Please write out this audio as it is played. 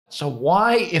So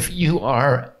why, if you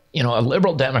are, a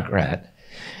liberal Democrat,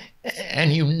 and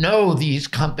these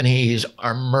companies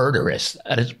are murderous,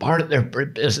 that is part of their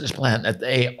business plan,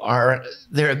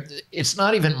 that it's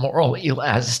not even moral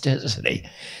elasticity.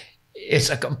 It's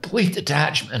a complete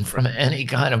detachment from any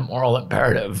kind of moral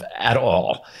imperative at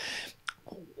all.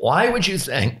 Why would you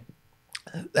think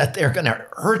that they're going to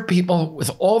hurt people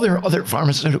with all their other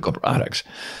pharmaceutical products?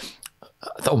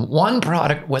 The one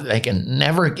product where they can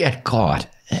never get caught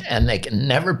and they can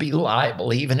never be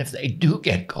liable, even if they do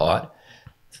get caught,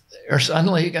 they're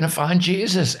suddenly going to find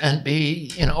Jesus and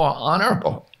be,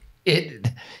 honorable. It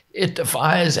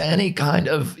defies any kind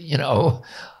of,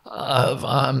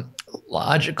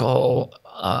 logical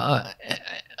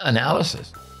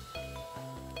analysis.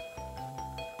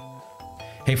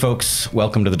 Hey folks,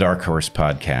 welcome to the Darkhorse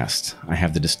podcast. I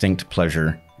have the distinct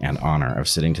pleasure and honor of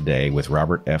sitting today with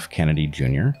Robert F. Kennedy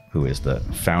Jr., who is the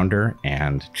founder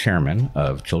and chairman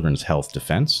of Children's Health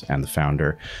Defense and the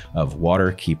founder of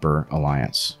Waterkeeper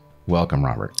Alliance. Welcome,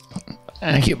 Robert.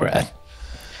 Thank you, Bret.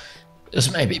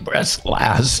 This may be Bret's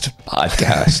last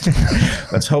podcast.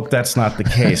 Let's hope that's not the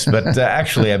case. But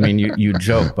actually, I mean, you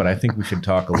joke, but I think we should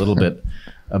talk a little bit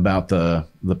about the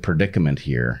predicament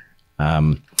here.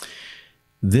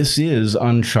 This is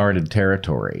uncharted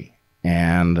territory.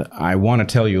 And I want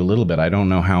to tell you a little bit. I don't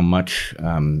know how much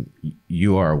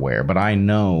you are aware, but I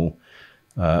know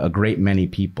a great many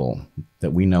people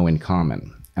that we know in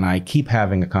common. And I keep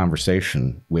having a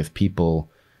conversation with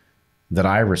people that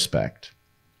I respect,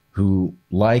 who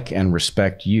like and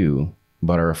respect you,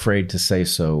 but are afraid to say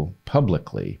so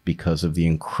publicly because of the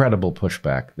incredible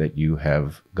pushback that you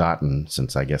have gotten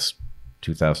since, I guess,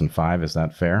 2005. Is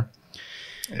that fair?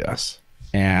 Yes.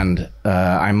 And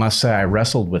I must say I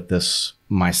wrestled with this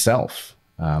myself.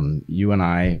 You and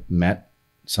I met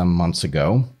some months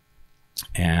ago,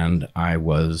 and I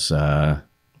was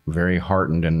very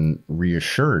heartened and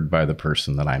reassured by the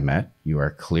person that I met. You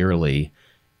are clearly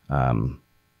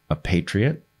a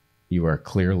patriot. You are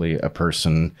clearly a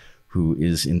person who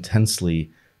is intensely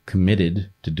committed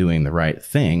to doing the right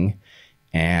thing,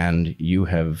 and you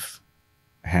have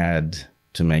had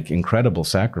to make incredible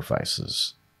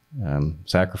sacrifices.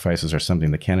 Sacrifices are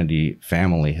something the Kennedy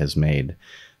family has made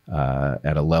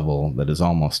at a level that is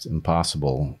almost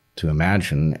impossible to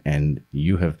imagine, and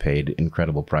you have paid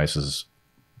incredible prices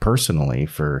personally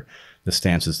for the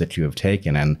stances that you have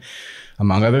taken. And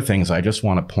among other things, I just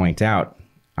want to point out,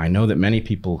 I know that many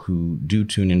people who do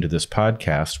tune into this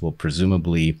podcast will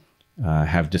presumably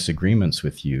have disagreements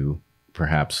with you,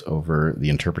 perhaps over the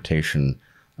interpretation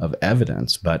of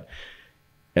evidence, but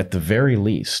at the very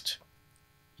least,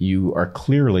 you are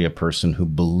clearly a person who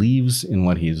believes in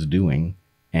what he is doing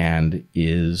and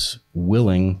is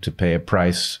willing to pay a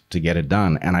price to get it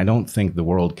done. And I don't think the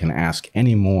world can ask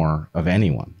any more of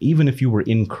anyone, even if you were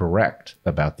incorrect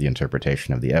about the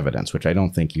interpretation of the evidence, which I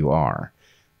don't think you are.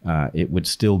 It would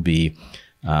still be,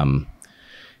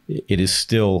 it is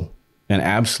still an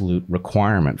absolute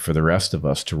requirement for the rest of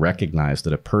us to recognize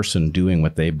that a person doing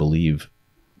what they believe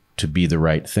to be the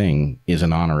right thing is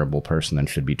an honorable person and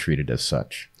should be treated as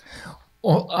such.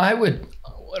 Well,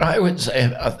 what I would say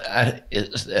about that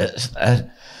is this,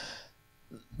 that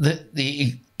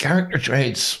the character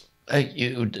traits that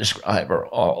you describe are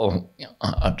all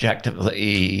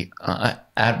objectively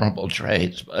admirable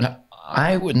traits, but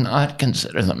I would not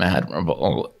consider them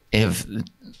admirable if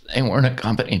they weren't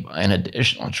accompanied by an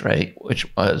additional trait, which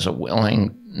was a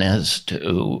willingness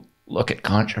to look at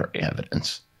contrary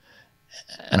evidence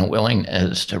and a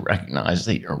willingness to recognize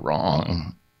that you're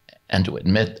wrong and to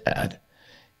admit that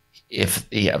if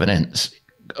the evidence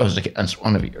goes against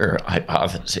one of your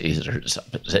hypotheses or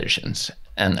suppositions.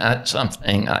 And that's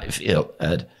something I feel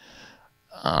that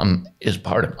is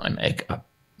part of my makeup.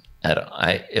 That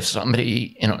if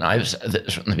somebody, and I've said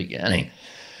this from the beginning,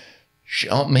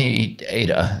 show me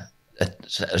data that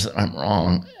says that I'm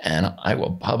wrong, and I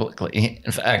will publicly,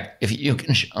 in fact, if you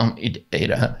can show me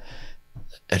data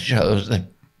that shows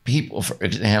that people, for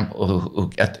example, who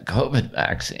get the COVID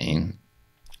vaccine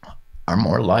are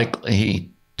more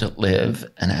likely to live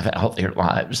and have healthier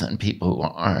lives than people who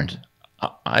aren't,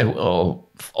 I will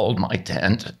fold my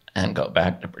tent and go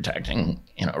back to protecting,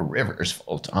 rivers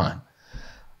full time.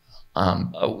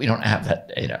 But we don't have that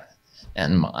data.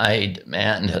 And my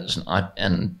demand has not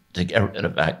been to get rid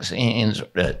of vaccines or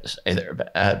to say they're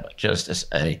bad, but just to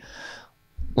say,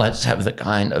 let's have the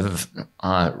kind of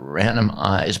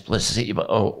randomized placebo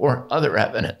or other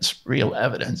evidence, real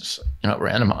evidence.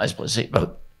 Randomized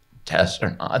placebo tests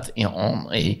are not the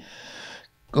only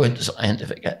good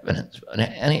scientific evidence, but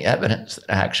any evidence that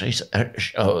actually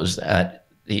shows that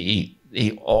the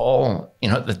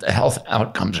that the health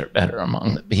outcomes are better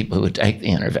among the people who take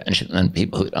the intervention than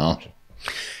people who don't.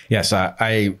 Yes,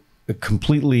 I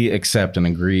completely accept and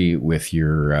agree with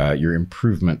your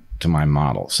improvement to my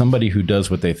model. Somebody who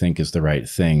does what they think is the right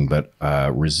thing, but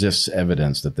resists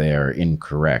evidence that they are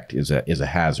incorrect is a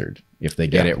hazard. If they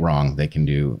get it wrong, they can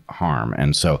do harm.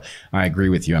 And so I agree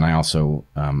with you, and I also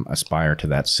aspire to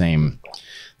that same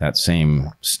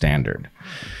standard.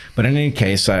 But in any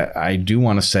case, I do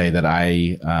want to say that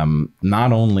I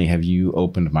not only have you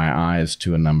opened my eyes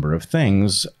to a number of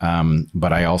things,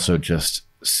 but I also just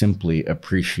simply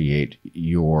appreciate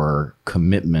your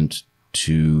commitment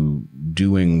to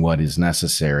doing what is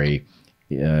necessary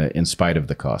in spite of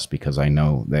the cost, because I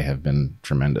know they have been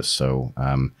tremendous. So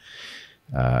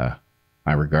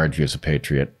I regard you as a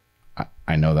patriot.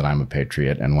 I know that I'm a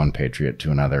patriot, and one patriot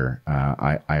to another.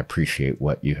 I appreciate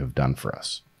what you have done for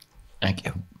us. Thank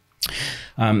you.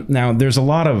 Now, there's a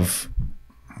lot of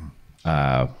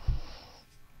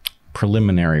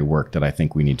preliminary work that I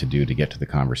think we need to do to get to the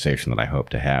conversation that I hope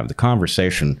to have. The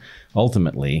conversation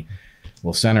ultimately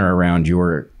will center around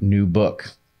your new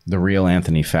book, The Real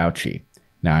Anthony Fauci.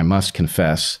 Now, I must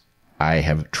confess, I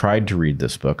have tried to read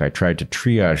this book. I tried to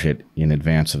triage it in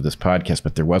advance of this podcast,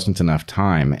 but there wasn't enough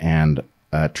time. And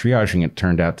triaging it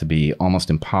turned out to be almost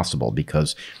impossible,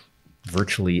 because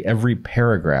virtually every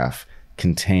paragraph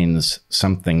contains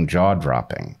something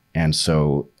jaw-dropping. And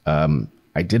so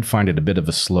I did find it a bit of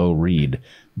a slow read,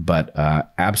 but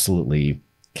absolutely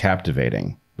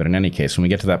captivating. But in any case, when we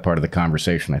get to that part of the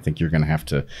conversation, I think you're going to have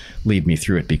to lead me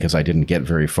through it, because I didn't get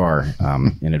very far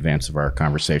in advance of our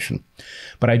conversation.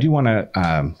 But I do want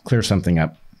to clear something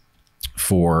up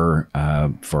for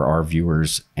our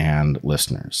viewers and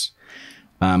listeners.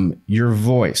 Your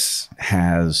voice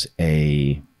has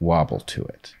a wobble to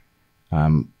it.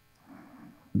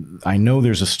 I know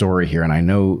there's a story here, and I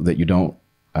know that you don't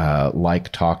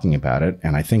like talking about it.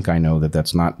 And I think I know that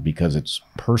that's not because it's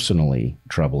personally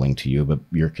troubling to you, but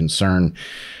your concern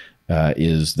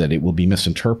is that it will be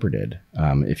misinterpreted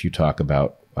if you talk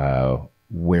about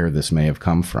where this may have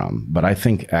come from. But I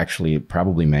think actually it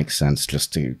probably makes sense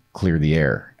just to clear the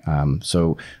air.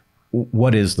 So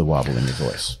what is the wobble in your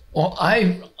voice? Well,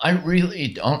 I really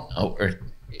don't know where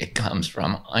it comes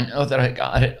from. I know that I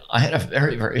got it. I had a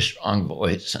very, very strong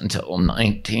voice until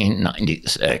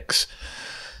 1996.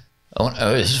 When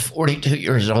I was 42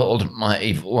 years old,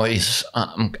 my voice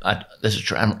got this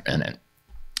tremor in it.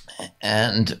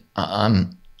 And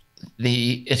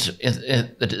the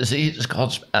disease is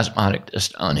called spasmodic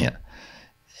dystonia.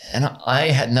 And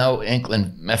I had no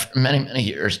inkling. For many, many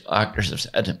years, doctors have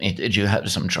said to me, did you have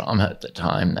some trauma at the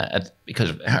time? That because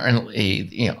apparently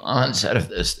the onset of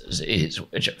this disease,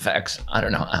 which affects, I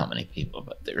don't know how many people,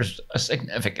 but there's a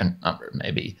significant number,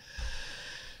 maybe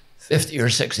 50 or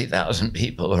 60,000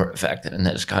 people who are affected in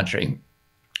this country.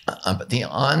 But the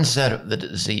onset of the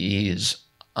disease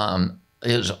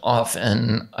is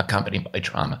often accompanied by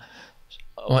trauma.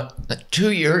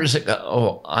 2 years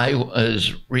ago, I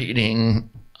was reading,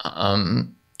 I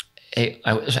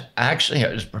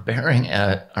was preparing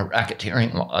a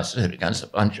racketeering lawsuit against a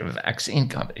bunch of vaccine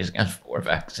companies, against 4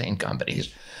 vaccine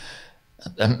companies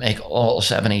that make all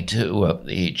 72 of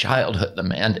the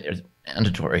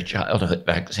mandatory childhood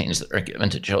vaccines that are given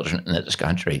to children in this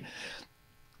country.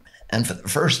 And for the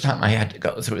first time, I had to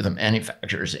go through the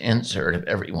manufacturer's insert of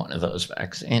every one of those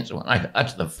vaccines. When I got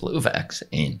to the flu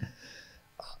vaccine,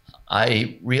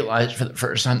 I realized for the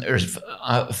first time there's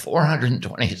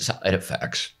 420 side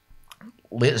effects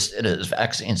listed as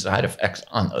vaccine side effects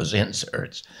on those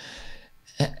inserts.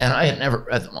 And I had never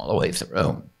read them all the way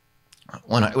through.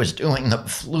 When I was doing the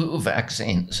flu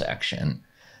vaccine section,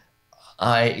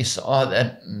 I saw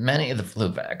that many of the flu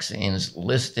vaccines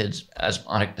listed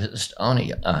spasmodic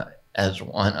dystonia as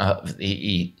one of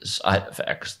the side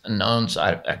effects, the known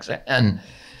side effects. And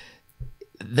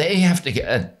they have to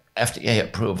get FDA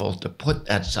approval to put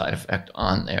that side effect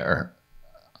on their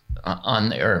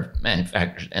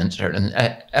manufacturer's insert. And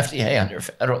FDA under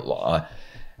federal law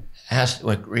has to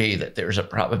agree that there's a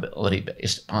probability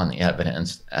based upon the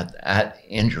evidence that that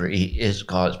injury is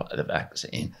caused by the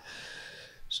vaccine.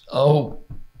 So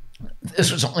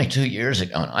this was only 2 years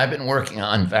ago, and I've been working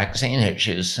on vaccine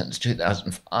issues since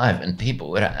 2005, and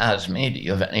people would ask me, do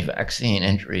you have any vaccine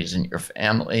injuries in your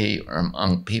family or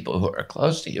among people who are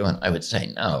close to you? And I would say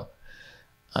no.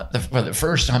 For the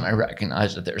first time, I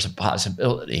recognized that there's a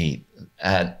possibility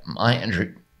that my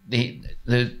injury,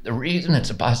 the reason it's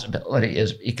a possibility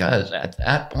is because at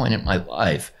that point in my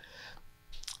life,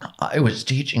 I was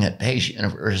teaching at Pace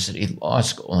University Law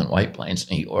School in White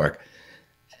Plains, New York.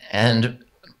 And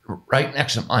right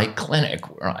next to my clinic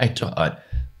where I taught,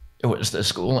 it was the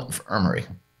school infirmary.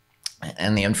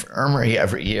 And the infirmary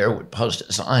every year would post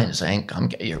a sign saying, come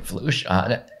get your flu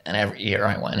shot. And every year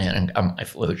I went in and got my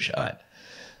flu shot.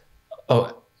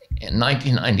 Oh, in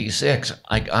 1996,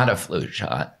 I got a flu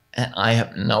shot. And I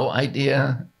have no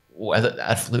idea whether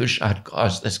that flu shot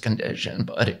caused this condition,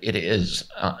 but it is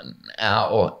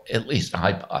now at least a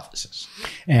hypothesis.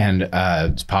 And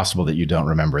it's possible that you don't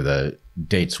remember the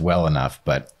dates well enough,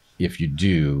 but if you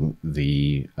do,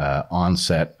 the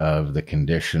onset of the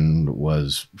condition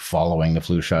was following the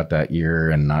flu shot that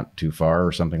year and not too far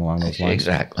or something along those lines?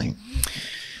 Exactly.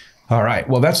 All right.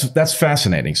 Well, that's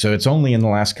fascinating. So it's only in the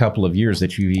last couple of years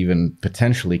that you've even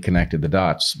potentially connected the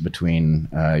dots between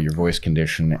your voice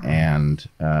condition and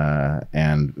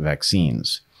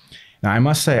vaccines. Now, I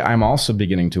must say, I'm also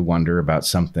beginning to wonder about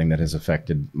something that has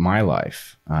affected my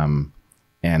life.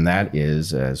 And that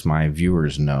is, as my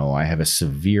viewers know, I have a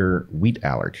severe wheat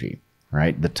allergy,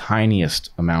 right? The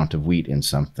tiniest amount of wheat in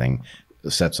something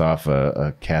sets off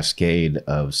a cascade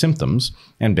of symptoms.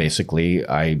 And basically,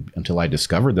 until I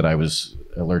discovered that I was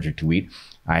allergic to wheat,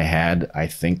 I had, I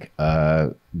think,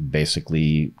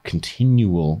 basically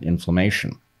continual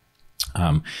inflammation.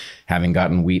 Having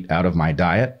gotten wheat out of my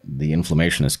diet, the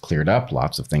inflammation has cleared up.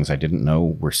 Lots of things I didn't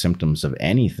know were symptoms of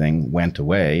anything went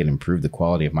away and improved the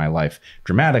quality of my life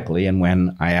dramatically. And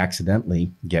when I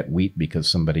accidentally get wheat because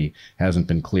somebody hasn't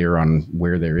been clear on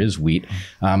where there is wheat,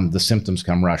 the symptoms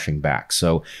come rushing back.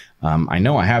 So I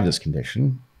know I have this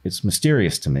condition. It's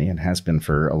mysterious to me and has been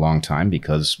for a long time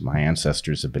because my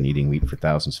ancestors have been eating wheat for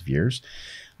thousands of years.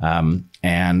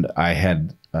 And I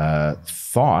had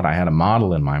thought, I had a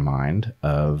model in my mind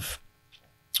of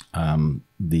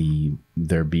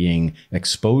there being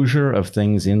exposure of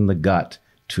things in the gut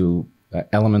to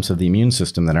elements of the immune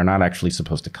system that are not actually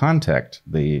supposed to contact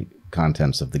the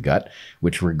contents of the gut,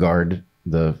 which regard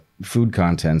the food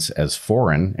contents as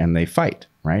foreign, and they fight,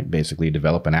 right? Basically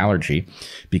develop an allergy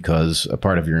because a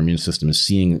part of your immune system is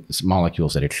seeing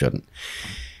molecules that it shouldn't.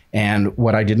 And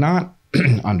what I did not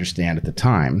understand at the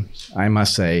time, I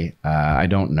must say, I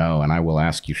don't know, and I will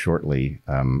ask you shortly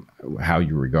how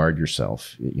you regard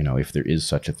yourself, if there is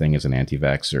such a thing as an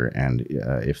anti-vaxxer, and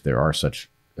if there are such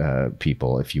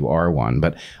people, if you are one.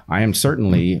 But I am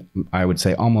certainly, I would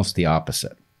say, almost the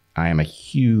opposite. I am a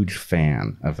huge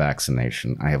fan of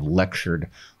vaccination. I have lectured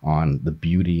on the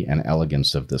beauty and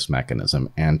elegance of this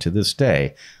mechanism, and to this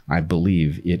day, I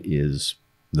believe it is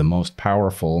the most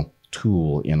powerful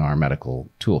tool in our medical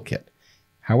toolkit.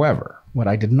 However, what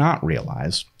I did not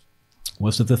realize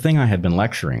was that the thing I had been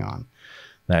lecturing on,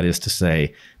 that is to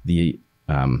say, the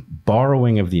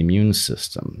borrowing of the immune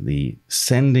system, the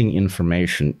sending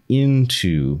information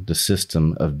into the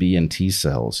system of B and T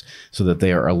cells so that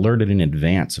they are alerted in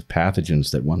advance of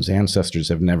pathogens that one's ancestors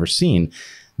have never seen,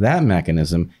 that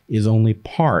mechanism is only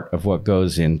part of what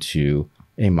goes into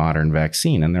a modern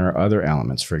vaccine. And there are other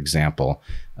elements, for example,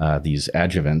 these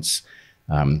adjuvants,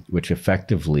 which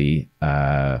effectively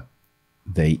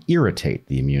they irritate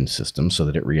the immune system so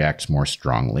that it reacts more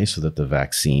strongly so that the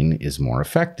vaccine is more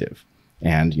effective.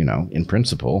 And, in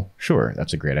principle, sure,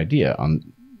 that's a great idea.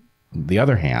 On the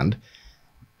other hand,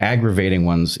 aggravating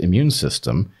one's immune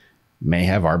system may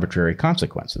have arbitrary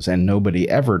consequences. And nobody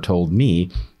ever told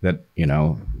me that,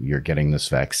 you're getting this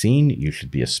vaccine, you should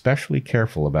be especially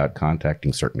careful about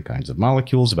contacting certain kinds of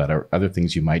molecules, about other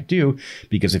things you might do,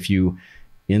 because if you,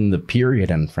 in the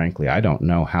period, and frankly, I don't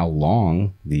know how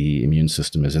long the immune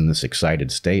system is in this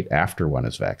excited state after one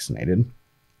is vaccinated,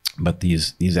 but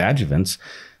these adjuvants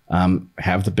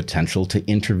have the potential to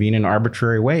intervene in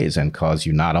arbitrary ways and cause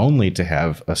you not only to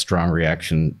have a strong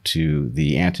reaction to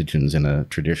the antigens in a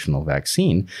traditional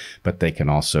vaccine, but they can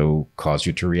also cause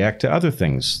you to react to other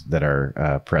things that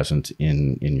are present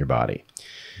in your body.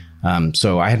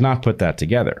 So I had not put that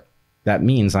together. That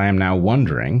means I am now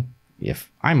wondering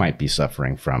if I might be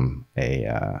suffering from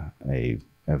a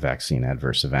vaccine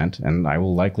adverse event, and I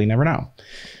will likely never know.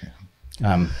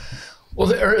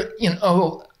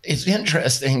 Well, it's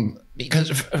interesting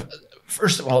because,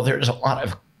 first of all, there's a lot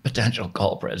of potential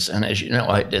culprits. And as you know,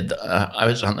 I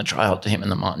was on the trial team in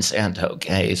the Monsanto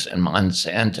case, and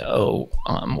Monsanto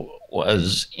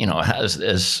has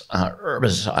this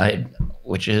herbicide,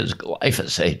 which is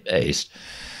glyphosate based.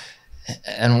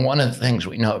 And one of the things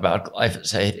we know about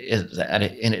glyphosate is that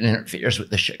it interferes with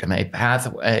the shikimate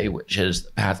pathway, which is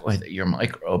the pathway that your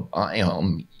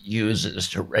microbiome uses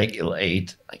to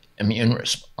regulate immune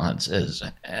responses.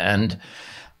 And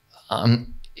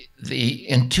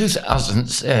in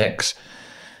 2006,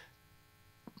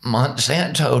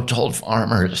 Monsanto told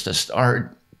farmers to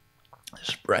start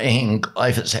spraying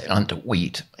glyphosate onto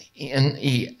wheat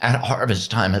at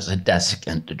harvest time as a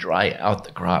desiccant to dry out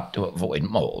the crop to avoid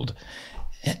mold.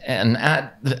 And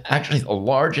actually the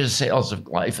largest sales of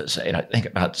glyphosate, I think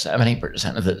about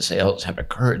 70% of the sales have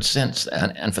occurred since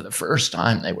then. And for the first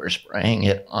time, they were spraying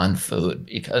it on food,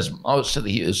 because most of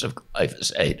the use of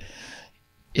glyphosate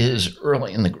is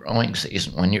early in the growing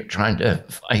season when you're trying to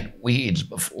fight weeds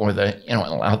before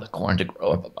allow the corn to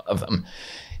grow up above them.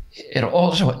 It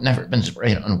also had never been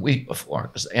sprayed on wheat before,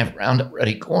 because they have Roundup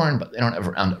Ready corn, but they don't have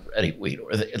Roundup Ready wheat,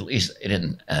 or at least they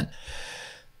didn't. And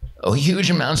huge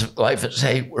amounts of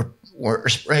glyphosate were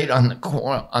sprayed on the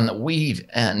corn, on the wheat,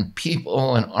 and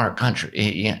people in our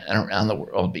country and around the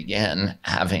world began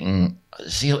having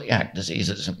celiac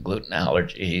diseases and gluten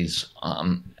allergies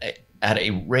at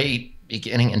a rate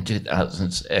beginning in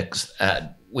 2006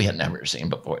 that we had never seen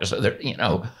before. So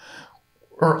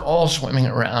we're all swimming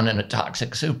around in a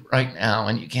toxic soup right now,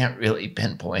 and you can't really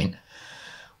pinpoint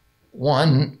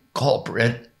one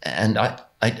culprit and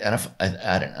identify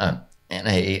that in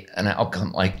an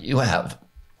outcome like you have.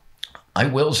 I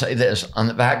will say this on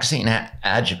the vaccine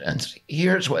adjuvants.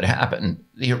 Here's what happened.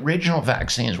 The original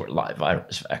vaccines were live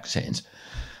virus vaccines.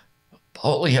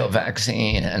 Polio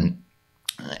vaccine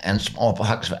and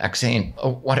smallpox vaccine.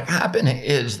 What happened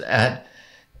is that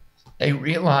they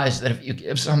realized that if you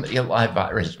give somebody a live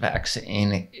virus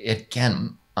vaccine, it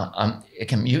can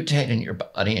mutate in your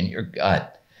body and your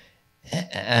gut,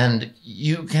 and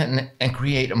you can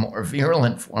create a more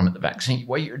virulent form of the vaccine.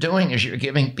 What you're doing is you're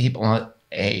giving people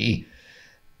a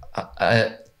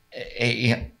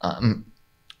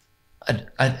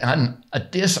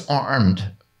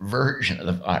disarmed version of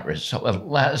the virus, so a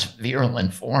less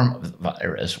virulent form of the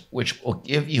virus, which will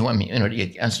give you immunity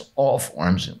against all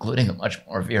forms, including the much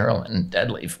more virulent and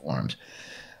deadly forms.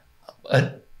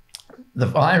 But the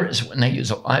virus, when they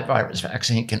use a live virus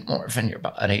vaccine, can morph in your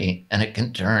body, and it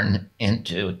can turn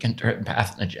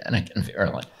pathogenic and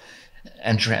virulent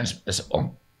and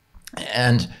transmissible.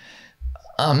 And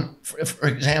for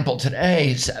example,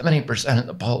 today, 70% of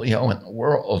the polio in the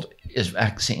world is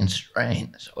vaccine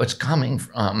strain. So it's coming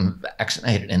from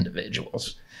vaccinated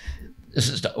individuals. This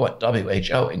is what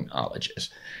WHO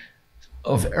acknowledges.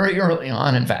 So very early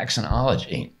on in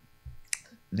vaccinology,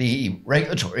 the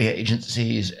regulatory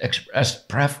agencies expressed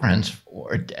preference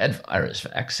for dead virus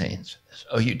vaccines.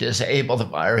 So you disable the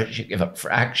virus, you give a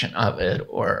fraction of it,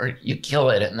 or you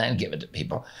kill it and then give it to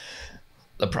people.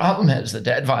 The problem is the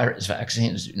dead virus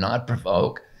vaccines do not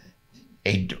provoke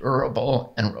a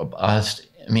durable and robust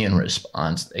immune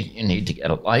response that you need to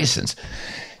get a license.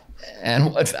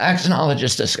 And what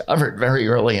vaccinologists discovered very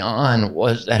early on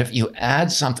was that if you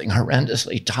add something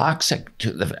horrendously toxic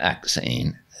to the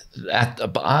vaccine, that the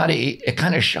body, it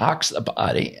kind of shocks the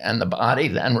body, and the body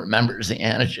then remembers the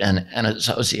antigen and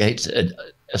associates it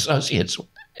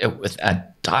with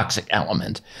that toxic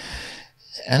element.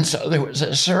 And so there was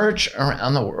a search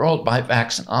around the world by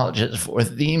vaccinologists for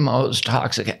the most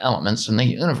toxic elements in the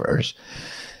universe.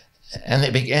 And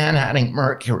they began adding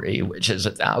mercury, which is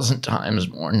 1,000 times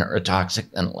more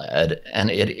neurotoxic than lead. And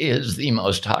it is the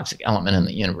most toxic element in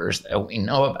the universe that we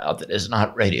know about that is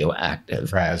not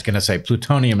radioactive. Right. I was going to say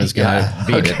plutonium is going to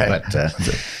beat it. But,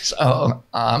 So,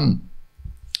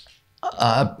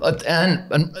 but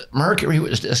then mercury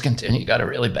was discontinued, got a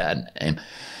really bad name.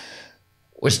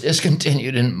 Was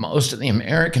discontinued in most of the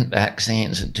American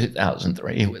vaccines in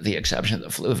 2003, with the exception of the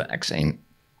flu vaccine.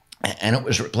 And it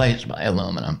was replaced by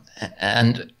aluminum.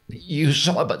 And you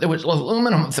saw, but there was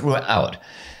aluminum throughout.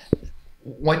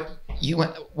 What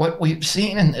we've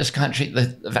seen in this country,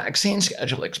 the vaccine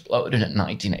schedule exploded in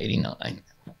 1989.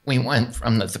 We went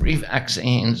from the 3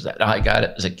 vaccines that I got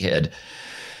as a kid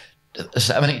to the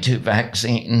 72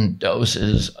 vaccine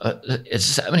doses. It's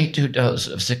 72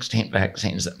 doses of 16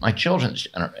 vaccines that my children's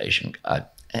generation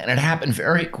got. And it happened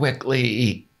very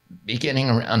quickly, beginning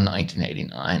around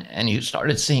 1989, and you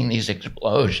started seeing these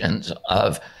explosions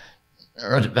of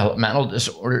neurodevelopmental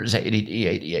disorders, ADD,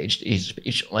 ADHD,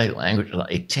 speech-delayed language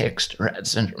delay, tics, Tourette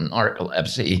syndrome,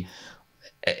 narcolepsy,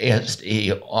 ASD.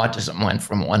 Autism went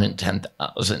from 1 in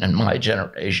 10,000 in my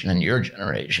generation and your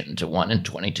generation to 1 in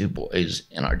 22 boys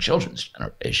in our children's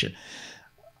generation.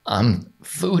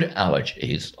 Food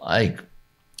allergies like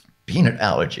peanut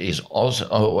allergies,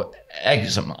 also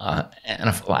eczema,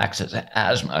 anaphylaxis,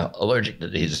 asthma, allergic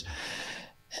disease.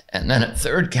 And then a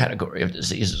third category of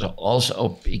diseases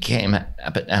also became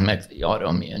epidemic, the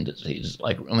autoimmune diseases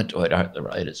like rheumatoid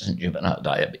arthritis and juvenile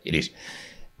diabetes.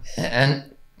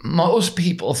 And most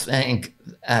people think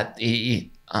that the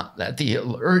that the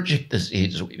allergic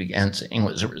disease we began seeing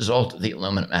was a result of the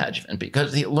aluminum adjuvant,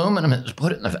 because the aluminum is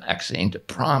put in the vaccine to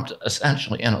prompt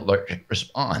essentially an allergic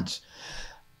response,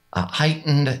 a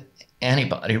heightened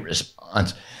antibody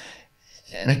response.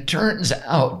 And it turns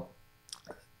out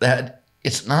that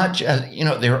it's not just,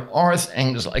 there are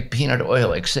things like peanut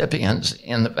oil excipients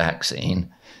in the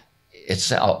vaccine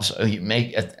itself, so you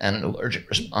may get an allergic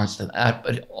response to that,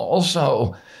 but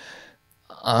also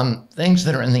things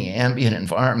that are in the ambient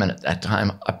environment at that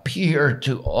time appear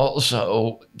to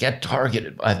also get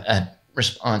targeted by that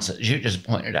response, as you just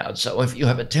pointed out. So if you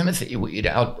have a Timothy weed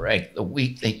outbreak the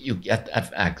week that you get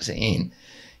that vaccine,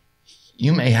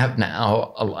 you may have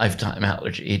now a lifetime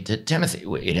allergy to Timothy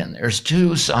weed. And there's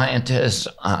two scientists,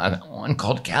 one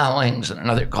called Callings and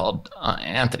another called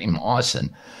Anthony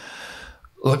Mawson,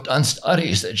 who have done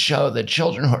studies that show that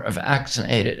children who are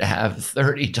vaccinated have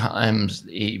 30 times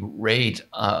the rate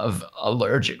of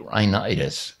allergic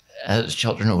rhinitis as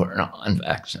children who are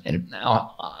unvaccinated.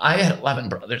 Now, I had 11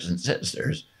 brothers and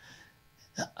sisters.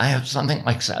 I have something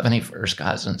like 70 first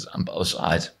cousins on both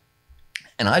sides.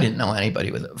 And I didn't know anybody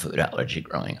with a food allergy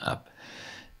growing up.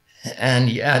 And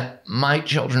yet my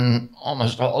children,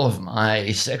 almost all of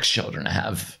my 6 children,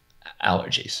 have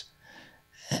allergies.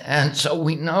 And so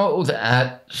we know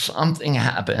that something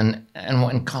happened. And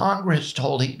when Congress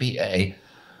told EPA,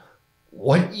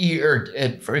 what year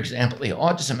did, for example, the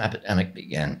autism epidemic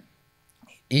begin?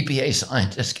 EPA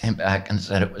scientists came back and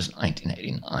said it was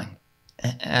 1989.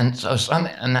 And so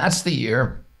and that's the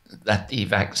year that the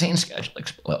vaccine schedule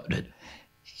exploded.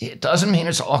 It doesn't mean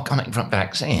it's all coming from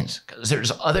vaccines, because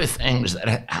there's other things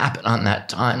that happen on that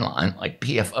timeline, like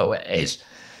PFOAs,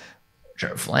 which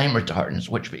are flame retardants,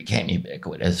 which became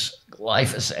ubiquitous.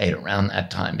 Glyphosate around that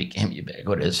time became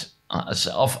ubiquitous.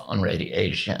 Cell phone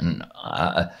radiation,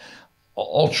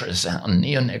 ultrasound,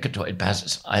 neonicotinoid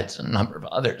pesticides, and a number of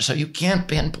others. So you can't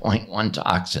pinpoint one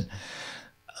toxin.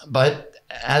 But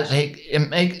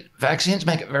vaccines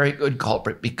make a very good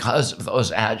culprit because of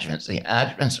those adjuvants. The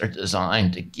adjuvants are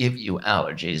designed to give you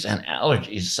allergies, and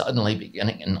allergies suddenly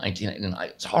beginning in 1989.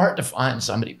 It's hard to find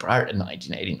somebody prior to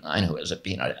 1989 who has a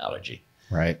peanut allergy.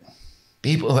 Right.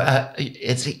 People,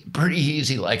 it's pretty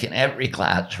easy, like in every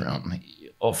classroom,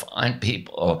 you'll find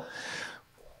people.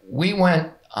 We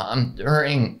went from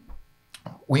having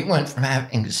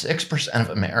 6% of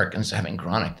Americans having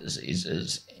chronic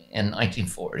diseases in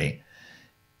 1940.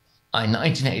 By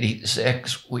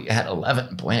 1986, we had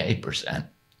 11.8%.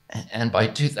 And by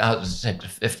 2006,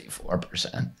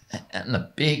 54%. And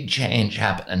the big change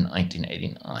happened in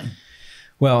 1989.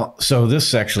 Well, so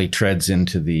this actually treads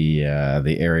into the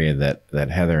area that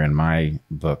Heather in my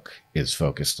book is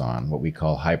focused on, what we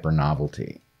call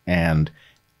hypernovelty. And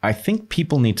I think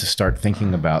people need to start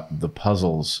thinking about the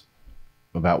puzzles,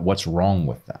 about what's wrong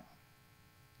with them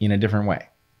in a different way,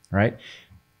 right?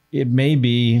 It may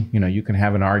be, you can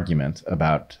have an argument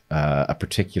about a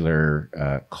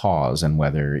particular cause and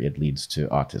whether it leads to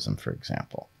autism, for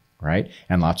example, right?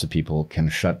 And lots of people can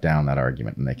shut down that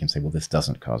argument and they can say, well, this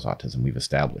doesn't cause autism. We've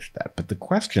established that. But the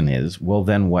question is, well,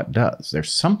 then what does?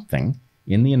 There's something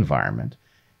in the environment.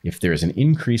 If there is an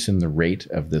increase in the rate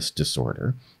of this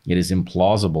disorder, it is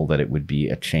implausible that it would be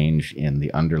a change in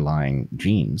the underlying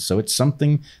genes. So it's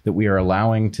something that we are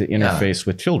allowing to interface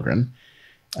with children.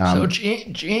 So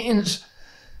genes,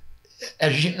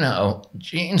 as you know,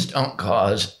 genes don't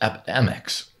cause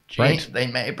epidemics. Genes, right. They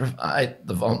may provide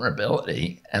the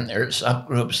vulnerability, and there are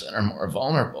subgroups that are more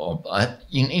vulnerable, but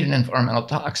you need an environmental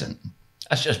toxin.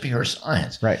 That's just pure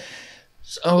science. Right.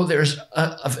 So there's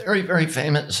a very, very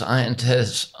famous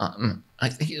scientist, I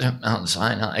think he's at Mount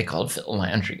Sinai, called Phil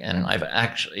Landrigan, and I've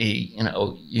actually,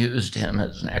 used him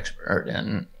as an expert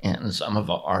in some of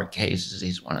our cases.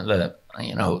 He's one of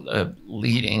the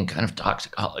leading kind of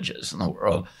toxicologists in the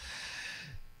world.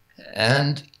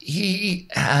 And he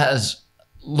has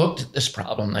looked at this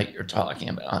problem that you're talking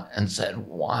about and said,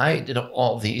 why did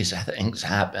all these things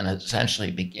happen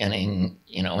essentially beginning,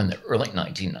 in the early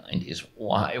 1990s?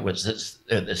 Why was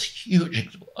this huge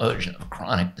explosion of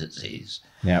chronic disease?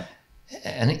 Yep.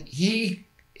 And he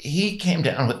came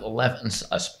down with 11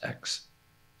 suspects.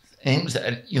 Things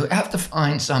that you have to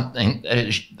find something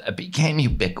that became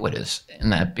ubiquitous in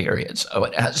that period. So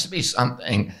it has to be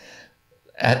something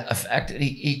that affected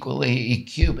equally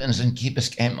Cubans in Key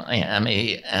Biscayne,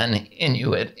 Miami, and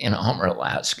Inuit in Homer,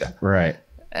 Alaska. Right.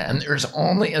 And there's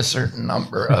only a certain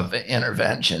number of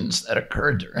interventions that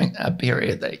occurred during that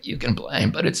period that you can blame.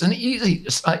 But it's an easy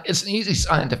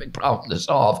scientific problem to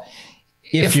solve.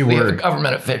 If we have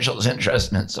government officials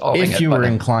interested in solving it. If you were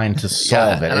inclined to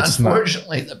solve it. And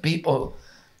unfortunately, the people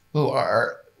who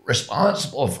are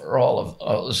responsible for all of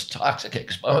those toxic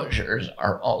exposures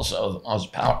are also the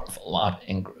most powerful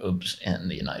lobbying groups in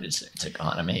the United States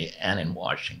economy and in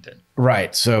Washington.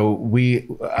 Right. So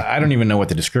I don't even know what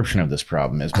the description of this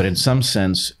problem is, but in some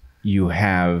sense, you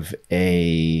have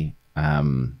the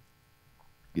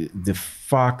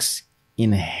fox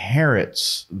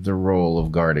inherits the role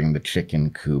of guarding the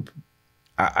chicken coop.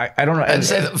 I don't know. I'd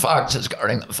say the fox is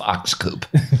guarding the fox coop.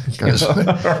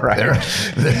 Right.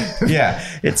 Yeah,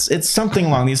 it's something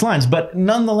along these lines. But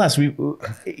nonetheless,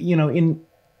 in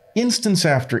instance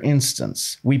after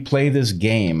instance, we play this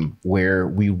game where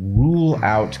we rule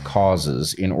out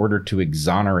causes in order to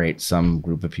exonerate some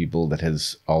group of people that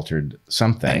has altered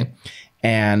something. Right.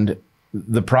 And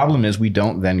the problem is we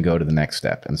don't then go to the next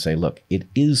step and say, look, it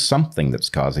is something that's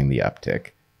causing the uptick.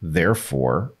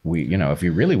 Therefore, if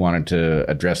you really wanted to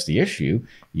address the issue,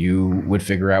 you would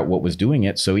figure out what was doing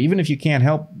it. So even if you can't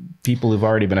help people who've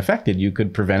already been affected, you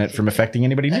could prevent it from affecting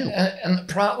anybody new. And the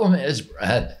problem is,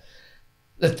 Bret,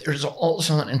 that there's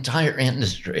also an entire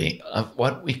industry of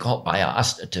what we call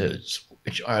biostitutes,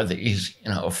 which are these,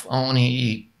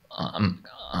 phony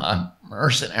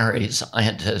mercenary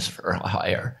scientists for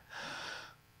hire,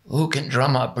 who can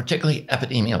drum up particularly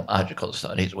epidemiological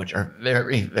studies, which are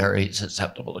very, very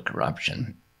susceptible to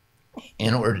corruption,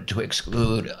 in order to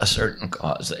exclude a certain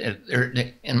cause.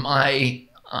 In my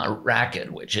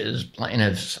racket, which is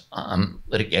plaintiffs'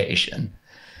 litigation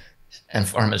and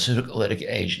pharmaceutical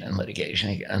litigation and litigation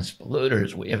against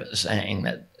polluters, we have a saying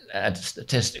that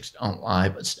statistics don't lie,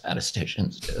 but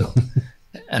statisticians do.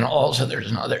 And also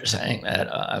there's another saying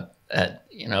that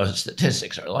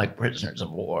statistics are like prisoners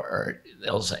of war.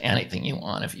 They'll say anything you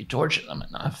want if you torture them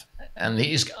enough. And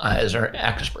these guys are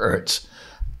experts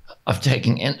of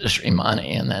taking industry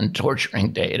money and then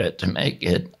torturing data to make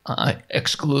it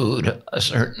exclude a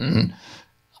certain,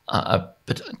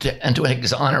 and to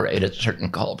exonerate a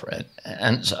certain culprit.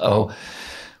 And so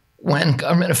when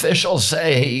government officials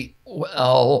say,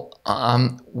 well,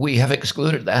 we have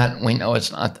excluded that and we know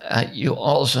it's not that, you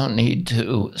also need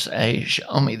to say,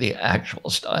 show me the actual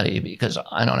study, because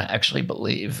I don't actually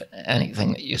believe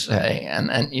anything that you say. And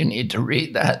then you need to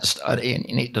read that study and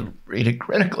you need to read it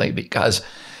critically, because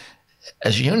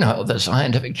as you know, the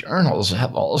scientific journals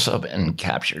have also been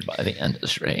captured by the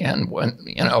industry. And when,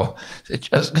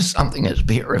 just because something is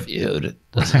peer reviewed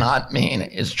does not mean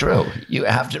it's true. You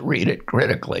have to read it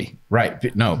critically.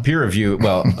 Right. No, peer review.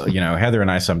 Well, Heather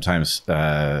and I sometimes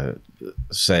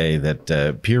say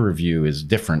that peer review is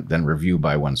different than review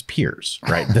by one's peers,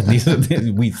 right?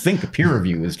 We think a peer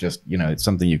review is just, it's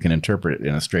something you can interpret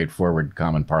in a straightforward,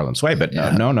 common parlance way. But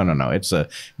no. It's a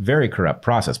very corrupt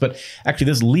process. But actually,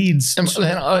 this leads. And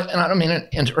I don't mean to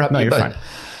interrupt you, but fine.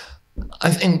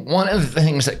 I think one of the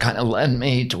things that kind of led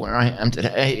me to where I am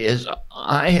today is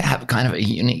I have kind of a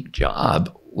unique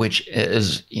job, which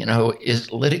is, is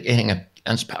litigating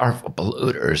against powerful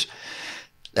polluters,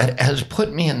 that has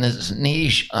put me in this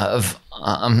niche of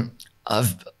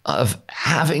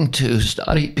having to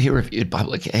study peer-reviewed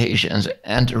publications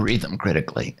and to read them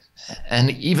critically.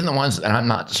 And even the ones that I'm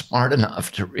not smart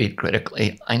enough to read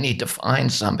critically, I need to find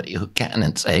somebody who can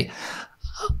and say,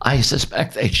 I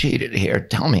suspect they cheated here.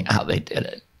 Tell me how they did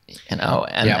it. And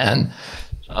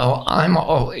so I'm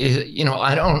always,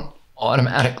 I don't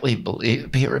automatically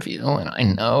believe peer review, and I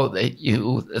know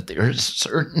that there's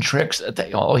certain tricks that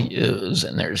they all use,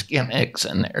 and there's gimmicks,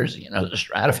 and there's the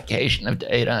stratification of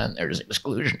data, and there's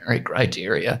exclusionary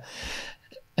criteria,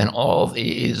 and all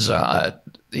these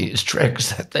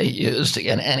tricks that they use to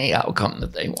get any outcome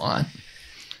that they want.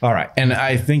 All right, and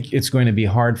I think it's going to be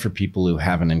hard for people who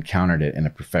haven't encountered it in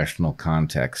a professional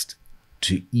context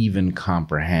to even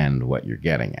comprehend what you're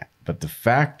getting at. But the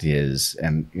fact is,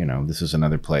 and this is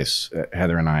another place,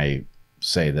 Heather and I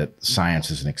say that science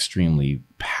is an extremely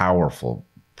powerful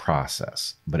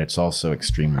process, but it's also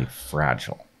extremely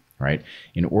fragile, right?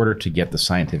 In order to get the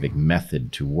scientific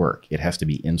method to work, it has to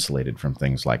be insulated from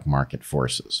things like market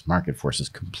forces. Market forces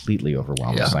completely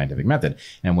overwhelm the scientific method.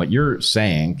 And what you're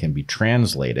saying can be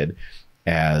translated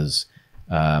as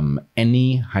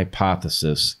any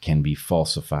hypothesis can be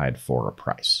falsified for a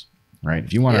price. Right?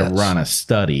 If you want to run a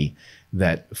study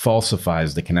that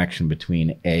falsifies the connection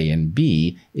between A and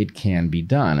B, it can be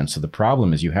done. And so the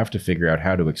problem is you have to figure out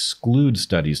how to exclude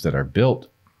studies that are built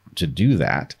to do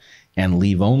that and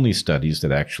leave only studies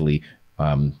that actually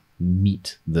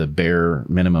meet the bare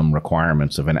minimum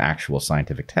requirements of an actual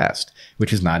scientific test,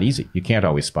 which is not easy. You can't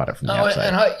always spot it from the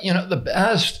outside. And the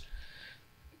best,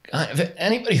 if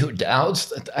anybody who doubts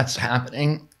that that's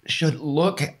happening should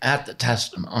look at the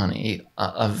testimony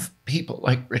of people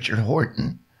like Richard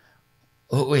Horton,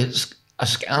 who is a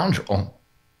scoundrel,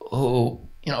 who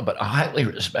but a highly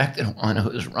respected one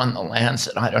who's run the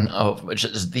Lancet, I don't know, which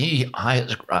is the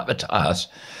highest gravitas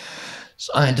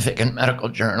scientific and medical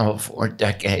journal for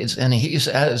decades. And he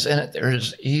says in it,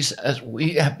 he says,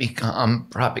 we have become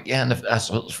propaganda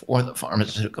vessels for the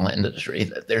pharmaceutical industry,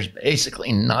 that there's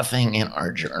basically nothing in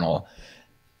our journal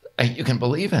you can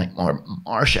believe anymore.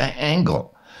 Marcia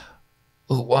Engel,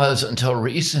 who was until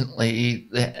recently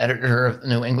the editor of the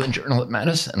New England Journal of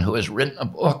Medicine, who has written a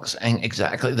book saying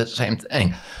exactly the same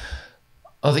thing.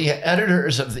 The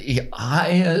editors of the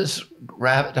highest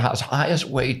gravitas, highest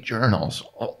weight journals,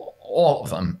 all of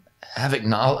them have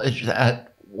acknowledged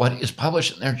that what is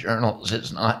published in their journals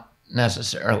is not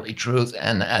necessarily truth,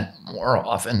 and that more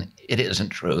often it isn't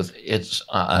truth. It's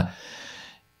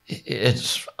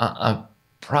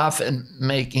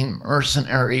profit-making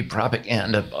mercenary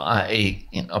propaganda by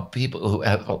people who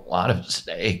have a lot of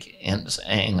stake in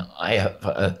saying, I have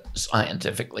a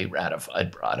scientifically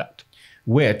ratified product.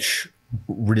 Which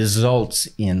results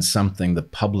in something the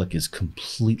public is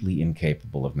completely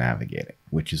incapable of navigating,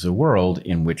 which is a world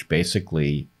in which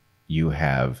basically you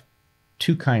have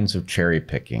two kinds of cherry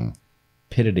picking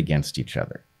pitted against each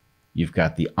other. You've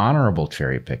got the honorable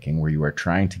cherry picking, where you are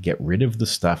trying to get rid of the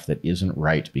stuff that isn't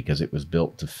right because it was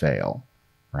built to fail,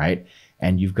 right?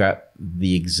 And you've got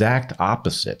the exact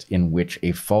opposite, in which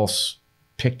a false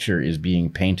picture is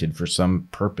being painted for some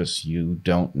purpose you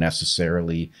don't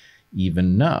necessarily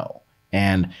even know.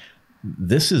 And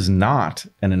this is not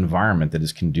an environment that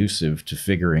is conducive to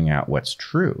figuring out what's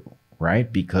true, right?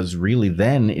 Because really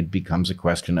then it becomes a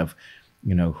question of,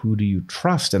 who do you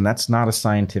trust? And that's not a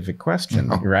scientific question,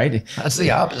 right? That's the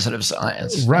opposite of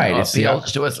science. Right.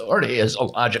 Appeals to authority is a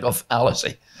logical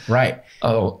fallacy. Right.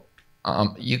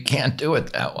 You can't do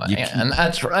it that way. And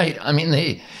that's right. I mean,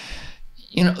 the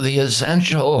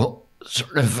essential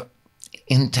sort of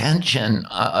intention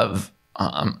of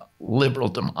liberal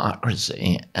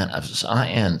democracy and of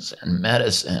science and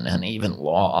medicine and even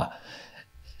law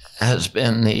has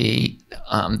been the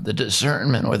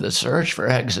discernment or the search for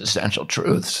existential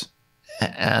truths.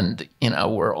 And,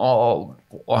 we're all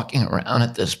walking around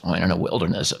at this point in a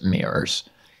wilderness of mirrors,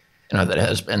 that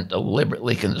has been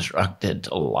deliberately constructed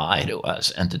to lie to us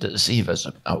and to deceive us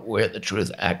about where the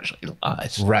truth actually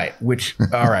lies. Right.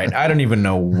 All right. I don't even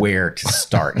know where to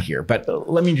start here, but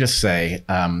let me just say,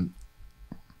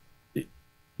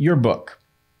 your book,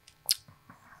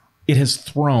 it has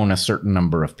thrown a certain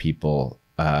number of people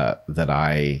that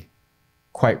I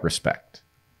quite respect.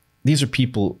 These are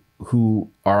people who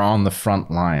are on the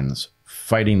front lines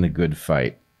fighting the good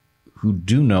fight, who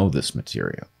do know this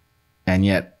material. And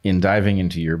yet, in diving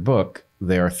into your book,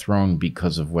 they are thrown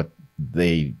because of what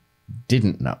they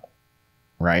didn't know,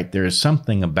 right? There is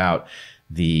something about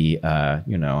the,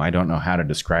 I don't know how to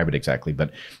describe it exactly,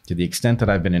 but to the extent that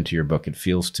I've been into your book, it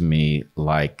feels to me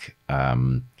like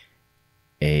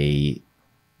a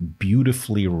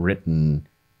beautifully written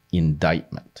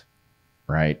indictment,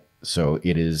 right? So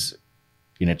it is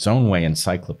in its own way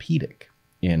encyclopedic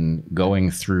in going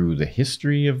through the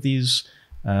history of these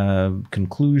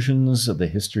conclusions, of the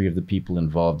history of the people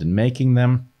involved in making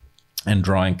them, and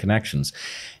drawing connections.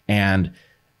 And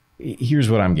here's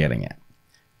what I'm getting at.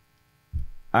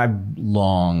 I've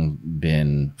long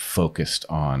been focused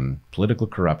on political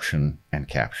corruption and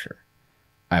capture.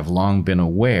 I've long been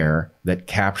aware that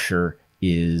capture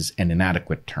is an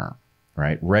inadequate term,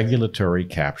 right? Regulatory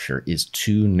capture is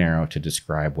too narrow to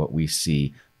describe what we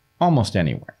see almost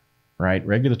anywhere, right?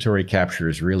 Regulatory capture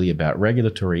is really about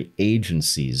regulatory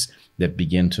agencies that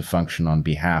begin to function on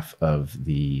behalf of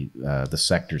the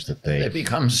sectors that they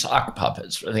become sock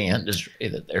puppets for the industry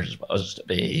that they're supposed to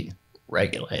be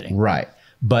regulating. Right.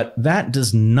 But that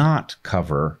does not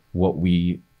cover what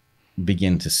we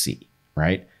begin to see,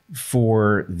 right?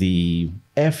 For the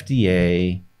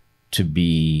FDA to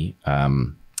be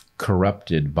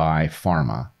corrupted by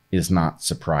pharma is not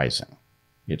surprising.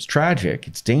 It's tragic,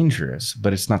 it's dangerous,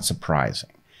 but it's not surprising.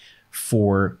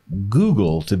 For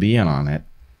Google to be in on it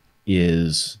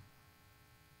is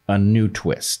a new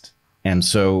twist. And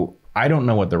so I don't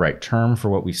know what the right term for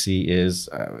what we see is.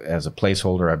 As a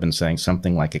placeholder, I've been saying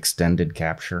something like extended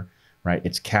capture, right?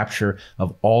 It's capture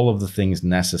of all of the things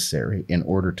necessary in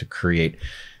order to create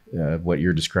what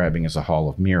you're describing as a hall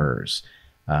of mirrors.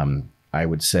 I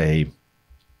would say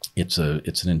it's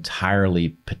an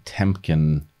entirely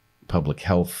Potemkin public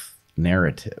health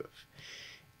narrative.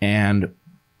 And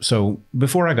so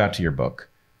before I got to your book,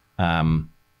 I've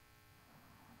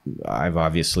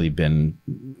obviously been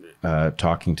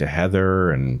talking to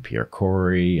Heather and Pierre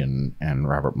Corey and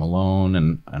Robert Malone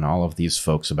and all of these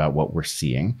folks about what we're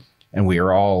seeing. And we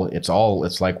are all, it's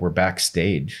like we're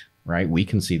backstage right? We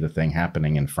can see the thing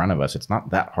happening in front of us. It's not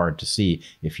that hard to see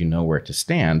if you know where to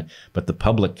stand, but the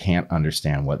public can't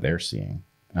understand what they're seeing.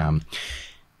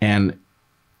 And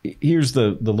here's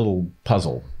the little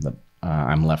puzzle that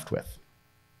I'm left with.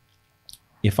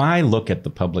 If I look at the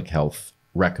public health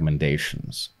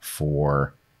recommendations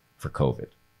for COVID,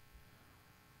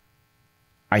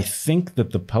 I think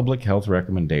that the public health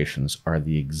recommendations are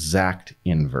the exact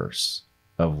inverse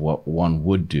of what one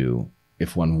would do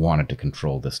if one wanted to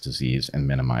control this disease and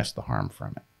minimize the harm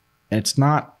from it. And it's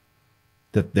not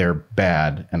that they're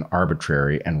bad and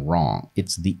arbitrary and wrong.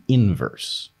 It's the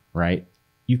inverse, right?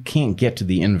 You can't get to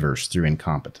the inverse through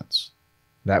incompetence.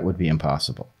 That would be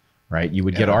impossible, right? You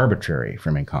would get arbitrary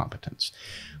from incompetence.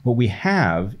 What we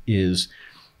have is,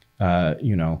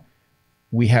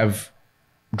 we have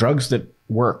drugs that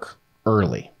work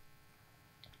early.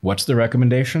 What's the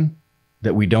recommendation?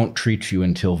 That we don't treat you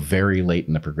until very late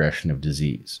in the progression of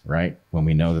disease, right? When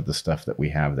we know that the stuff that we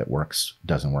have that works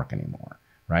doesn't work anymore,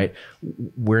 right?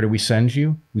 Where do we send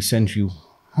you? We send you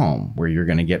home, where you're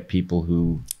going to get people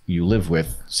who you live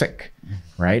with sick,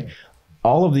 right?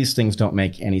 All of these things don't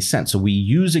make any sense. So we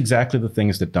use exactly the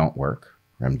things that don't work.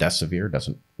 Remdesivir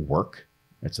doesn't work.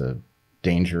 It's a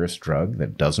dangerous drug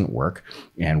that doesn't work.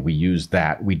 And we use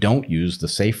that. We don't use the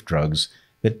safe drugs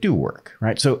that do work,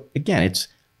 right? So again, it's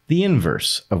the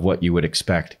inverse of what you would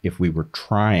expect if we were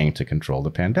trying to control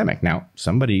the pandemic. Now,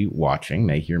 somebody watching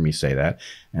may hear me say that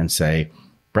and say,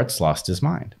 Bret's lost his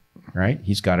mind, right?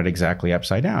 He's got it exactly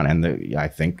upside down. And I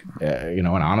think, an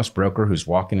honest broker who's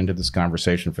walking into this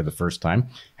conversation for the first time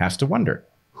has to wonder,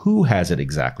 who has it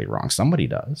exactly wrong? Somebody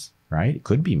does, right? It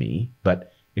could be me,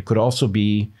 but it could also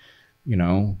be,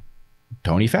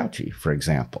 Tony Fauci, for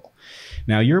example.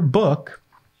 Now, your book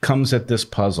comes at this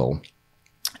puzzle,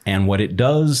 and what it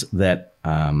does that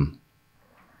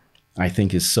I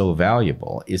think is so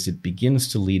valuable is it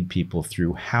begins to lead people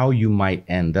through how you might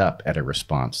end up at a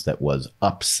response that was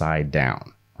upside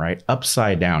down, right?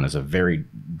 Upside down is a very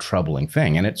troubling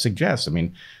thing. And it suggests,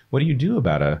 what do you do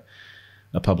about a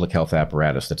public health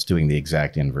apparatus that's doing the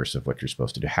exact inverse of what you're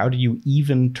supposed to do? How do you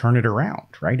even turn it around,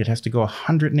 right? It has to go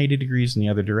 180 degrees in the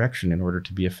other direction in order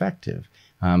to be effective.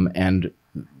 And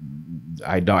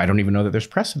I don't even know that there's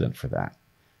precedent for that.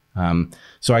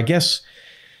 So I guess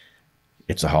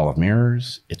it's a hall of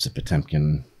mirrors. It's a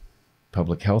Potemkin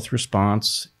public health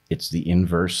response. It's the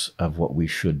inverse of what we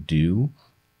should do.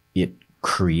 It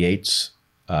creates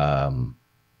a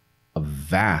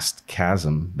vast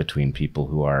chasm between people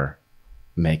who are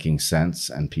making sense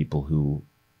and people who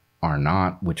are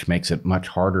not, which makes it much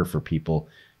harder for people,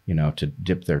 to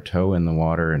dip their toe in the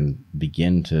water and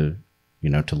begin to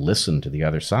listen to the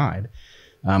other side.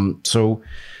 So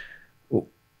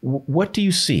what do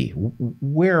you see?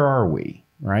 Where are we?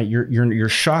 Right? You're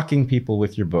shocking people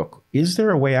with your book. Is there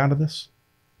a way out of this?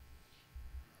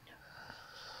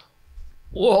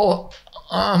 Well,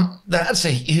 that's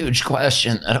a huge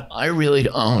question that I really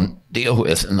don't deal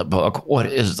with in the book. What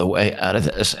is the way out of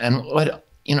this? And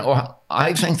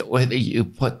I think the way that you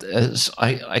put this,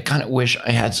 I kind of wish I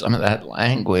had some of that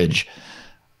language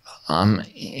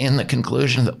in the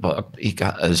conclusion of the book,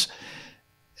 because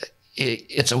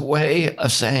it's a way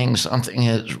of saying something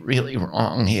is really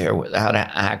wrong here without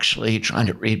actually trying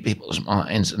to read people's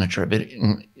minds and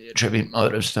attribute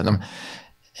motives to them.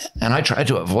 And I try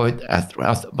to avoid that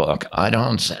throughout the book. I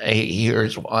don't say,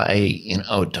 here's why,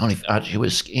 Tony Fauci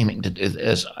was scheming to do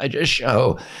this. I just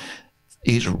show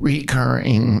these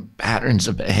recurring patterns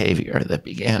of behavior that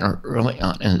began early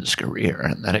on in his career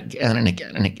and that again and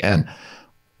again and again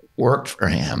worked for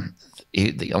him.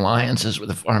 The alliances with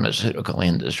the pharmaceutical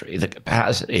industry, the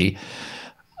capacity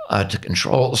to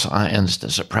control science, to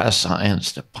suppress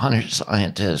science, to punish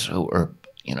scientists who were,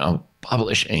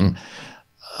 publishing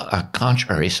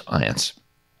contrary science,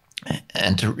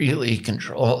 and to really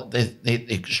control the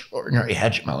extraordinary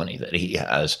hegemony that he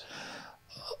has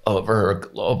over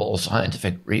global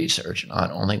scientific research,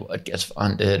 not only what gets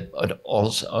funded, but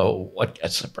also what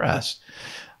gets suppressed.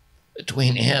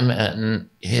 Between him and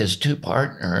his two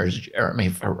partners, Jeremy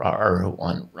Farrar,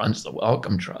 who runs the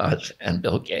Wellcome Trust, and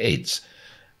Bill Gates,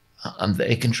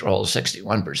 they control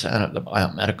 61% of the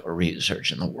biomedical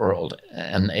research in the world.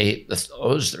 And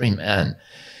those three men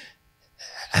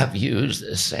have used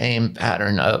the same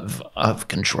pattern of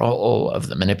control, of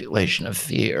the manipulation of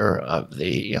fear, of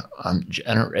the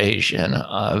generation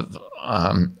of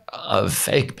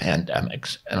fake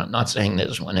pandemics. And I'm not saying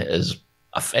this one is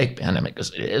a fake pandemic,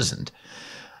 because it isn't.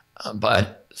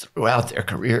 But throughout their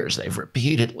careers, they've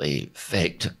repeatedly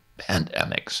faked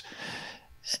pandemics.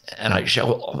 And I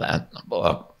show all that in the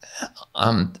book.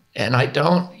 And I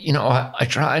don't, I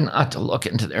try not to look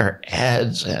into their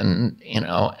heads and,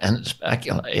 and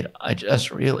speculate. I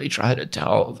just really try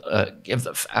to give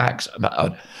the facts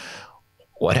about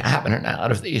what happened. And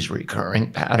out of these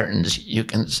recurring patterns, you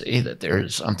can see that there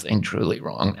is something truly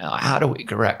wrong. Now, how do we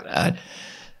correct that?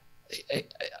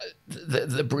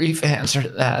 The brief answer to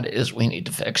that is we need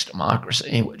to fix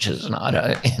democracy, which is not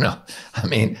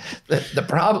the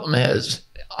problem is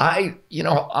I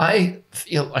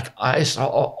feel like I saw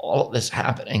all of this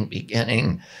happening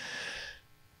beginning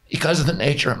because of the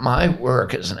nature of my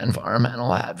work as an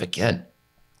environmental advocate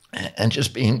and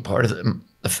just being part of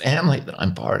the family that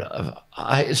I'm part of.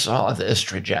 I saw this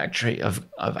trajectory of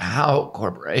how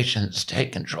corporations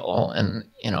take control and,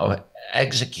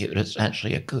 execute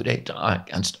essentially a coup d'etat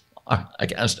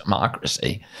against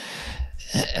democracy,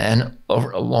 and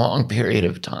over a long period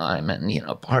of time. And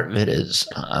part of it is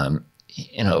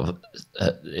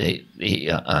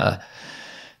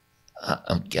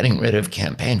getting rid of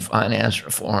campaign finance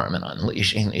reform and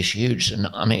unleashing these huge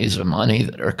tsunamis of money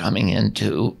that are coming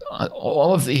into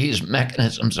all of these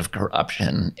mechanisms of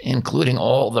corruption, including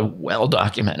all the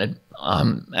well-documented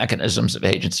mechanisms of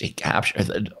agency capture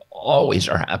that always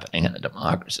are happening in a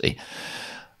democracy.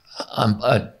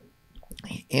 But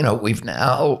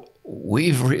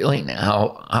we've really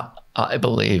now, I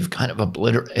believe, kind of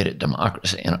obliterated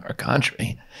democracy in our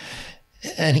country.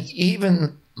 And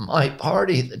even my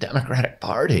party, the Democratic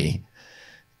Party,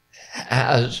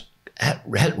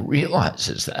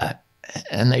 realizes that.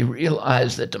 And they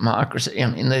realize that democracy,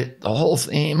 the whole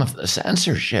theme of the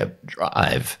censorship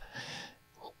drive,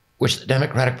 which the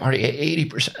Democratic Party,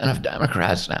 80% of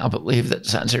Democrats now believe that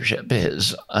censorship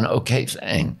is an okay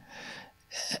thing.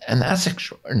 And that's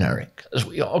extraordinary because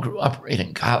we all grew up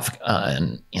reading Kafka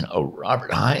and,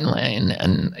 Robert Heinlein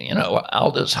and,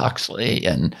 Aldous Huxley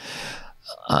and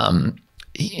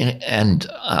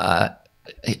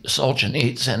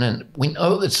Solzhenitsyn. And we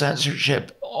know that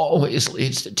censorship always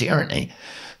leads to tyranny.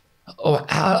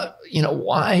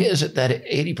 Why is it that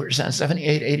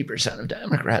 80% of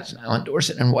Democrats now endorse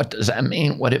it? And what does that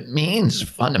mean? What it means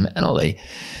fundamentally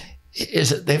is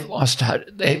that they've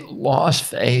lost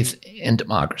faith in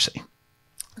democracy.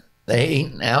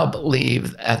 They now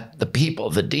believe that the people,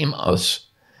 the demos,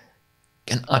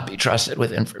 cannot be trusted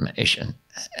with information,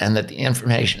 and that the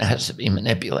information has to be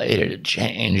manipulated,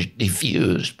 changed,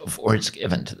 diffused before it's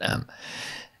given to them,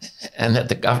 and that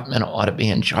the government ought to be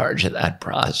in charge of that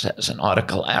process and ought to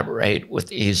collaborate with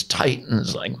these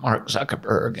titans like Mark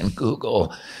Zuckerberg and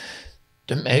Google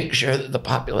to make sure that the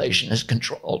population is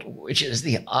controlled, which is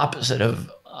the opposite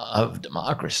of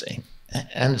democracy.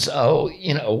 And so,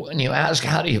 when you ask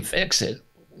how do you fix it,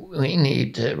 we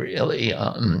need to really,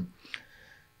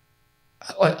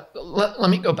 let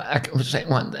me go back and say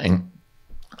one thing,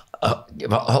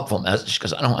 give a hopeful message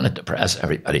because I don't want to depress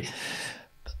everybody.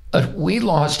 But we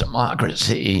lost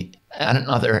democracy at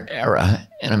another era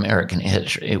in American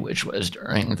history, which was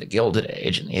during the Gilded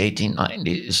Age in the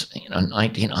 1890s,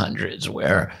 1900s,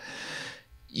 where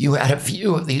you had a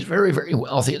few of these very, very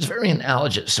wealthy. It's very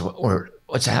analogous to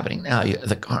what's happening now. You have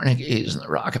the Carnegies and the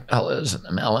Rockefellers and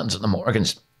the Mellons and the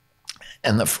Morgans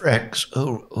and the Fricks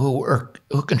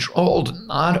who controlled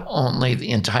not only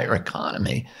the entire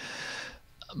economy,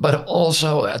 but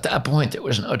also at that point there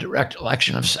was no direct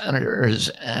election of senators,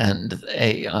 and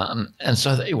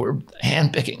so they were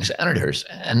handpicking senators,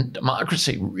 and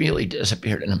democracy really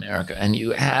disappeared in America. And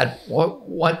you had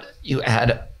you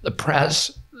had the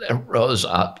press that rose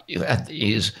up. You had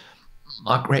these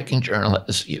muckraking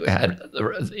journalists. You had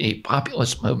the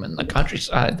populist movement in the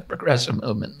countryside, the progressive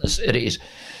movement in the cities,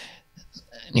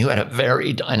 and you had a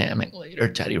very dynamic leader,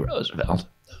 Teddy Roosevelt,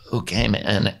 who came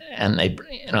in and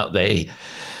they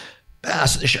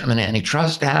passed the Sherman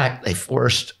Antitrust Act. They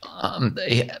forced,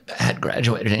 they had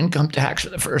graduated income tax for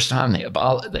the first time.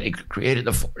 They created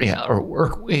the 40-hour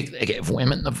work week. They gave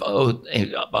women the vote.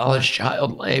 They abolished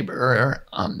child labor.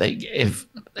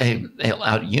 They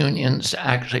allowed unions to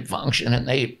actually function, and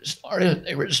they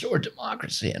restored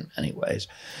democracy in many ways.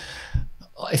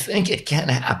 Well, I think it can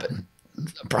happen.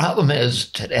 The problem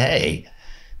is today,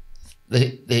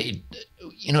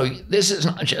 this is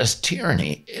not just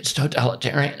tyranny, it's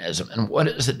totalitarianism. And what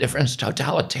is the difference?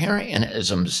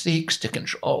 Totalitarianism seeks to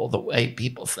control the way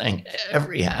people think,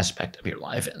 every aspect of your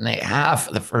life. And they have,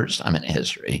 for the first time in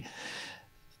history,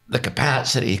 the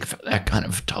capacity for that kind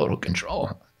of total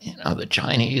control. The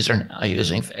Chinese are now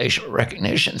using facial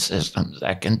recognition systems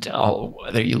that can tell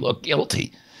whether you look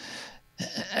guilty.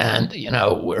 And,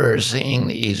 we're seeing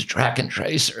these track and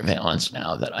trace surveillance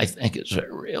now that I think is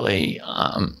really,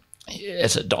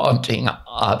 it's a daunting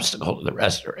obstacle to the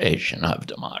restoration of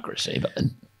democracy. But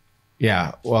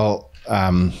Yeah, well,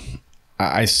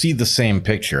 I see the same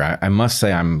picture. I must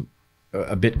say I'm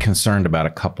a bit concerned about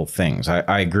a couple things.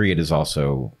 I agree it is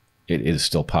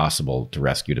still possible to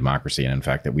rescue democracy, and in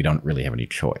fact that we don't really have any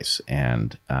choice.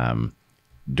 And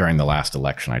during the last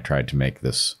election, I tried to make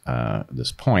this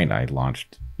point. I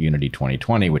launched Unity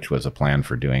 2020, which was a plan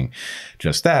for doing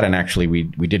just that. And actually, we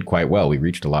did quite well. We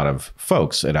reached a lot of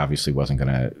folks. It obviously wasn't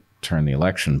going to turn the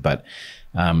election, but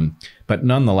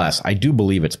nonetheless, I do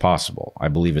believe it's possible. I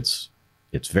believe it's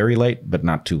very late, but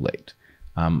not too late.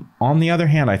 On the other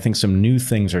hand, I think some new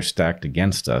things are stacked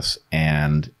against us,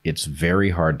 and it's very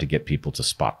hard to get people to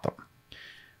spot them.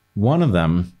 One of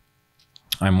them,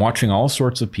 I'm watching all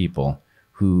sorts of people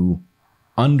who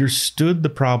understood the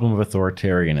problem of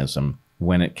authoritarianism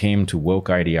when it came to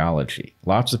woke ideology.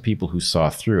 Lots of people who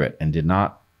saw through it and did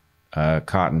not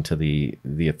cotton to the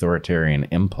authoritarian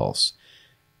impulse.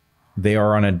 They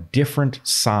are on a different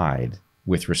side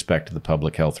with respect to the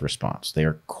public health response. They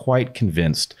are quite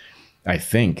convinced, I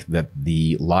think, that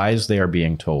the lies they are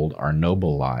being told are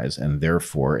noble lies, and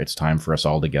therefore it's time for us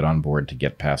all to get on board to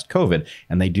get past COVID.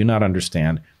 And they do not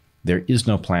understand there is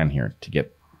no plan here to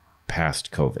get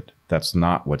past COVID. That's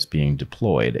not what's being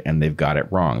deployed, and they've got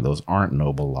it wrong. Those aren't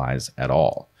noble lies at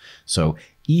all. So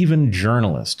even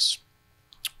journalists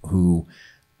who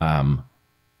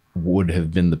would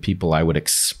have been the people I would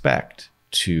expect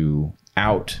to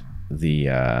out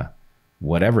the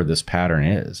whatever this pattern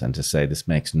is and to say this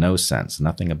makes no sense,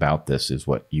 nothing about this is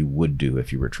what you would do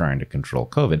if you were trying to control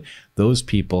COVID, those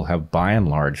people have by and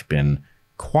large been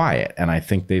quiet. And I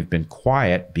think they've been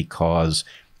quiet because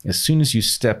as soon as you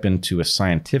step into a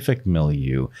scientific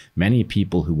milieu, many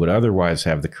people who would otherwise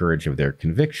have the courage of their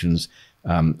convictions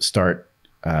start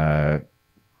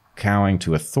cowing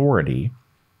to authority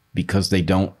because they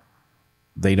don't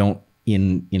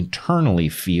internally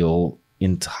feel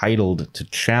entitled to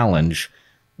challenge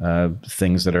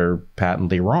things that are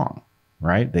patently wrong,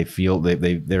 right? They feel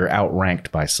they're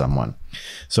outranked by someone.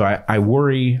 So I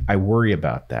worry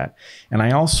about that. And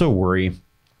I also worry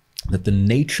that the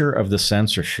nature of the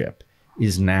censorship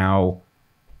is now,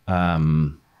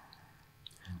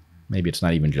 maybe it's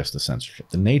not even just the censorship.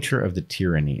 The nature of the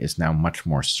tyranny is now much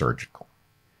more surgical.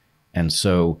 And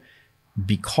so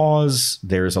because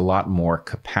there's a lot more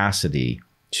capacity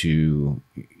to,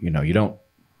 you don't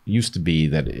used to be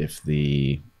that if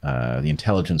the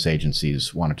intelligence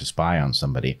agencies wanted to spy on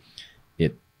somebody,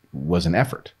 it was an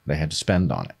effort they had to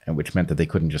spend on it, and which meant that they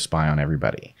couldn't just spy on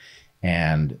everybody.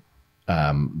 And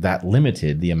that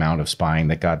limited the amount of spying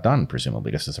that got done,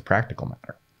 presumably, just as a practical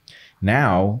matter.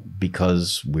 Now,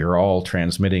 because we're all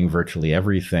transmitting virtually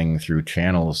everything through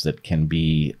channels that can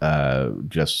be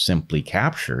just simply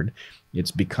captured,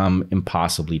 it's become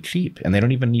impossibly cheap. And they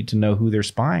don't even need to know who they're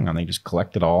spying on. They just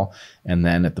collect it all. And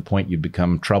then at the point you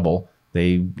become trouble,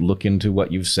 they look into what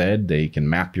you've said. They can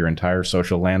map your entire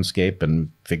social landscape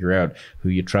and figure out who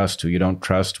you trust, who you don't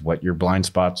trust, what your blind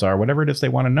spots are, whatever it is they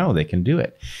want to know, they can do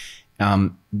it.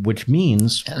 Which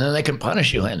means... And then they can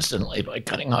punish you instantly by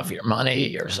cutting off your money,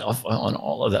 your cell phone,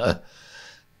 all of the,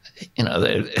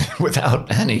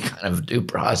 without any kind of due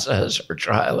process or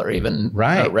trial or even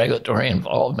regulatory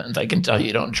involvement. They can tell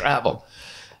you don't travel.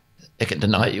 They can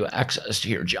deny you access to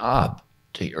your job,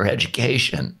 to your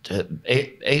education, to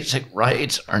basic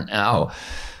rights are now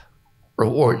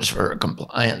rewards for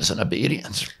compliance and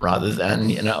obedience rather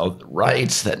than,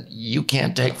 rights that you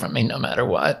can't take from me no matter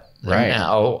what. They're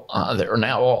now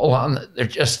all on.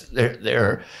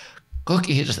 They're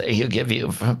cookies that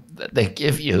they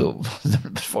give you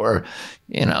for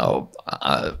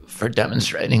for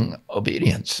demonstrating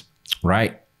obedience.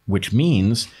 Right, which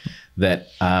means that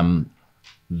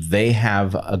they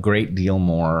have a great deal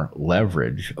more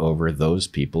leverage over those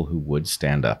people who would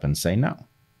stand up and say no.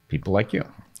 People like you,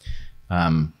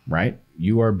 right?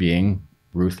 You are being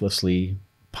ruthlessly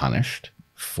punished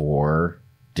for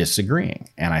disagreeing.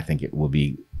 And I think it will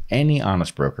be any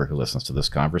honest broker who listens to this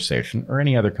conversation or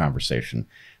any other conversation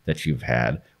that you've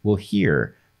had will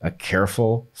hear a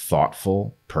careful,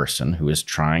 thoughtful person who is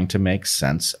trying to make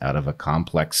sense out of a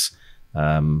complex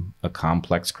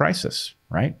crisis,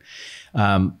 right?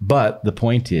 But the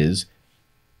point is,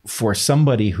 for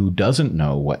somebody who doesn't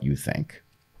know what you think,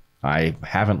 I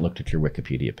haven't looked at your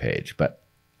Wikipedia page, but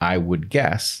I would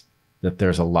guess that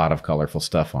there's a lot of colorful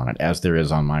stuff on it, as there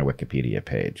is on my Wikipedia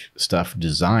page. Stuff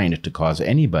designed to cause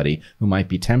anybody who might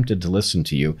be tempted to listen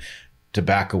to you to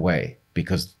back away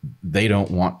because they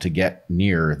don't want to get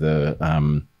near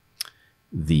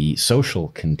the social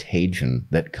contagion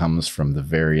that comes from the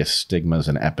various stigmas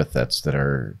and epithets that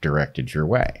are directed your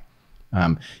way.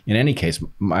 In any case,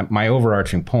 my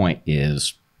overarching point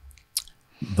is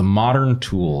the modern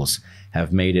tools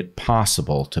have made it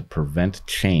possible to prevent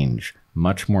change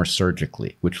much more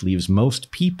surgically, which leaves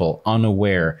most people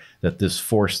unaware that this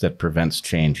force that prevents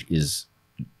change is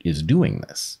doing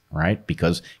this, right?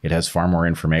 Because it has far more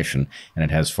information, and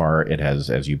it has,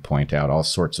 as you point out, all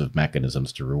sorts of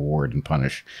mechanisms to reward and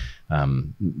punish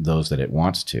those that it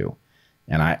wants to.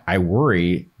 And I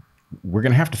worry we're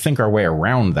going to have to think our way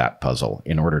around that puzzle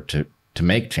in order to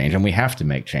make change. And we have to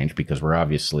make change because we're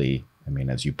obviously, I mean,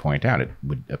 as you point out, it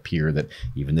would appear that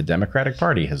even the Democratic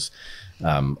Party has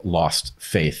lost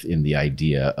faith in the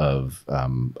idea of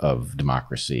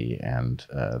democracy and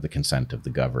the consent of the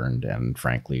governed and,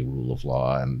 frankly, rule of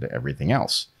law and everything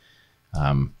else.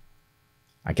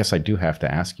 I guess I do have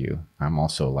to ask you, I'm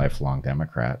also a lifelong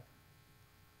Democrat.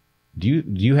 Do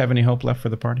you have any hope left for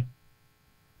the party?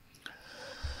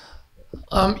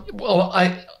 Well,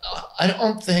 I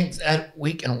don't think that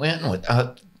we can win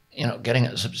without, getting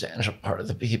a substantial part of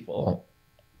the people,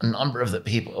 a number of the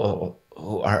people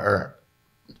who are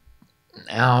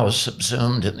now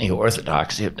subsumed in the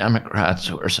orthodoxy of Democrats,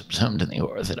 who are subsumed in the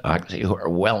orthodoxy, who are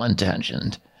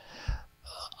well-intentioned,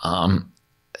 but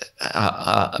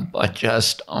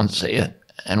just don't see it.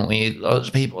 And those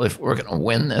people, if we're going to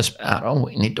win this battle,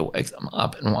 we need to wake them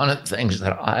up. And one of the things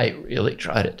that I really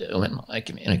try to do in my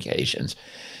communications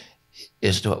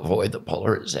is to avoid the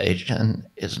polarization,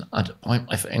 is not to point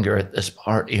my finger at this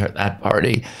party or that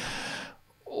party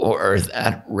or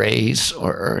that race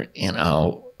or,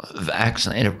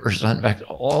 vaccinated versus unvaccinated,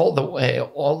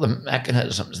 all the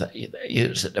mechanisms that they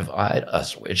use to divide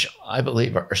us, which I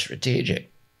believe are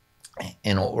strategic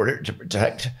in order to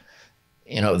protect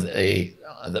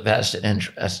the vested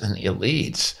interest in the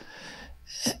elites.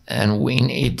 And we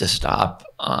need to stop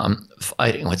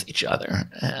fighting with each other.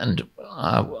 And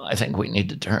I think we need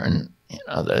to turn,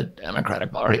 the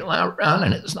Democratic Party around.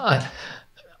 And it's not,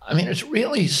 it's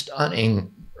really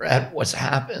stunning, Bret, what's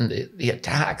happened, the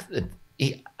attack, the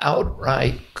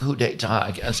outright coup d'etat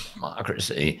against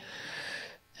democracy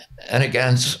and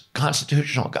against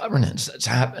constitutional governance that's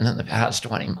happened in the past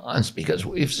 20 months, because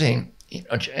we've seen,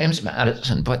 James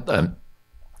Madison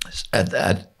said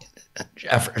that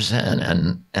Jefferson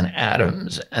and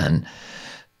Adams and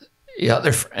the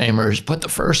other framers put the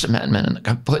First Amendment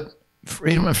and put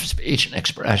freedom of speech and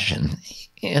expression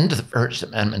into the First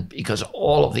Amendment because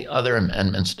all of the other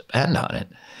amendments depend on it.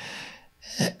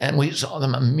 And we saw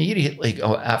them immediately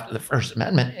go after the First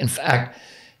Amendment. In fact,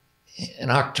 in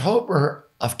October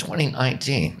of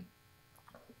 2019,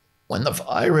 when the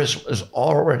virus was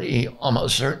already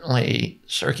almost certainly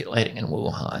circulating in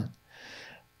Wuhan,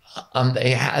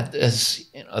 they had this,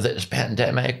 this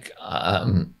pandemic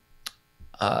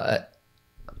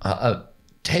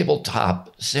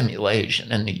tabletop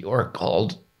simulation in New York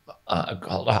called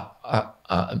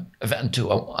Event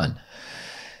 201,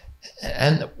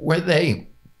 and where they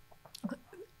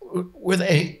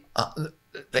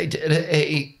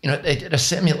did a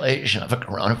simulation of a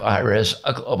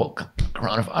global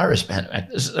coronavirus pandemic.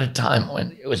 This is a time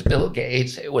when it was Bill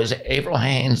Gates, it was Avril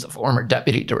Haines, the former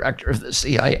deputy director of the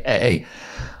CIA,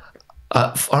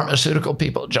 pharmaceutical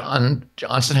people,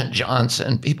 Johnson and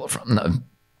Johnson, people from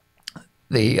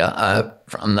the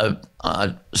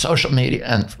social media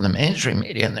and from the mainstream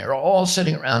media, and they're all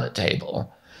sitting around a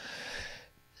table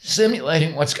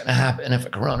simulating what's going to happen if a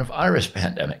coronavirus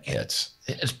pandemic hits.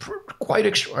 It's quite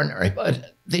extraordinary,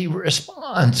 but the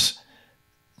response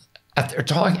that they're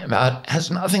talking about has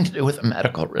nothing to do with a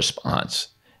medical response.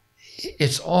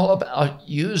 It's all about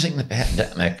using the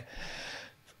pandemic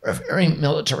for a very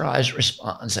militarized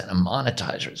response and a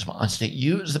monetized response, to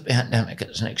use the pandemic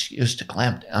as an excuse to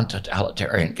clamp down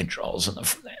totalitarian controls.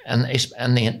 And they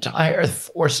spend the entire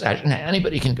 4 session,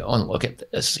 anybody can go and look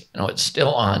at this, it's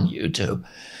still on YouTube.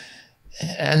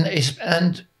 And they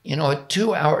spend, a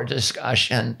 2-hour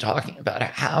discussion talking about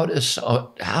how to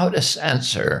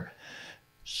censor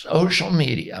social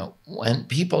media when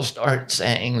people start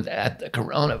saying that the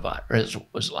coronavirus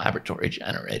was laboratory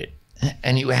generated.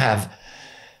 And you have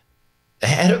the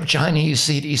head of Chinese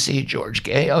CDC, George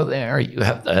Gao, there. You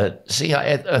have the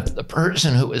CIA, the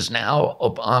person who is now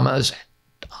Obama's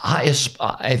highest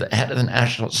spy, the head of the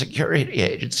National Security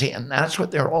Agency, and that's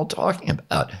what they're all talking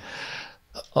about.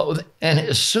 Oh, and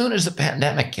as soon as the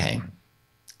pandemic came,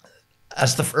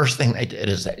 that's the first thing they did,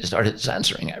 is they started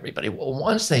censoring everybody. Well,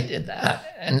 once they did that,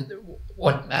 and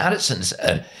what Madison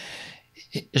said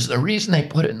is the reason they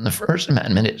put it in the First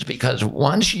Amendment is because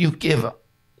once you give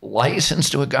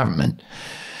license to a government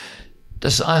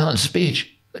to silence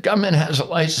speech, the government has a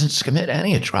license to commit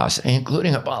any atrocity,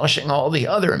 including abolishing all the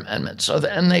other amendments. So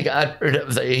then they got rid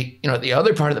of the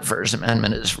other part of the First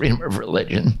Amendment is freedom of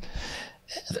religion.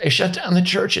 They shut down the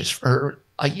churches for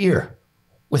a year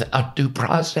without due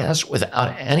process,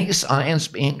 without any science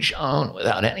being shown,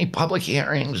 without any public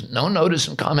hearings, no notice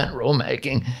and comment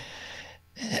rulemaking.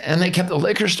 And they kept the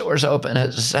liquor stores open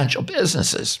as essential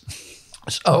businesses.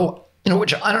 So,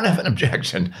 which I don't have an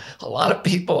objection. A lot of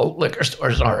people, liquor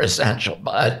stores are essential,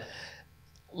 but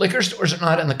liquor stores are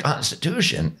not in the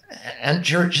Constitution, and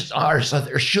churches are. So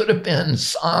there should have been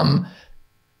some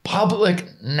public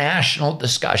national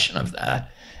discussion of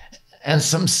that and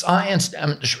some science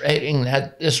demonstrating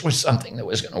that this was something that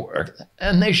was going to work.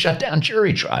 And they shut down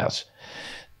jury trials.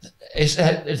 They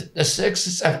said the Sixth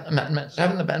and Seventh Amendment.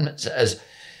 Seventh Amendment says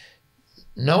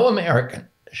no American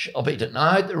shall be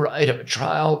denied the right of a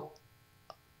trial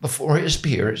before his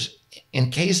peers in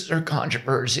cases or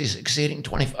controversies exceeding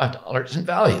 $25 in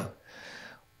value.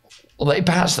 Well, they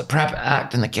passed the PrEP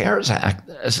Act and the CARES Act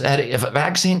that said if a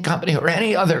vaccine company or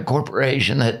any other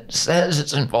corporation that says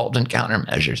it's involved in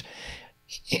countermeasures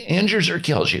injures or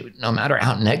kills you, no matter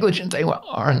how negligent they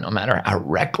are, no matter how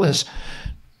reckless,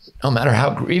 no matter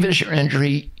how grievous your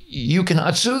injury, you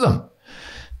cannot sue them.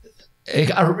 They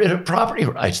got rid of property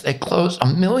rights. They closed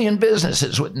 1 million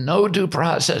businesses with no due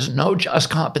process, no just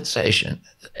compensation.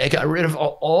 They got rid of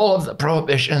all of the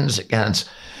prohibitions against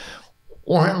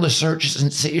warrantless searches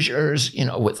and seizures,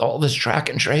 with all this track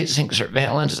and tracing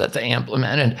surveillance that they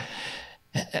implemented.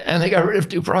 And they got rid of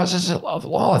due process of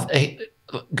law.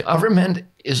 Government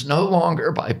is no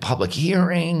longer by public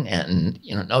hearing and,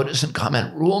 notice and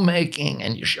comment rulemaking,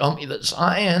 and you show me the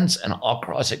science and I'll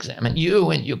cross-examine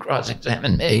you and you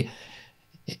cross-examine me.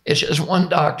 It's just one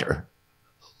doctor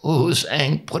who's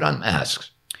saying, put on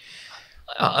masks.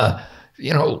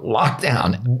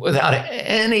 Lockdown without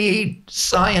any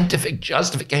scientific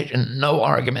justification, no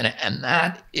argument. And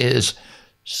that is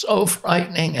so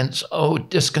frightening and so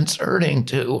disconcerting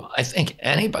to, I think,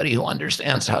 anybody who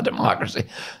understands how democracy.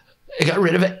 They got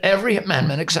rid of every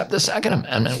amendment except the Second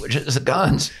Amendment, which is the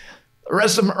guns. The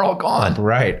rest of them are all gone.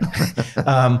 Right.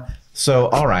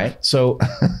 All right. So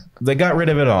they got rid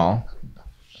of it all.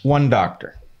 One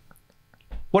doctor.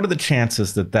 What are the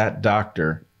chances that that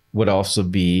doctor would also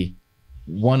be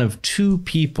one of two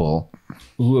people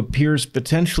who appears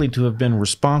potentially to have been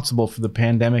responsible for the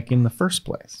pandemic in the first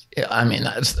place? Yeah,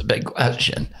 that's the big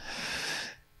question.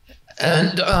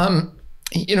 And,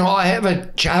 I have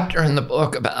a chapter in the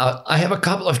book I have a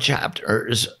couple of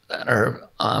chapters that are,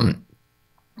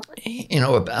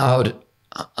 about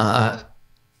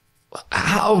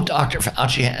how Dr.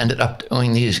 Fauci ended up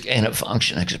doing these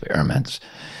gain-of-function experiments.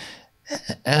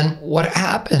 And what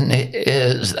happened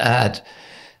is that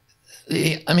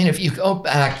if you go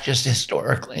back just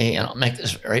historically, and I'll make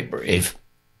this very brief,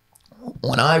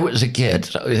 when I was a kid,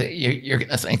 so you're going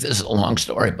to think this is a long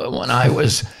story, but when I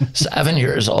was 7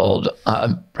 years old,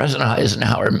 President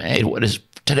Eisenhower made what is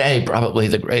today probably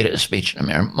the greatest speech in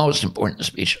America, most important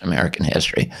speech in American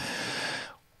history,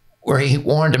 where he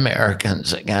warned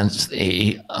Americans against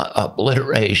the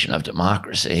obliteration of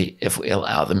democracy if we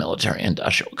allow the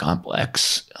military-industrial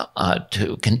complex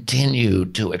to continue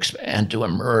to expand, to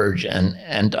emerge,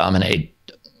 and dominate,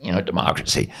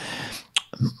 democracy.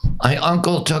 My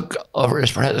uncle took over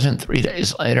as president 3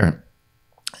 days later.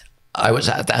 I was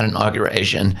at that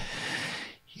inauguration.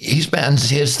 He spends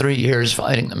his 3 years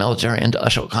fighting the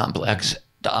military-industrial complex,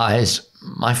 dies.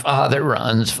 My father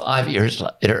runs 5 years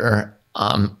later,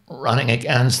 running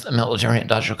against the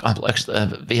military-industrial complex,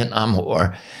 the Vietnam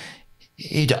War.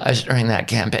 He dies during that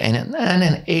campaign. And then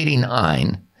in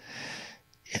 '89,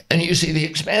 and you see the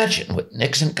expansion with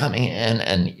Nixon coming in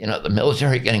and, the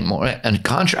military getting more, and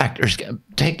contractors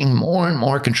taking more and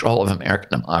more control of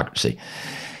American democracy.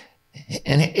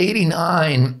 In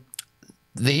 '89,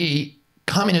 the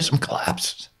communism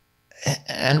collapsed.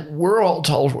 And we're all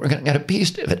told we're going to get a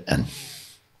peace dividend.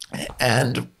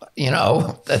 And,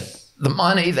 that the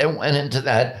money that went into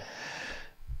that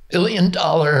 $1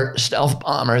 billion stealth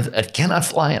bomber that cannot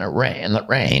fly in the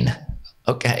rain,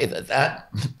 okay,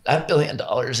 that $1 billion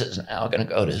is now going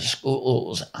to go to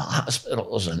schools and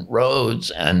hospitals and roads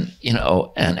and,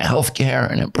 and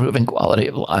healthcare and improving quality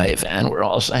of life. And we're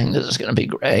all saying this is going to be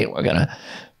great. We're going to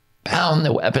pound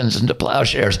the weapons into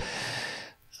plowshares.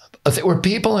 But there were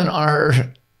people in our,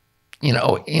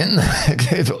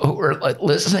 who were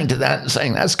listening to that and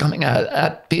saying, that's coming out,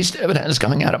 that peace dividend is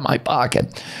coming out of my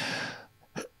pocket.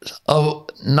 So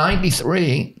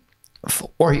 93,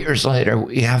 4 years later,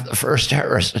 we have the first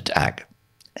terrorist attack.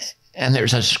 And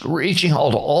there's a screeching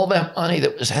halt. All that money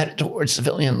that was headed towards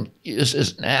civilian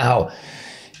uses now,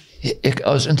 it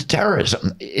goes into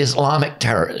terrorism, Islamic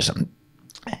terrorism.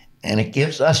 And it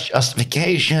gives us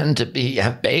justification to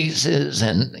have bases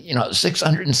and,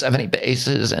 670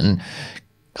 bases and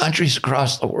countries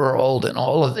across the world and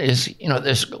all of this,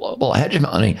 this global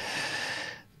hegemony.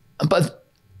 But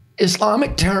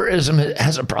Islamic terrorism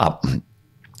has a problem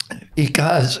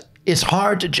because it's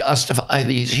hard to justify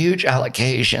these huge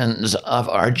allocations of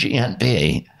our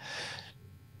GNP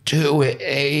to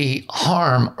a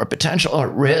harm or potential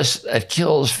risk that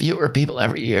kills fewer people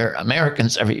every year,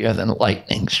 Americans every year, than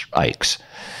lightning strikes.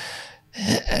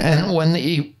 And when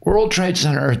the World Trade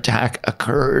Center attack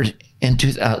occurred in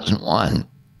 2001,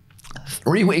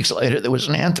 3 weeks later, there was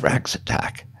an anthrax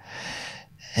attack.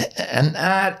 And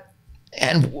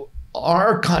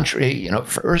our country,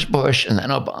 first Bush and then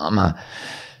Obama,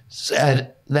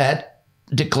 said that,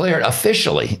 declared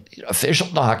officially, official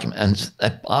documents,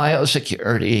 that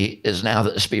biosecurity is now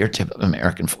the spear tip of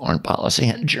American foreign policy.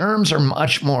 And germs are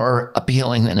much more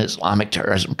appealing than Islamic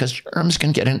terrorism because germs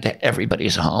can get into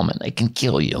everybody's home and they can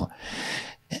kill you.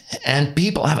 And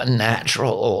people have a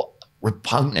natural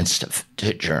repugnance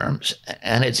to germs.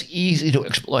 And it's easy to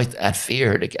exploit that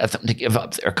fear to get them to give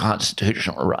up their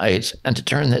constitutional rights and to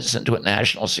turn this into a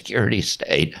national security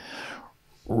state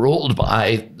ruled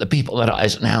by the people that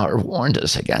Eisenhower warned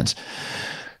us against.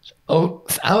 So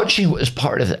Fauci was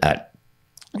part of that.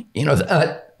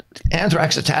 That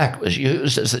anthrax attack was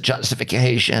used as the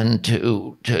justification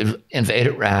to invade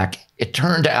Iraq. It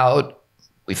turned out,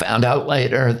 we found out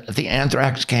later, that the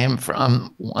anthrax came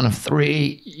from one of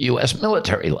 3 U.S.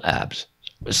 military labs.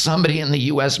 It was somebody in the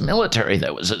U.S. military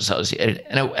that was associated,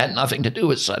 and it had nothing to do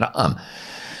with Saddam.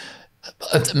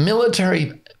 But the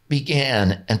military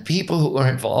began, and people who were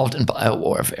involved in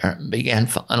biowarfare began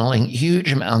funneling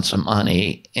huge amounts of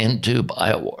money into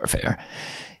biowarfare.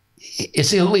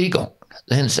 It's illegal.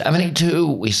 In 1972,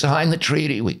 we signed the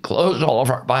treaty. We closed all of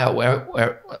our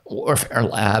biowarfare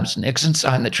labs. Nixon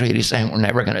signed the treaty saying we're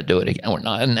never going to do it again. We're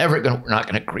not going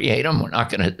to create them. We're not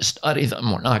going to study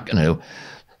them. We're not going to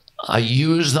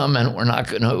use them, and we're not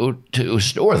going to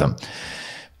store them.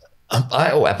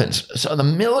 Bioweapons. So the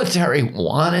military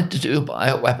wanted to do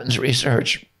bioweapons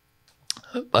research,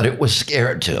 but it was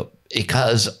scared to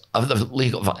because of the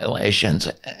legal violations.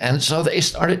 And so they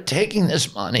started taking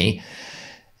this money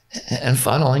and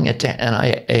funneling it to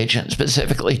NIH and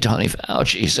specifically Tony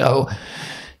Fauci. So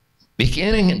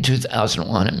beginning in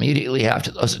 2001, immediately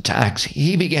after those attacks,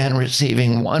 he began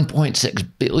receiving $1.6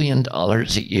 billion a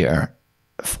year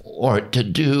to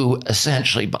do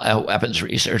essentially bioweapons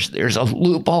research. There's a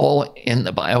loophole in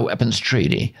the bioweapons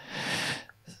treaty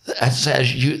that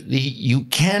says you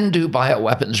can do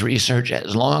bioweapons research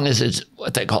as long as it's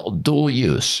what they call dual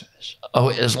use. So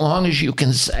as long as you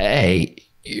can say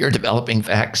you're developing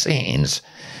vaccines,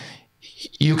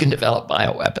 you can develop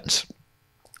bioweapons.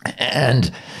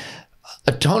 And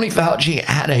Tony Fauci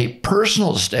had a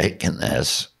personal stake in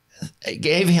this. They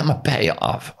gave him a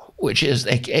payoff, which is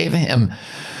they gave him,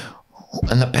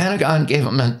 when the Pentagon gave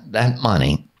him that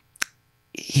money,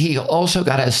 he also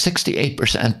got a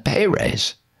 68% pay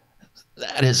raise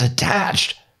that is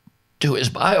attached to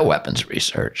his bioweapons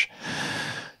research.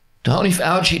 Tony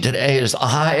Fauci today is the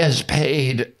highest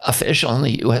paid official in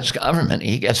the U.S. government.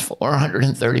 He gets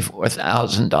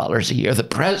 $434,000 a year. The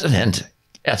president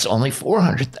gets only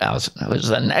 $400,000. It was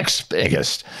the next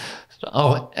biggest.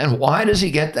 So, and why does he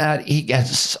get that? He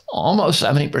gets almost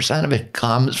 70% of it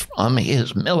comes from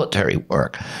his military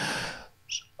work.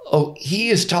 So he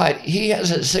is tied. He has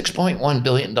a $6.1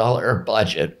 billion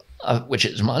budget, which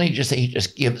is money he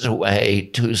just gives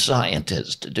away to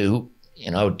scientists to do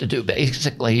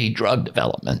basically drug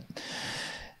development.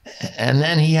 And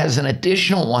then he has an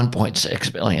additional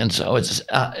 $1.6 billion. So it's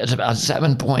about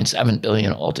 $7.7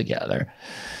 billion altogether.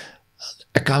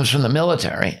 It comes from the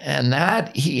military, and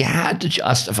that he had to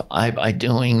justify by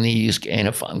doing these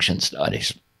gain-of-function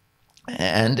studies.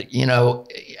 And,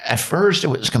 at first it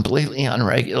was completely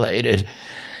unregulated.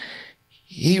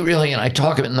 He really, and I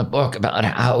talk in the book about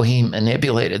how he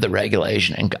manipulated the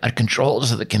regulation and got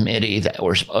controls of the committee that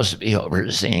were supposed to be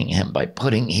overseeing him by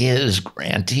putting his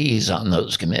grantees on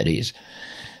those committees.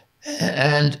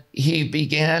 And he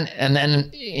began, and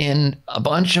then in a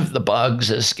bunch of the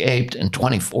bugs escaped in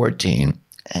 2014,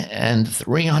 and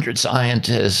 300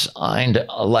 scientists signed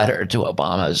a letter to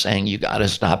Obama saying, you got to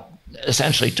stop,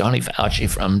 essentially, Tony Fauci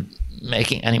from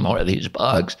making any more of these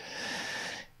bugs.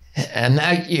 And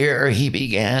that year, he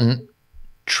began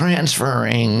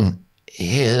transferring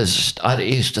his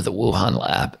studies to the Wuhan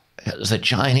lab, because the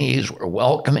Chinese were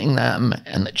welcoming them,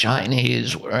 and the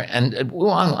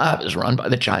Wuhan lab is run by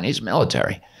the Chinese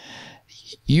military.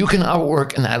 You cannot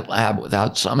work in that lab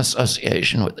without some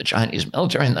association with the Chinese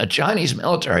military, and the Chinese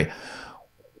military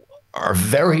are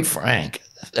very frank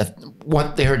that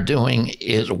what they're doing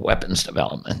is weapons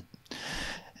development.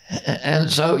 And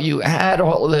so you had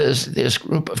all this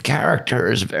group of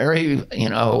characters, very,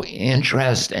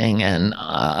 interesting, and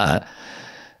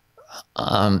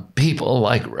people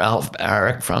like Ralph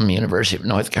Barrick from University of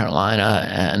North Carolina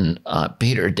and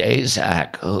Peter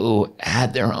Daszak, who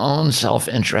had their own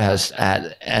self-interest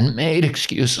and made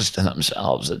excuses to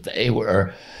themselves that they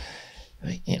were,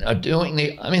 doing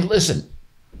listen,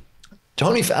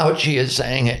 Tony Fauci is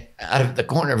saying it out of the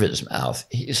corner of his mouth.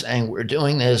 He's saying we're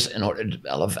doing this in order to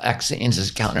develop vaccines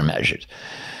as countermeasures.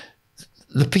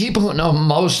 The people who know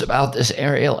most about this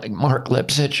area, like Mark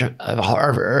Lipsitch of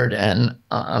Harvard and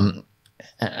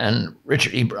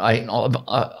Richard E. Bright and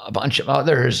a bunch of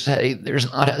others, say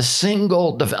there's not a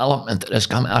single development that has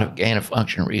come out of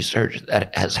gain-of-function research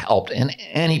that has helped in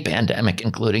any pandemic,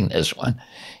 including this one.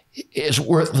 It's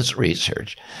worthless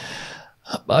research.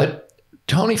 But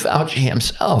Tony Fauci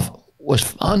himself was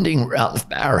funding Ralph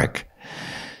Barrick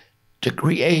to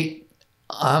create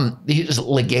these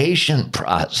ligation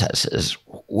processes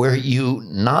where you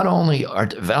not only are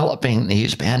developing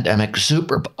these pandemic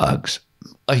superbugs,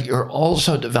 but you're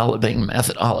also developing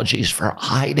methodologies for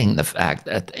hiding the fact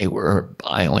that they were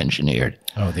bioengineered.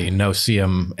 Oh, the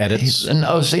no-seum edits? The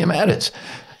no-seum edits.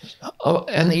 Oh,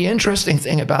 and the interesting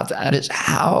thing about that is,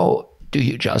 how do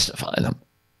you justify them?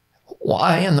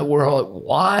 Why in the world,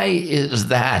 why is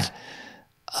that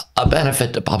a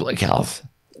benefit to public health?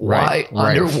 Why,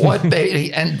 right. Under what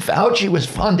basis? And Fauci was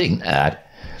funding that.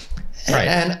 Right.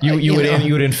 And you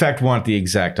would in fact want the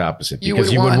exact opposite,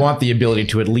 because you would want the ability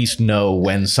to at least know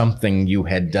when something you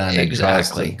had done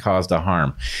exactly caused a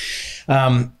harm.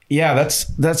 Yeah,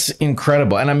 that's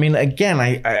incredible. And I mean, again,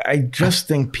 I just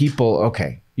think people,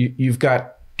 okay, you've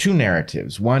got two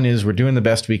narratives. One is we're doing the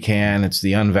best we can. It's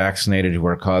the unvaccinated who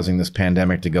are causing this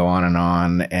pandemic to go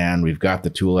on, and we've got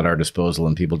the tool at our disposal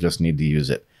and people just need to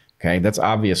use it. Okay, that's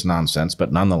obvious nonsense,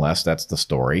 but nonetheless, that's the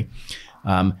story.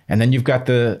 And then you've got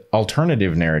the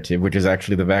alternative narrative, which is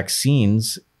actually the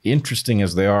vaccines, interesting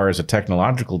as they are as a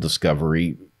technological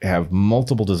discovery, have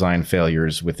multiple design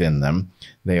failures within them.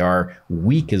 They are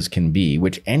weak as can be,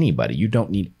 which you don't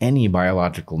need any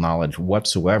biological knowledge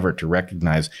whatsoever to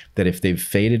recognize that if they've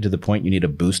faded to the point you need a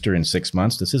booster in 6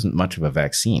 months, this isn't much of a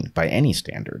vaccine by any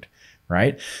standard,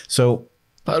 right? So,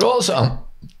 but also,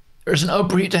 there's no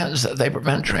pretense that they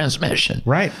prevent transmission.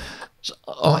 Right. So,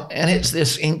 and it's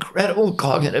this incredible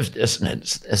cognitive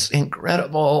dissonance, this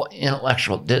incredible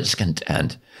intellectual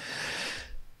discontent.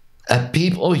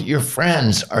 People, your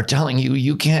friends, are telling you,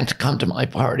 you can't come to my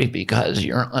party because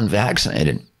you're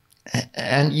unvaccinated.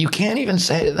 And you can't even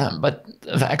say to them, but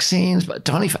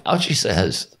Tony Fauci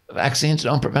says vaccines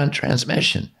don't prevent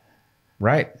transmission.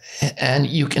 Right. And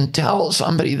you can tell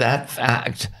somebody that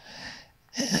fact,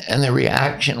 and the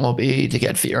reaction will be to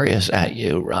get furious at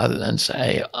you rather than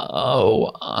say,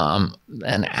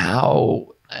 then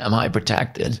how am I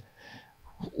protected?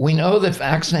 We know that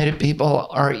vaccinated people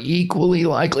are equally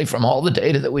likely, from all the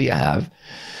data that we have,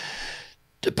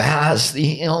 to pass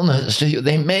the illness to you.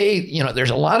 They may, there's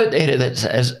a lot of data that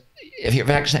says if you're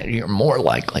vaccinated, you're more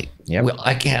likely. Yep. Well,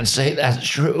 I can't say that's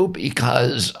true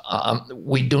because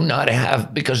we do not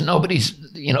have, because nobody's,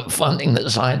 funding the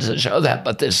science to show that.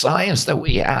 But the science that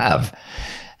we have,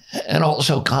 and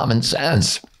also common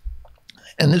sense,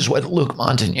 and this is what Luc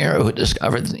Montagnier, who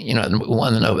discovered,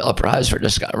 won the Nobel Prize for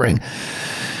discovering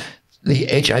the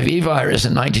HIV virus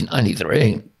in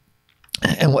 1993.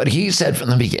 And what he said from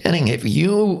the beginning, if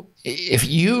you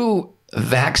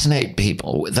vaccinate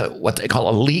people with what they call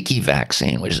a leaky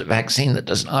vaccine, which is a vaccine that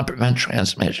does not prevent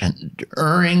transmission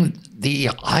during the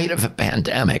height of a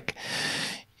pandemic,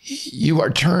 you are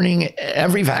turning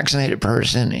every vaccinated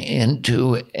person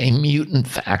into a mutant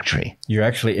factory.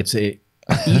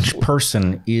 Each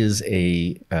person is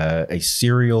a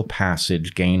serial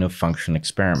passage gain of function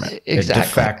experiment. Exactly. De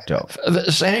facto. For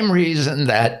the same reason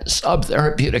that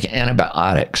subtherapeutic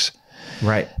antibiotics,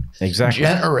 right, exactly,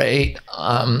 generate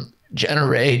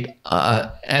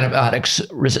antibiotics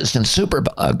resistant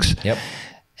superbugs. Yep.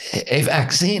 A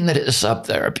vaccine that is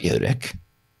subtherapeutic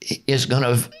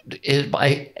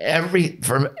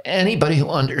for anybody who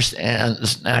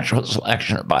understands natural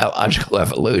selection or biological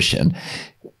evolution,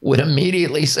 would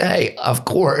immediately say, of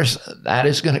course, that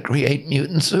is going to create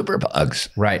mutant superbugs.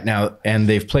 Right. Now, and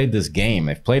they've played this game.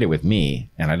 They've played it with me,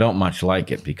 and I don't much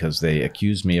like it because they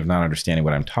accuse me of not understanding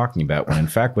what I'm talking about, when in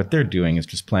fact what they're doing is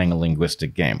just playing a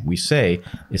linguistic game. We say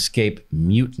escape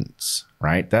mutants,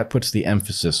 right? That puts the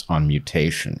emphasis on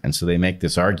mutation. And so they make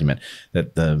this argument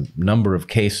that the number of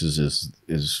cases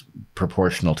is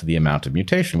proportional to the amount of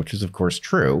mutation, which is of course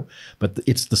true, but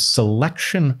it's the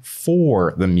selection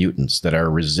for the mutants that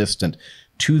are resistant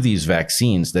to these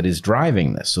vaccines that is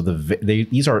driving this. So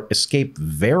these are escape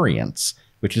variants,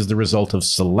 which is the result of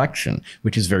selection,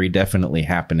 which is very definitely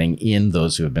happening in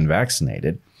those who have been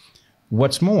vaccinated.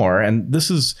 What's more, and this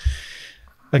is,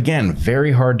 again,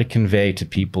 very hard to convey to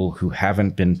people who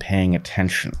haven't been paying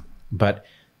attention, but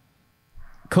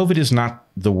COVID is not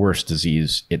the worst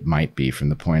disease it might be from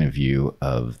the point of view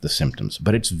of the symptoms,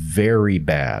 but it's very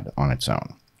bad on its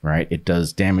own, right? It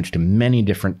does damage to many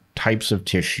different types of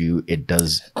tissue. It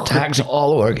does attacks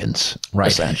all organs,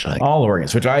 right? Essentially. All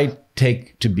organs, which I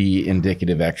take to be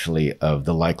indicative actually of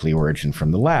the likely origin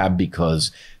from the lab,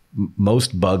 because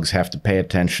most bugs have to pay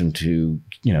attention to,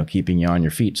 keeping you on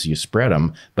your feet, so you spread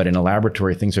them. But in a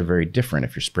laboratory, things are very different.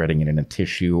 If you're spreading it in a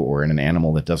tissue or in an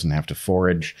animal that doesn't have to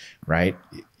forage, right?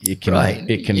 It can. Right.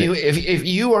 If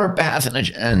you are a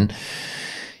pathogen,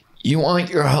 you want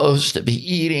your host to be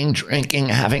eating, drinking,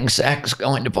 having sex,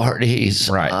 going to parties,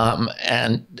 right?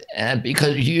 And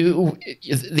because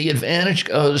the advantage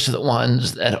goes to the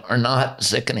ones that are not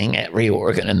sickening every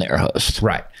organ in their host,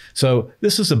 right? So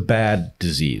this is a bad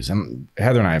disease, and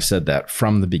Heather and I have said that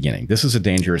from the beginning. This is a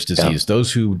dangerous disease. Yep.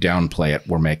 Those who downplay it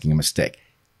were making a mistake.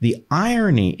 The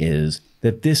irony is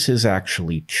that this has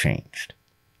actually changed.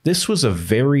 This was a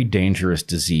very dangerous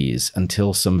disease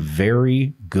until some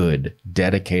very good,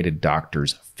 dedicated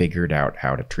doctors figured out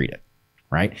how to treat it,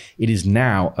 right? It is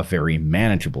now a very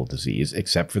manageable disease,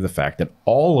 except for the fact that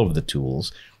all of the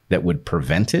tools that would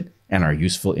prevent it and are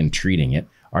useful in treating it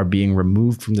are being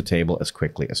removed from the table as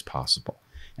quickly as possible.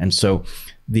 And so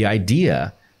the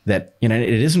idea that, it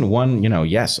isn't one,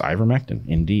 yes, ivermectin,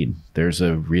 indeed. There's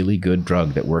a really good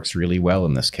drug that works really well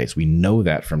in this case. We know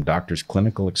that from doctors'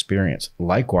 clinical experience.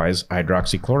 Likewise,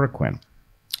 hydroxychloroquine.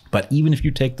 But even if you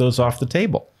take those off the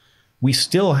table, we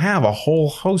still have a whole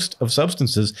host of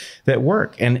substances that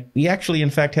work. And we actually, in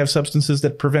fact, have substances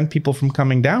that prevent people from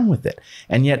coming down with it.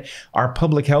 And yet our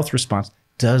public health response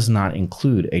does not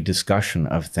include a discussion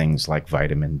of things like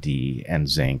vitamin D and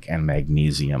zinc and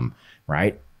magnesium,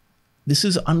 right? This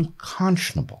is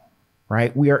unconscionable,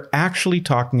 right? We are actually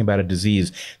talking about a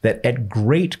disease that at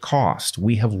great cost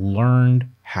we have learned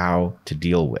how to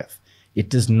deal with. It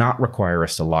does not require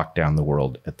us to lock down the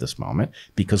world at this moment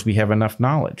because we have enough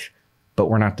knowledge, but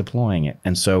we're not deploying it.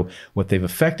 And so what they've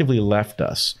effectively left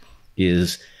us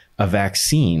is a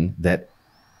vaccine that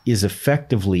is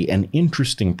effectively an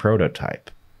interesting prototype,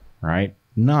 right?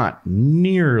 Not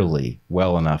nearly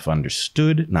well enough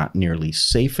understood, not nearly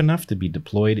safe enough to be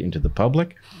deployed into the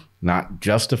public, not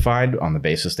justified on the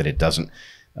basis that it doesn't,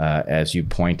 as you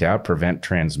point out, prevent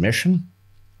transmission,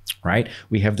 right?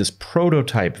 We have this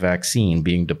prototype vaccine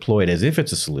being deployed as if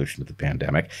it's a solution to the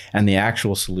pandemic, and the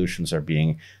actual solutions are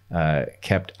being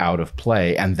kept out of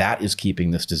play, and that is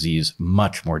keeping this disease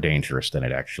much more dangerous than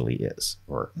it actually is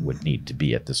or would need to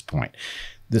be at this point.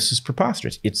 This is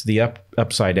preposterous. It's the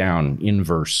upside down,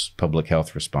 inverse public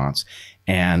health response.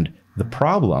 And the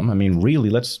problem, really,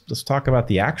 let's talk about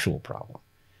the actual problem.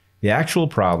 The actual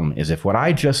problem is if what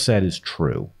I just said is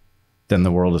true, then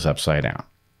the world is upside down.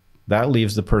 That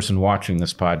leaves the person watching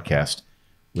this podcast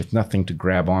with nothing to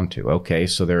grab onto. Okay,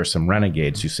 so there are some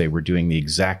renegades who say we're doing the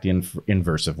exact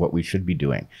inverse of what we should be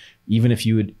doing. Even if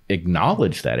you would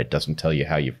acknowledge that, it doesn't tell you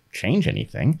how you change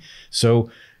anything. So,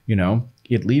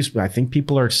 it leaves, I think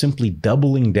people are simply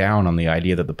doubling down on the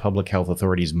idea that the public health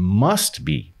authorities must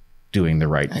be doing the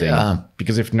right thing. Yeah.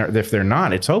 Because if they're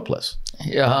not, it's hopeless.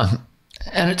 Yeah.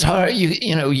 And it's hard,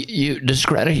 you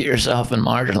discredit yourself and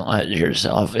marginalize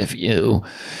yourself if you,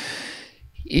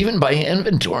 even by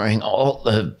inventorying all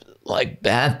the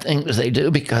bad things they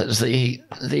do, because the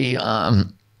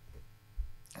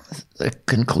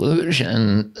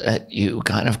conclusion that you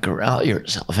kind of corral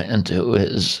yourself into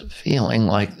is feeling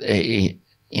like they,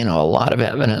 a lot of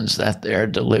evidence that they're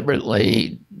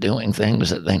deliberately doing things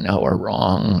that they know are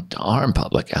wrong to harm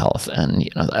public health. And,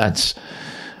 that's,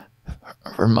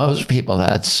 for most people,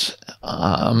 that's,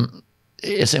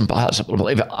 it's impossible to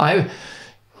believe.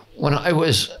 When I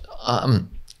was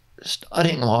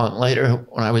studying law and later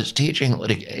when I was teaching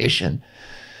litigation,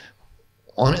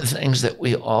 one of the things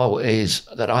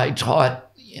that I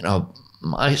taught,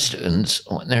 my students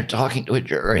when they're talking to a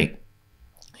jury,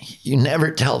 you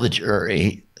never tell the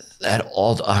jury that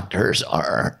all doctors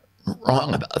are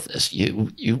wrong about this.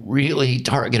 You really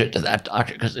target it to that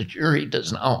doctor because the jury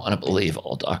does not want to believe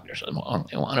all doctors are wrong.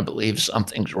 They want to believe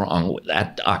something's wrong with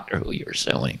that doctor who you're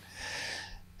suing.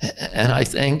 And I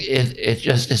think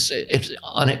it's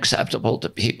unacceptable to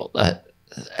people that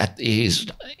these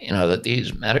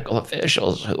medical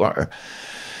officials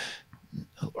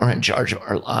who are in charge of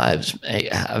our lives may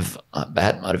have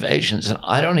bad motivations. And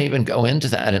I don't even go into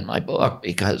that in my book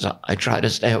because I try to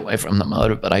stay away from the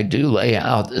motive, but I do lay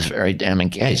out this very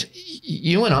damning case.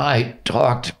 You and I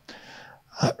talked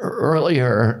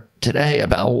earlier today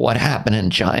about what happened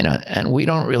in China, and we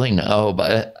don't really know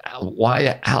but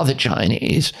how the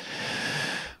Chinese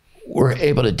were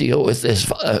able to deal with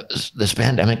this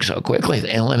pandemic so quickly.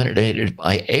 They eliminated it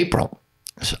by April.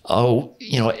 So,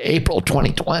 April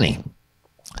 2020.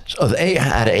 So they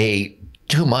had a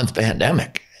 2-month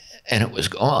pandemic and it was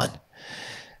gone.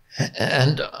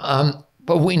 And,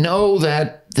 but we know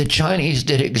that the Chinese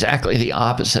did exactly the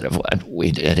opposite of what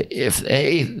we did. If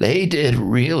they did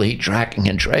really tracking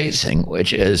and tracing,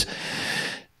 which is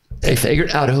they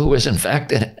figured out who was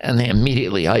infected and they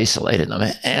immediately isolated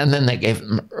them. And then they gave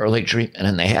them early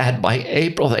treatment. And by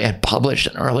April, they had published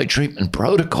an early treatment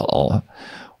protocol,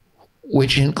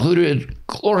 which included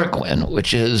chloroquine,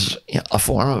 which is a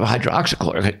form of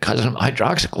hydroxychloroquine, cousin of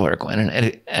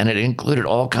hydroxychloroquine, and it included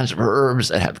all kinds of herbs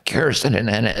that have quercetin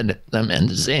in them, and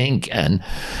zinc and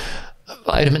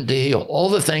vitamin D, all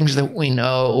the things that we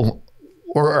know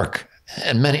work,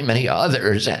 and many, many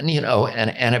others, and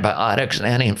and antibiotics and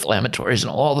anti-inflammatories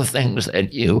and all the things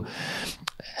that you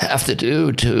have to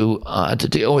do to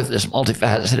deal with this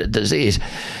multifaceted disease.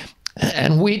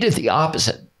 And we did the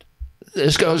opposite.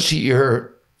 This goes to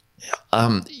your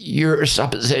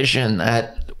supposition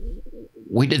that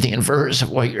we did the inverse of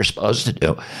what you're supposed to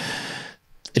do.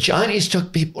 The Chinese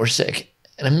took people who were sick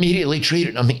and immediately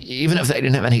treated them, even if they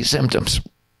didn't have any symptoms.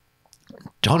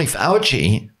 Tony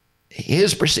Fauci,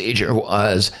 his procedure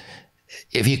was,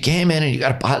 if you came in and you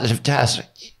got a positive test,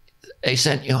 they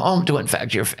sent you home to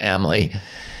infect your family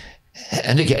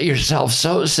and to get yourself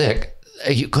so sick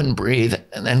that you couldn't breathe,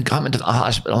 and then come into the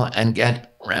hospital and get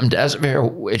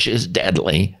remdesivir, which is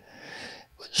deadly.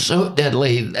 So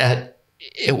deadly that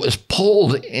it was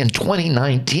pulled in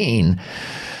 2019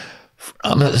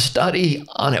 from a study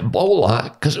on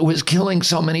Ebola because it was killing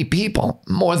so many people,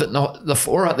 more than the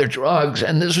 4 other drugs.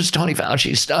 And this was Tony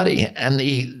Fauci's study. And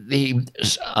the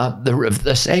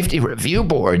safety review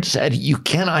board said, you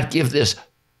cannot give this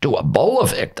to Ebola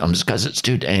victims because it's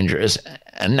too dangerous.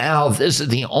 And now this is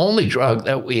the only drug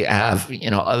that we have,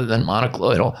 other than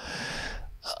monoclonal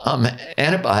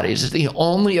antibodies, is the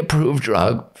only approved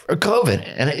drug for COVID.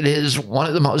 And it is one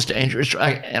of the most dangerous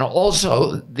drugs. And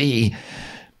also the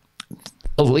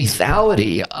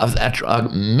lethality of that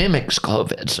drug mimics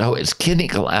COVID. So it's kidney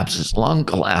collapse, it's lung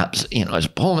collapse, it's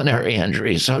pulmonary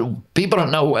injury. So people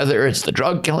don't know whether it's the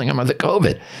drug killing them or the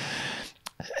COVID.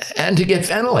 And to get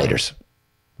ventilators.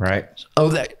 Right. So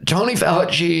that Tony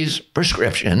Fauci's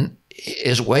prescription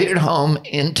is wait at home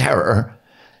in terror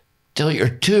till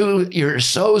you're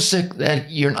so sick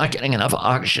that you're not getting enough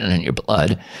oxygen in your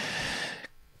blood.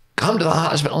 Come to the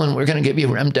hospital and we're going to give you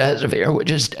remdesivir,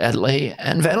 which is deadly,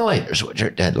 and ventilators, which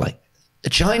are deadly. The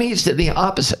Chinese did the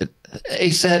opposite. They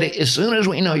said, as soon as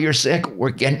we know you're sick, we're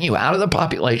getting you out of the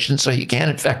population so you can't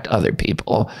infect other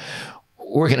people.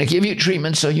 We're going to give you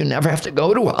treatment so you never have to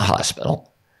go to a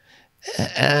hospital.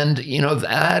 And,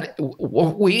 that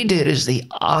what we did is the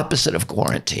opposite of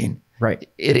quarantine. Right.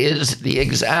 It is the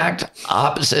exact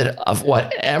opposite of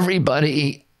what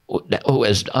everybody who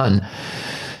has done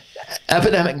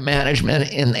epidemic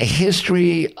management in the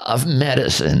history of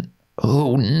medicine,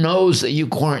 who knows that you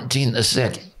quarantine the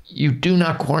sick, you do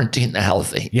not quarantine the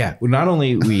healthy. Yeah. Well, not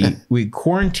only we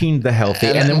quarantined the healthy,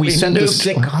 and then we sent the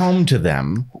sick home to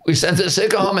them. We sent the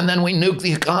sick home, and then we nuked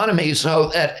the economy so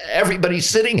that everybody's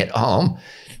sitting at home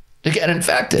to get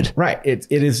infected. Right. It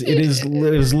is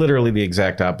literally the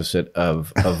exact opposite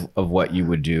of what you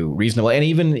would do reasonable. And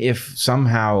even if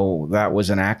somehow that was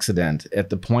an accident,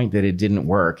 at the point that it didn't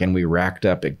work and we racked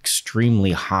up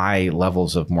extremely high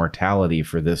levels of mortality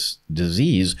for this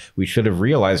disease, we should have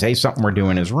realized, hey, something we're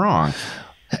doing is wrong.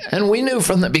 And we knew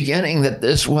from the beginning that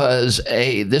this was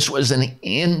an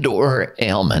indoor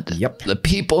ailment. Yep. The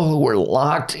people who were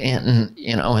locked in,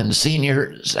 in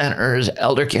senior centers,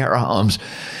 elder care homes,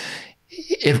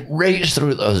 it raged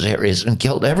through those areas and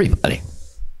killed everybody.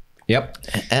 Yep.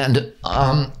 And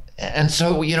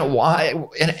so, why?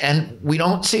 And we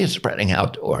don't see it spreading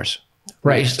outdoors.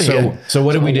 Right. So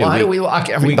what did we do? Why do we lock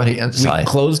everybody inside? We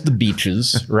closed the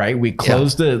beaches, right? We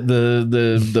closed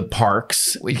the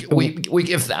parks. We give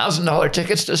 $1,000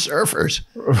 tickets to surfers.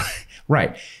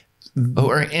 Right. Who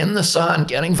are in the sun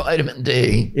getting vitamin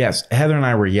D. Yes. Heather and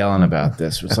I were yelling about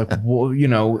this. It's like, well,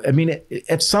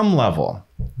 at some level,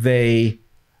 they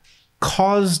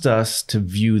caused us to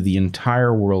view the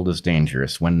entire world as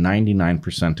dangerous when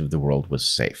 99% of the world was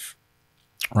safe.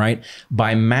 right?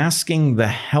 By masking the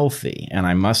healthy, and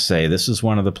I must say, this is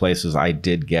one of the places I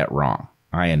did get wrong.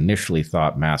 I initially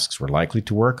thought masks were likely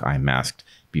to work. I masked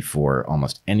before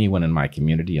almost anyone in my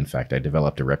community. In fact, I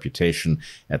developed a reputation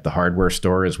at the hardware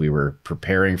store as we were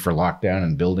preparing for lockdown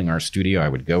and building our studio. I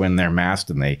would go in there masked,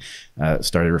 and they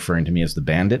started referring to me as the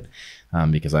bandit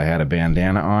because I had a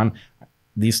bandana on.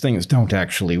 These things don't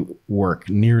actually work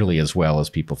nearly as well as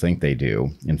people think they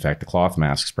do. In fact, the cloth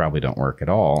masks probably don't work at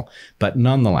all. But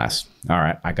nonetheless, all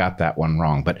right, I got that one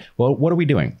wrong. But, well, what are we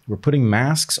doing? We're putting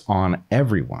masks on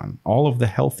everyone, all of the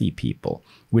healthy people,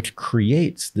 which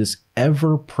creates this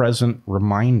ever-present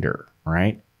reminder,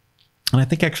 right? And I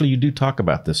think actually you do talk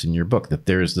about this in your book, that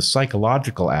there is the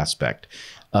psychological aspect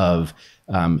of,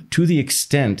 to the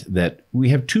extent that we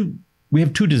have two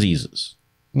diseases.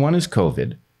 One is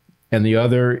COVID, and the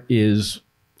other is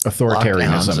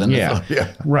authoritarianism.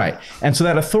 Yeah, right. And so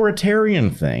that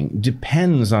authoritarian thing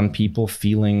depends on people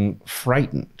feeling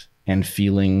frightened and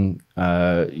feeling,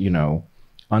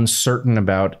 uncertain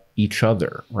about each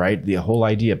other, right? The whole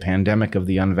idea, pandemic of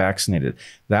the unvaccinated,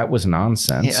 that was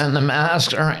nonsense. Yeah, and the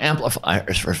masks are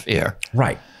amplifiers for fear.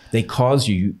 Right. They cause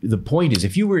you, the point is,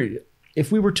 if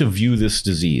we were to view this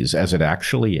disease as it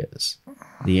actually is,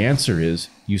 the answer is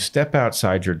you step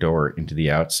outside your door into the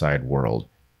outside world,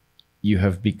 you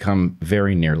have become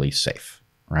very nearly safe,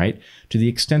 right? To the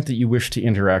extent that you wish to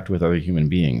interact with other human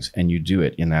beings and you do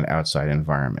it in that outside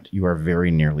environment, you are very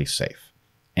nearly safe.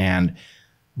 And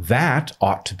that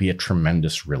ought to be a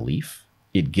tremendous relief.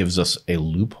 It gives us a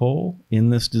loophole in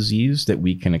this disease that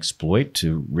we can exploit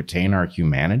to retain our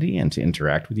humanity and to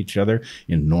interact with each other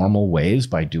in normal ways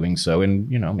by doing so. And,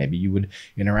 maybe you would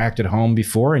interact at home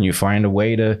before and you find a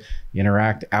way to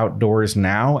interact outdoors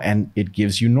now, and it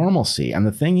gives you normalcy. And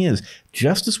the thing is,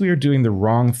 just as we are doing the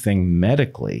wrong thing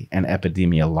medically and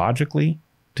epidemiologically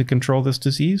to control this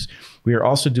disease, we are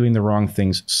also doing the wrong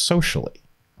things socially,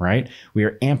 right? We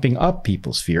are amping up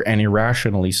people's fear, and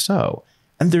irrationally so.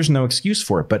 And there's no excuse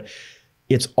for it, but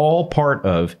it's all part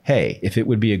of, hey, if it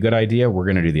would be a good idea, we're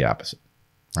going to do the opposite,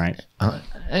 right? And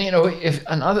if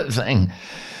another thing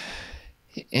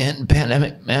in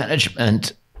pandemic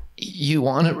management, you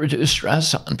want to reduce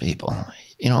stress on people.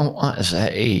 You don't want to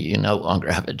say you no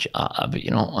longer have a job. You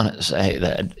don't want to say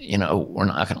that, we're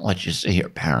not going to let you see your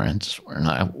parents. We're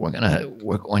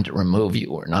going to remove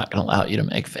you. We're not going to allow you to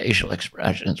make facial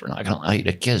expressions. We're not going to allow you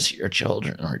to kiss your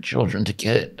children or children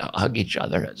to hug each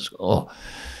other at school.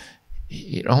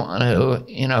 You don't want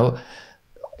to,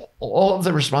 all of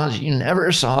the responses. You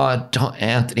never saw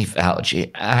Anthony Fauci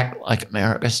act like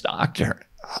America's doctor,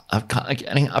 of kind of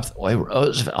getting up the way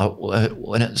Roosevelt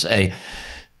would and say,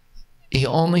 the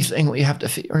only thing we have to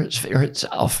fear is fear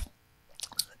itself.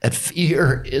 That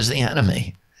fear is the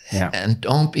enemy. Yeah. And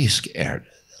don't be scared.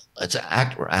 Let's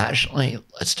act rationally.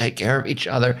 Let's take care of each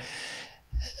other.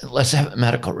 Let's have a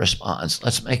medical response.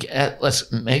 Let's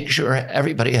make sure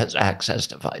everybody has access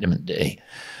to vitamin D.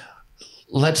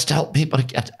 Let's tell people to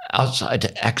get outside,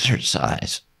 to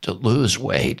exercise, to lose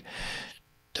weight,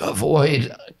 to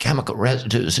avoid chemical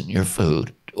residues in your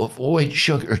food, to avoid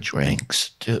sugar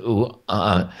drinks, to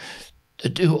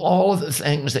do all of the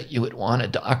things that you would want a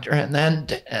doctor. And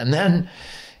then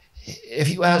if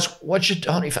you ask, what should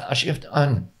Tony Fauci have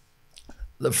done?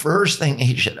 The first thing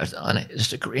he should have done is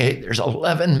to create, there's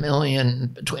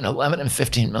between 11 and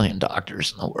 15 million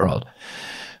doctors in the world,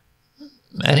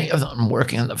 many of them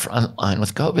working on the front line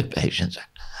with COVID patients.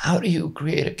 How do you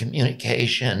create a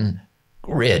communication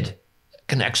grid that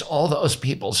connects all those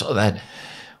people so that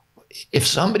if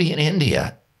somebody in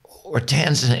India or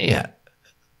Tanzania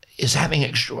is having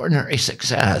extraordinary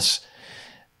success,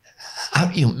 how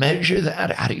do you measure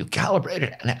that? How do you calibrate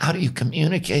it? And how do you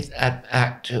communicate that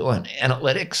back to an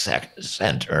analytics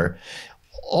center?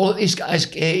 All of these guys,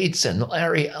 Gates and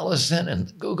Larry Ellison and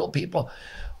the Google people,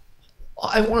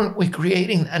 why weren't we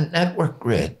creating that network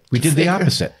grid? We did the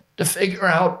opposite. To figure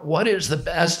out what is the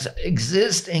best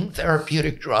existing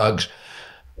therapeutic drugs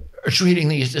are treating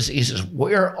these diseases.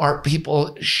 Where are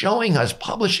people showing us,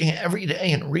 publishing every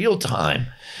day in real time,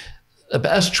 the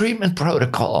best treatment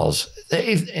protocols?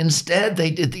 Instead,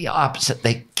 they did the opposite.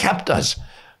 They kept us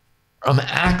from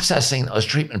accessing those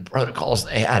treatment protocols.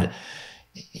 They had,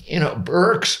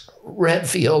 Birx,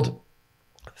 Redfield,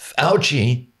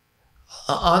 Fauci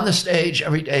on the stage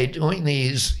every day doing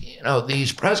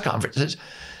these press conferences.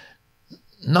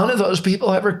 None of those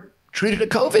people ever treated a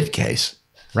COVID case.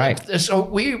 Right. So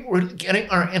we were getting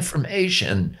our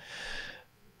information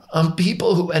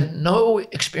people who had no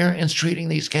experience treating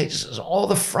these cases, all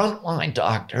the frontline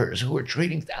doctors who were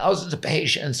treating thousands of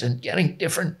patients and getting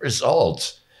different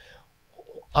results.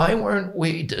 why weren't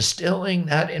we distilling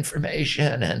that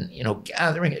information and,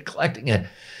 gathering it, collecting it,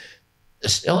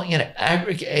 distilling it,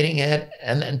 aggregating it,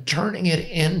 and then turning it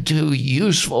into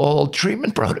useful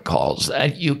treatment protocols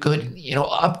that you could,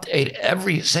 update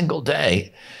every single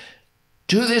day?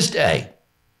 To this day,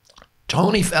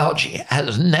 Tony Fauci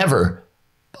has never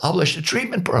published a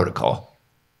treatment protocol,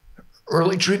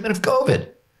 early treatment of COVID.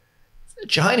 The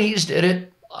Chinese did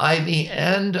it by the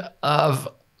end of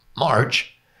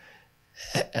March,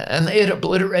 and they had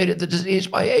obliterated the disease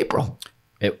by April.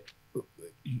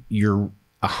 You're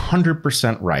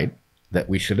 100% right that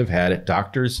we should have had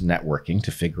doctors networking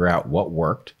to figure out what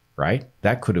worked, right?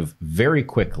 That could have very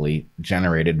quickly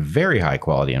generated very high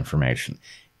quality information.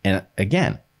 And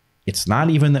again, it's not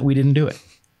even that we didn't do it.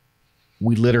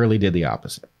 We literally did the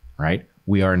opposite, right?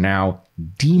 We are now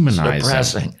demonizing.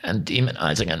 Suppressing and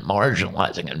demonizing and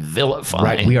marginalizing and vilifying.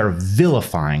 Right. We are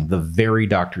vilifying the very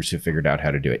doctors who figured out how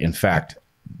to do it. In fact,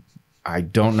 I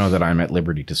don't know that I'm at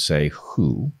liberty to say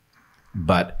who,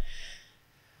 but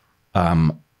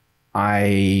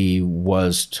I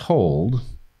was told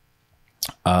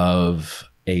of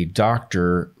a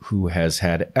doctor who has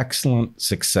had excellent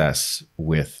success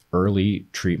with early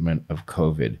treatment of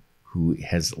COVID, who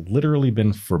has literally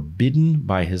been forbidden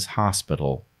by his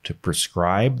hospital to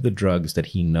prescribe the drugs that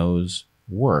he knows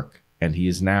work. And he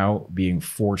is now being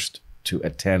forced to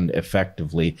attend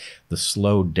effectively the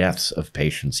slow deaths of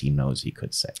patients he knows he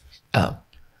could save. Oh.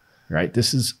 Right?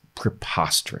 This is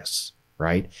preposterous,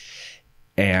 right?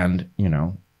 And,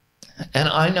 And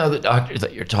I know the doctor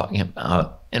that you're talking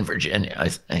about in Virginia, I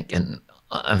think, and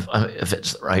if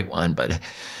it's the right one, but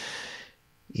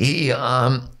he,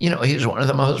 he's one of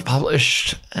the most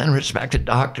published and respected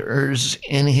doctors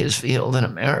in his field in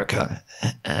America,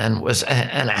 and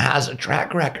has a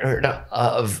track record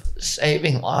of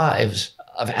saving lives,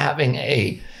 of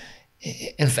having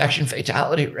infection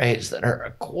fatality rates that are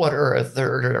a quarter, a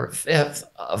third, or a fifth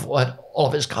of what all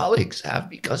of his colleagues have,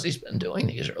 because he's been doing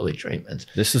these early treatments.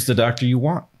 This is the doctor you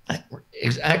want.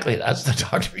 Exactly. That's the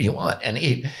doctor you want. And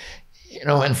he,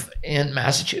 in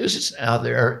Massachusetts now,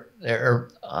 they're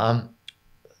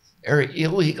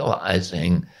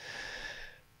illegalizing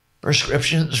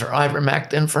prescriptions for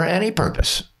ivermectin for any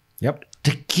purpose. Yep.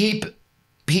 To keep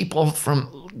people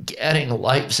from getting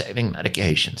life-saving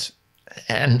medications.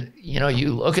 And,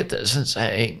 you look at this and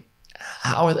say,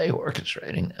 how are they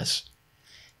orchestrating this?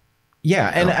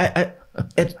 Yeah.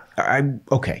 And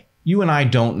okay. You and I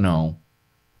don't know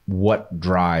what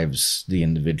drives the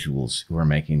individuals who are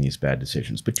making these bad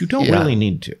decisions, but you don't really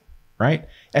need to, right?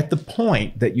 At the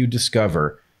point that you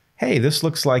discover, hey, this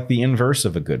looks like the inverse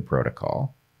of a good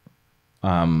protocol.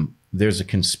 There's a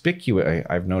conspicuous,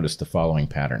 I've noticed the following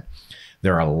pattern.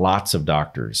 There are lots of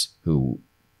doctors who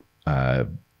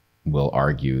will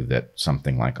argue that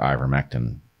something like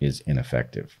ivermectin is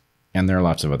ineffective. And there are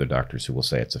lots of other doctors who will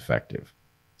say it's effective.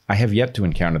 I have yet to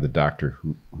encounter the doctor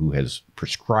who has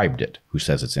prescribed it, who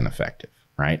says it's ineffective,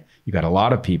 right? You got a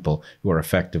lot of people who are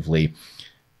effectively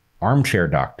armchair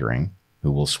doctoring,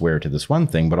 who will swear to this one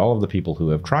thing, but all of the people who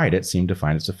have tried it seem to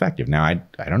find it's effective. Now, I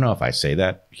don't know if I say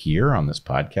that here on this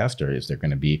podcast, or is there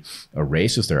going to be a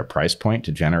race? Is there a price point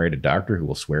to generate a doctor who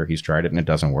will swear he's tried it and it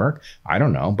doesn't work? I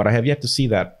don't know, but I have yet to see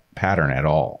that pattern at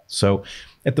all. So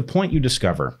at the point you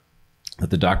discover that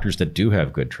the doctors that do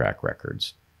have good track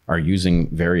records are using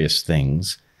various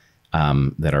things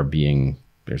that are being,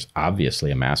 there's obviously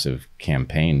a massive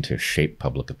campaign to shape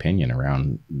public opinion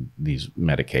around these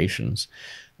medications.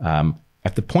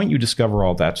 At the point you discover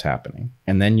all that's happening,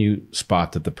 and then you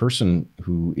spot that the person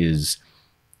who is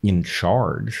in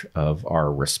charge of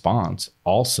our response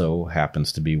also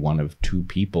happens to be one of two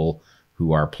people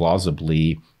who are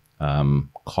plausibly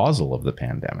causal of the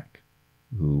pandemic,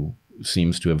 who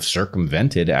seems to have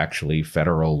circumvented actually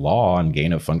federal law and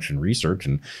gain of function research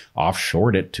and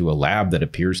offshored it to a lab that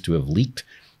appears to have leaked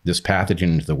this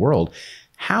pathogen into the world.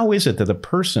 How is it that a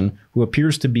person who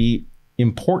appears to be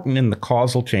important in the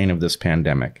causal chain of this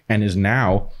pandemic and is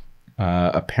now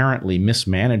apparently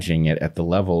mismanaging it at the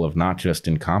level of not just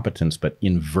incompetence, but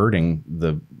inverting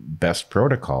the best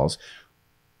protocols,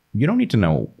 you don't need to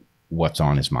know what's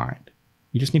on his mind.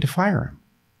 You just need to fire him.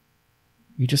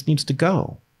 He just needs to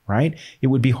go, right? It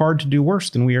would be hard to do worse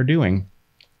than we are doing.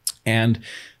 And,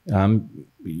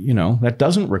 that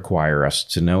doesn't require us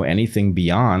to know anything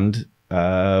beyond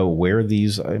where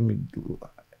these, what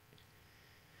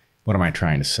am I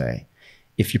trying to say?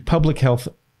 If your public health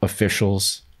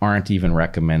officials aren't even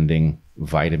recommending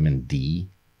vitamin D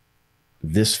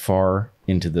this far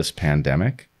into this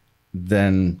pandemic,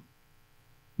 then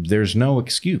there's no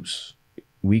excuse.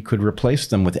 we could replace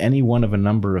them with any one of a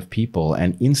number of people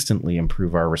and instantly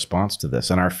improve our response to this.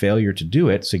 And our failure to do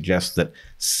it suggests that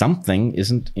something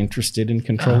isn't interested in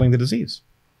controlling the disease.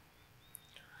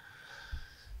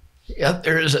 Yeah,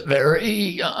 there is a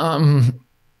very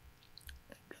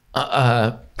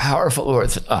powerful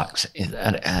orthodoxy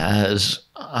that has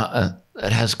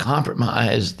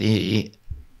compromised the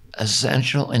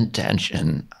essential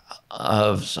intention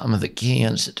of some of the key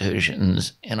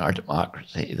institutions in our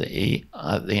democracy,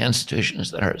 the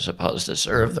institutions that are supposed to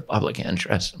serve the public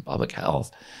interest and public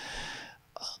health,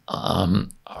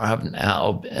 have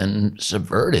now been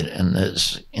subverted in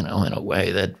this, in a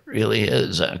way that really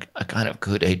is a kind of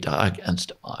coup d'etat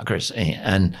against democracy.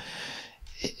 And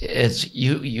it's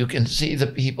you can see the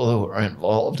people who are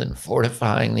involved in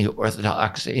fortifying the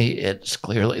orthodoxy. It's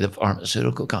clearly the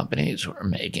pharmaceutical companies who are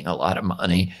making a lot of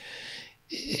money.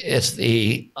 It's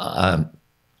the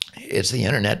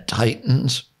internet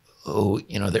titans who,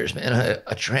 there's been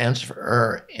a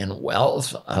transfer in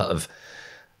wealth of,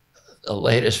 the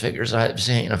latest figures I've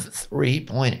seen, of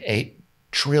 $3.8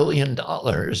 trillion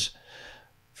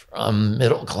from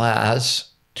middle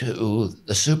class to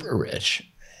the super rich.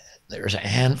 There's a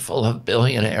handful of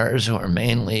billionaires who are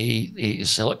mainly the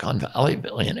Silicon Valley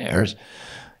billionaires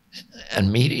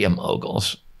and media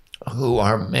moguls who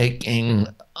are making,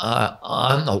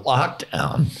 on the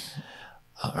lockdown,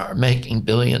 are making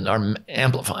billions, are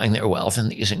amplifying their wealth in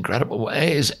these incredible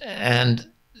ways. And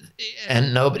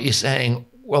nobody's saying,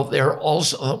 well, they're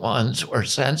also the ones who are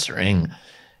censoring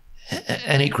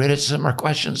any criticism or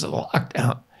questions of the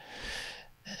lockdown.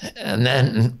 And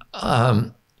then,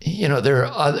 there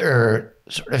are other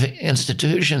sort of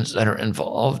institutions that are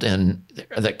involved in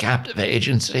the captive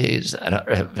agencies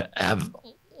that have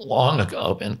long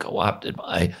ago been co-opted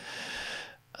by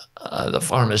the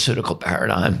pharmaceutical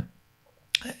paradigm,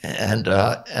 and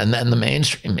then the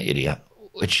mainstream media,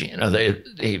 which,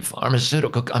 the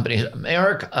pharmaceutical companies.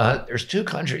 America, there's 2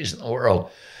 countries in the world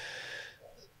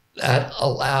that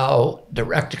allow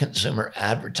direct-to-consumer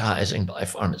advertising by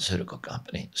pharmaceutical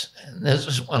companies. And this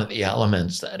is one of the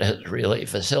elements that has really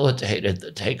facilitated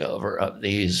the takeover of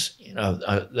these,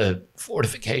 the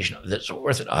fortification of this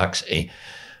orthodoxy.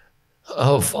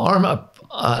 Pharma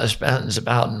spends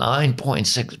about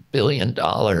 $9.6 billion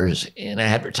in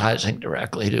advertising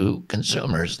directly to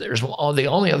consumers. The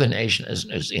only other nation is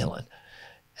New Zealand.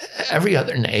 Every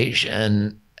other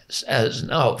nation says,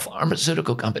 no,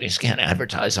 pharmaceutical companies can't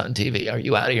advertise on TV. Are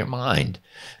you out of your mind?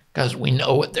 Because we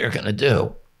know what they're going to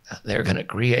do. They're going to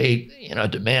create,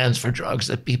 demands for drugs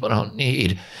that people don't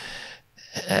need.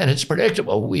 And it's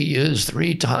predictable. We use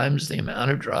 3 times the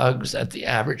amount of drugs that the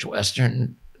average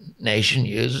Western nation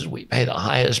uses. We pay the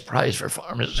highest price for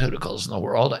pharmaceuticals in the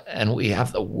world, and we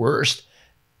have the worst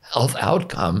health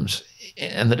outcomes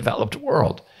in the developed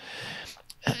world.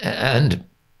 And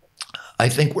I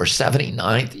think we're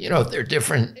 79th. They're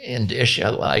different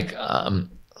indicia like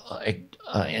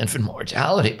infant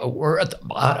mortality, but we're at the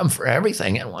bottom for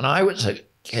everything. And when I was a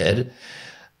kid,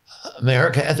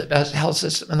 America had the best health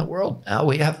system in the world. Now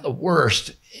we have the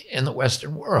worst in the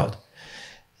Western world.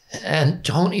 And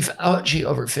Tony Fauci,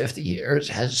 over 50 years,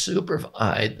 has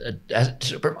supervised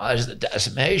the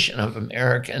decimation of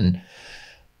American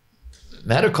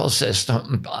medical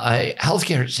system by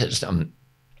healthcare system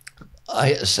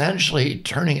by essentially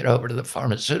turning it over to the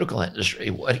pharmaceutical industry.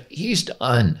 What he's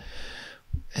done,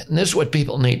 and this is what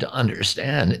people need to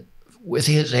understand with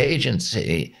his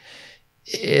agency,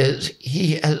 is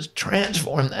he has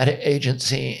transformed that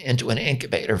agency into an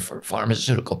incubator for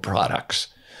pharmaceutical products.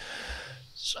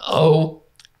 So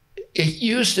it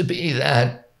used to be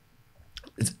that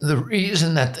the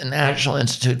reason that the National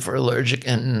Institute for Allergic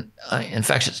and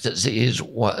Infectious Disease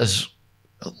was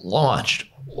launched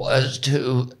was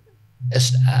to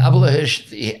establish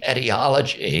the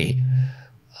etiology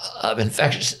of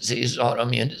infectious diseases,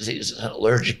 autoimmune diseases, and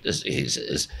allergic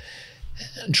diseases,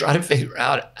 and try to figure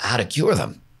out how to cure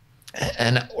them,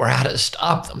 or how to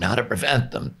stop them, how to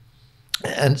prevent them.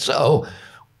 And so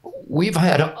we've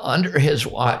had, under his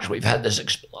watch, we've had this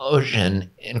explosion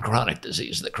in chronic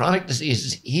disease. The chronic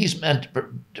diseases he's meant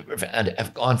to prevent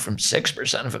have gone from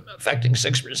affecting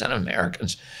 6% of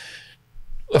Americans,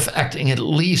 affecting at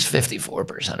least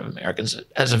 54% of Americans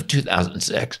as of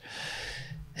 2006.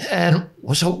 And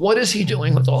so what is he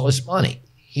doing with all this money?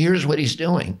 Here's what he's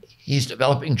doing. He's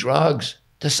developing drugs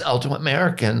to sell to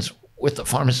Americans with the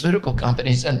pharmaceutical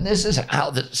companies. And this is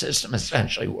how the system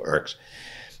essentially works.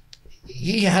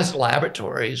 He has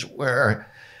laboratories where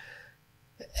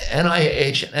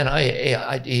NIH and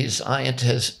NIAID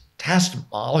scientists test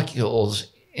molecules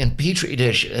in petri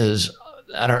dishes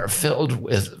that are filled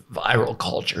with viral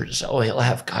cultures. So he'll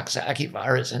have Coxsackie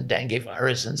virus and dengue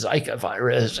virus and Zika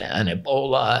virus and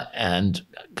Ebola and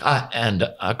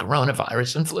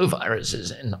coronavirus and flu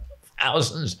viruses in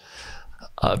thousands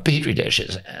of petri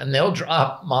dishes. And they'll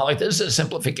drop molecules. This is a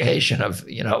simplification of,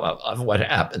 of what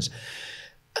happens.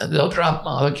 And they'll drop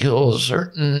molecules,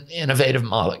 certain innovative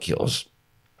molecules,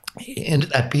 into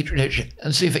that petri dish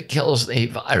and see if it kills the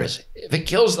virus. If it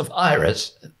kills the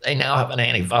virus, they now have an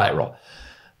antiviral.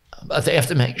 But they have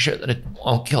to make sure that it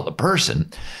won't kill the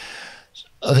person.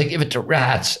 So they give it to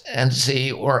rats and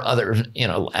see, or other,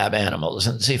 lab animals,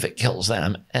 and see if it kills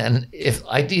them. And if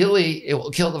ideally it will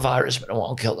kill the virus, but it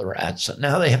won't kill the rats. So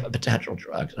now they have a potential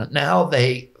drug. So now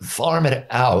they farm it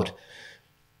out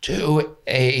to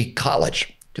a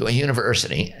college, to a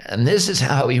university. And this is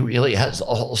how he really has the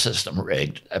whole system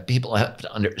rigged. People have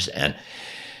to understand.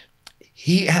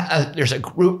 There's a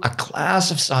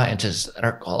class of scientists that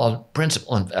are called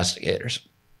principal investigators.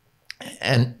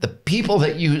 And the people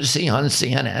that you see on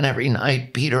CNN every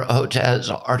night, Peter Hotez,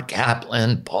 Art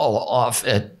Kaplan, Paul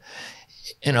Offit,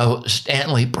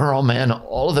 Stanley Perlman,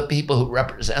 all of the people who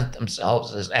represent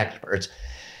themselves as experts,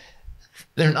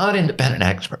 they're not independent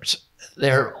experts.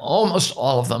 They're almost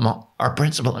all of them are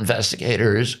principal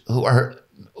investigators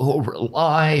who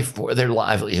rely for their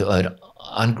livelihood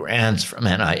on grants from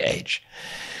NIH.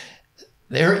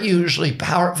 They're usually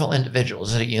powerful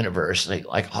individuals at a university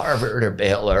like Harvard or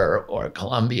Baylor or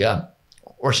Columbia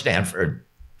or Stanford,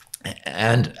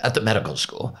 and at the medical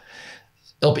school.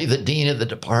 They'll be the dean of the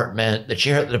department, the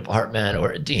chair of the department,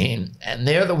 or a dean, and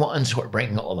they're the ones who are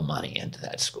bringing all the money into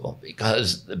that school,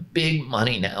 because the big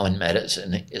money now in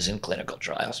medicine is in clinical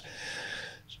trials.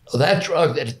 So that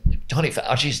drug that Tony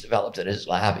Fauci's developed at his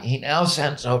lab, he now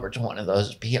sends over to one of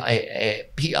those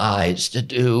PIs to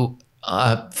do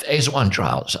phase 1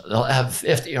 trials. They'll have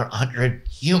 50 or 100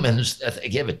 humans that they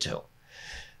give it to.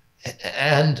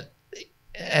 And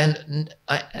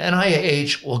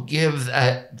NIH will give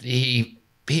the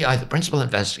PI, the principal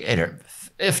investigator,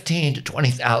 $15,000 to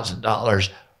 $20,000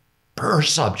 per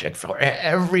subject for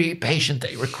every patient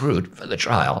they recruit for the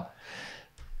trial.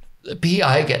 The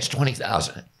PI gets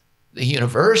 $20,000. The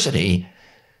university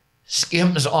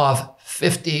skims off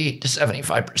 50 to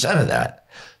 75% of that.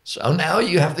 So now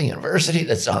you have the university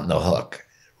that's on the hook,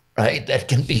 right? That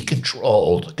can be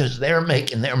controlled because they're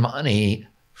making their money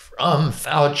from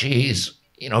Fauci's,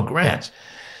 grants.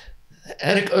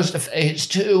 And it goes to phase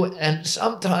 2, and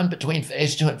sometime between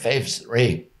phase 2 and phase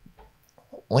 3,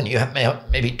 when you have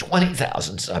maybe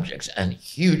 20,000 subjects and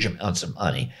huge amounts of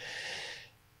money,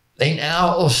 they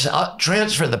now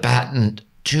transfer the patent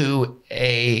to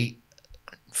a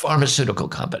pharmaceutical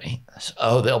company.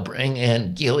 So they'll bring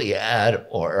in Gilead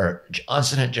or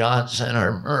Johnson & Johnson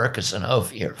or Merck or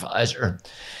Sanofi or Pfizer.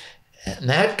 And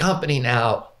that company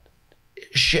now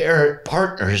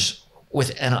partners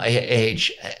with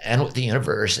NIH and with the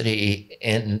university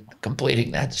in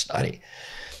completing that study.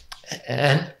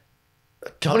 And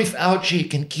Tony Fauci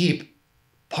can keep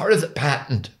part of the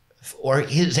patent for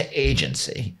his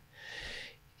agency.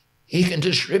 He can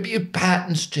distribute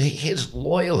patents to his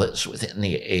loyalists within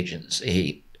the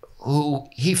agency who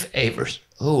he favors,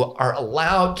 who are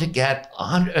allowed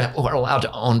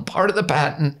to own part of the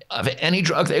patent of any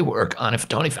drug they work on if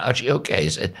Tony Fauci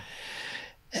okays it.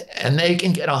 And they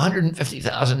can get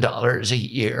 $150,000 a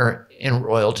year in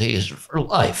royalties for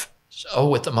life. So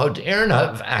with the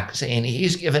Moderna vaccine,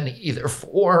 he's given either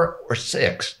 4 or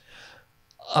 6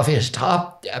 of his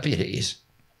top deputies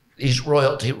these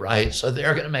royalty rights. So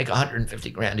they're going to make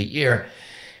 $150,000 a year.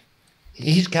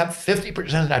 He's kept 50%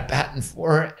 of that patent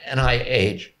for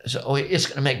NIH. So it's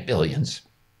going to make billions.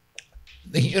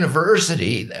 The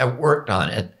university that worked on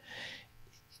it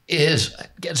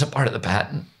gets a part of the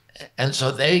patent. And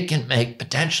so they can make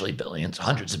potentially billions,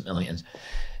 hundreds of millions.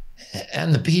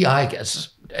 And the PI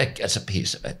gets a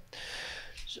piece of it.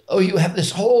 So you have this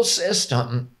whole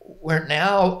system where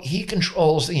now he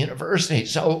controls the university.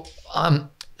 So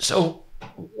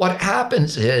what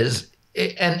happens is,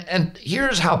 and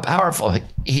here's how powerful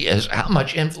he is, how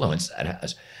much influence that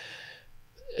has.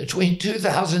 Between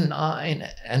 2009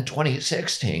 and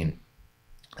 2016,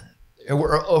 there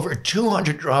were over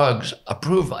 200 drugs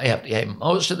approved by FDA.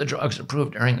 Most of the drugs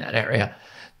approved during that era,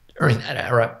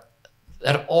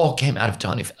 that all came out of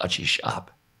Tony Fauci's shop.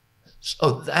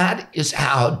 So that is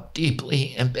how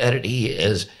deeply embedded he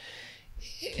is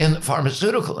in the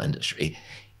pharmaceutical industry.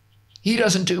 He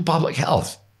doesn't do public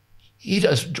health. He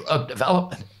does drug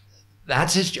development.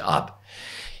 That's his job.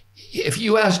 If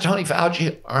you ask Tony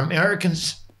Fauci, are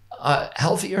Americans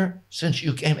healthier since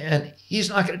you came in? He's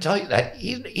not going to tell you that.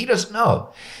 He doesn't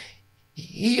know.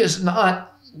 He is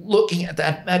not looking at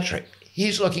that metric.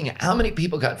 He's looking at how many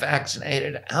people got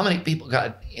vaccinated, how many people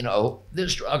got,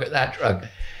 this drug or that drug.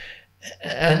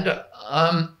 And the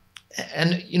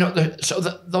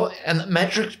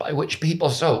metrics by which people,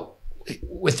 so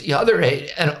with the other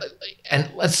aid,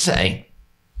 and let's say,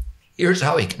 here's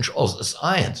how he controls the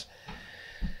science.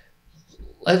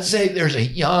 Let's say there's a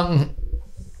young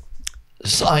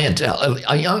scientist,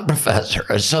 a young professor,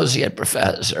 associate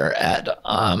professor at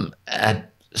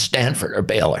Stanford or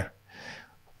Baylor,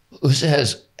 who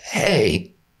says,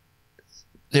 hey,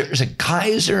 there's a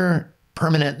Kaiser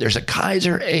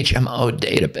HMO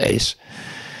database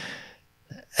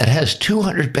that has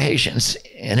 200 patients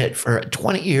in it for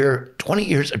 20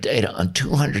 years of data on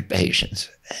 200 patients.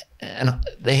 And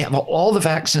they have all the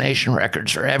vaccination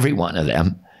records for every one of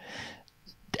them,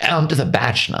 down to the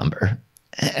batch number.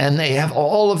 And they have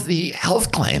all of the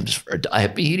health claims for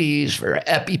diabetes, for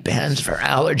EpiPens, for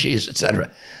allergies, et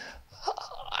cetera.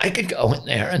 I could go in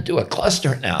there and do a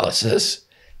cluster analysis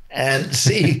and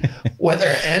see whether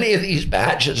any of these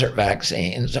batches or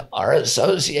vaccines are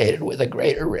associated with a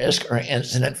greater risk or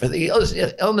incident for the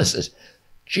illnesses.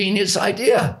 Genius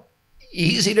idea,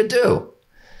 easy to do.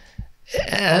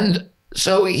 And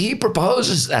so he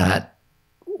proposes that.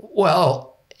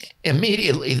 Well,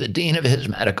 immediately the dean of his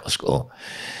medical school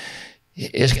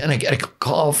is going to get a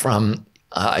call from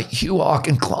Hugh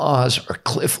Auchincloss or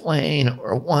Cliff Lane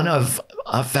or one of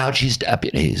Fauci's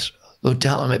deputies, who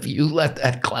tell him, if you let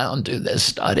that clown do this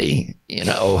study,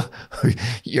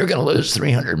 you're going to lose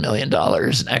 $300 million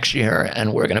next year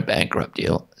and we're going to bankrupt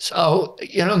you. So,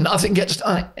 nothing gets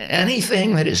done.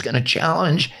 Anything that is going to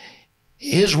challenge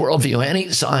his worldview,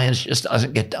 any science, just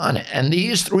doesn't get done. And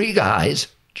these three guys,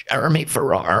 Jeremy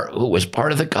Farrar, who was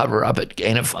part of the cover-up at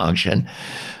Gain of Function,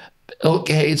 Bill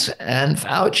Gates and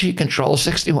Fauci control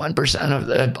 61% of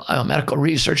the biomedical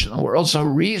research in the world. So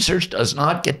research does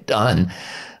not get done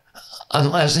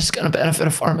unless it's going to benefit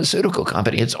a pharmaceutical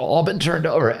company. It's all been turned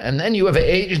over. And then you have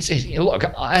agencies. Look,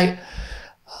 I've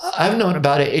known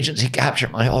about agency capture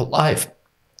my whole life.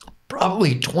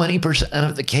 Probably 20%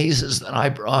 of the cases that I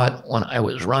brought when I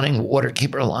was running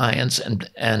Waterkeeper Alliance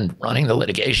and running the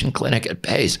litigation clinic at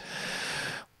Pace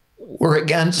were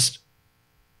against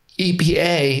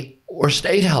EPA or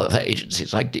state health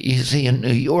agencies like DC and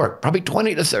New York, probably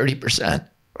 20 to 30%.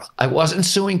 I wasn't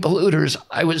suing polluters.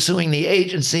 I was suing the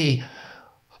agency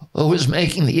who was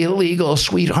making the illegal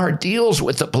sweetheart deals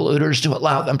with the polluters to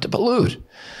allow them to pollute.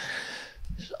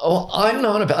 So I've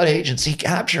known about agency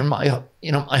capture my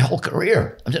whole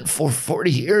career. For 40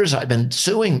 years, I've been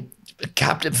suing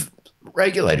captive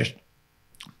regulators.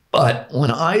 But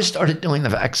when I started doing the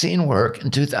vaccine work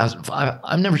in 2005,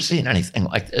 I've never seen anything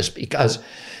like this, because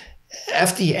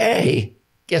FDA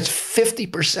gets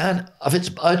 50% of its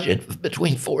budget,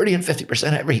 between 40 and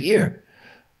 50% every year,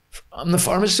 from the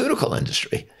pharmaceutical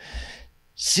industry.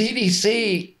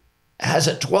 CDC has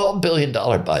a $12 billion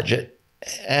budget,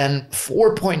 and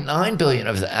 4.9 billion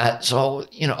of that, so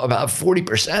about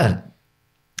 40%,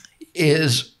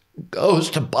 goes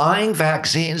to buying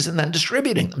vaccines and then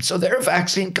distributing them. So they're a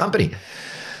vaccine company.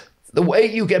 The way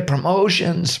you get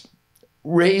promotions,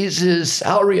 raises,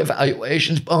 salary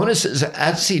evaluations, bonuses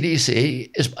at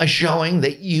CDC is by showing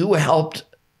that you helped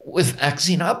with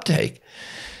vaccine uptake.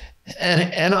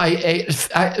 And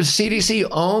CDC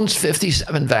owns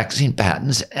 57 vaccine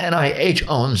patents. NIH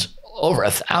owns over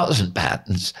 1,000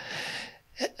 patents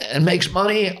and makes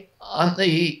money on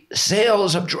the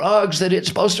sales of drugs that it's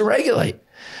supposed to regulate.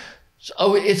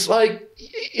 So it's like,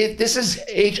 this is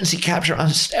agency capture on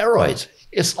steroids.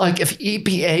 It's like if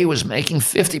EPA was making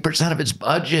 50% of its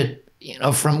budget,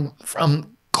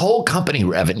 from coal company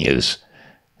revenues.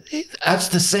 That's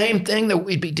the same thing that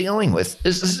we'd be dealing with.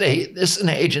 This is an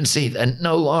agency that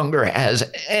no longer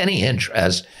has any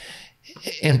interest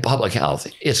in public health.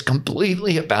 It's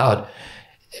completely about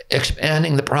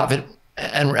expanding the profit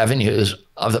and revenues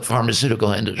of the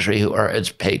pharmaceutical industry, who are its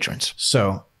patrons.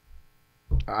 So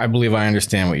I believe I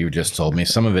understand what you just told me.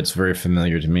 Some of it's very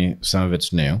familiar to me. Some of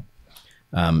it's new.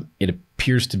 It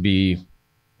appears to be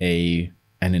an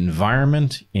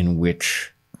environment in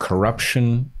which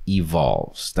corruption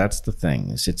evolves. That's the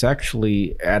thing. It's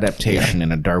actually adaptation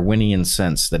in a Darwinian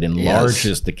sense that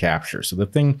enlarges the capture. So the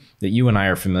thing that you and I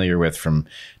are familiar with from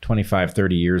 25,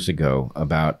 30 years ago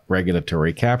about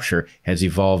regulatory capture has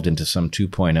evolved into some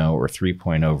 2.0 or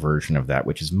 3.0 version of that,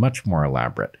 which is much more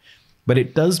elaborate. But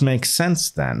it does make sense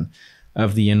then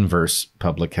of the inverse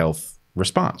public health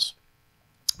response.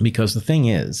 Because the thing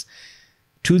is,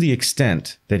 to the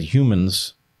extent that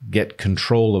humans get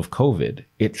control of COVID,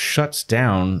 it shuts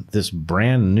down this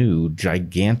brand new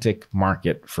gigantic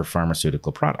market for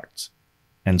pharmaceutical products.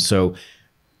 And so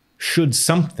should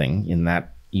something in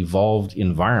that evolved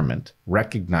environment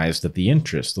recognize that the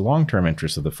long-term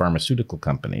interests of the pharmaceutical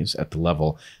companies at the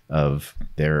level of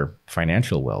their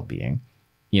financial well-being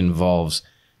involves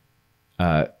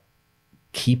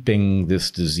keeping this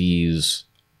disease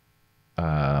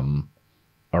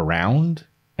around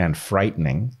and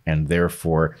frightening, and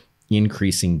therefore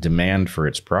increasing demand for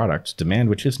its products, demand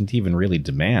which isn't even really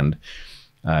demand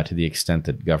to the extent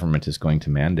that government is going to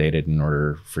mandate it in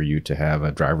order for you to have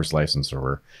a driver's license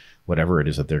or whatever it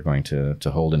is that they're going to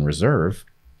hold in reserve.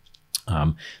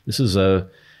 This is a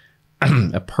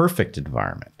perfect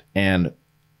environment. And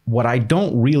what I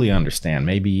don't really understand,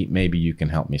 maybe you can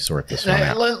help me sort this one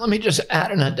out. Let me just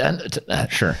add an addendum to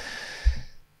that. Sure.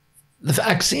 The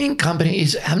vaccine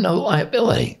companies have no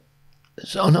liability.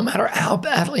 So no matter how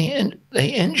badly they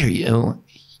injure you,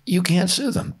 you can't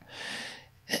sue them.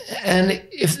 And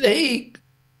if they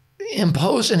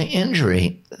impose an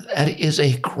injury that is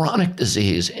a chronic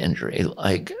disease injury,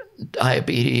 like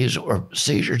diabetes or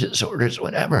seizure disorders,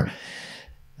 whatever,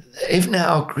 they've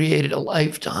now created a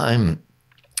lifetime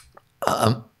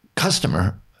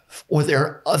customer for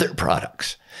their other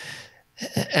products.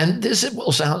 And this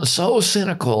will sound so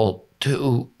cynical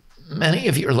to many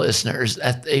of your listeners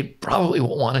that they probably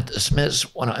will want to dismiss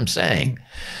what I'm saying.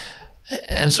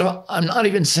 And so I'm not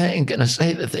even going to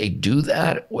say that they do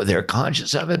that or they're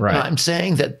conscious of it. Right. But I'm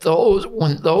saying that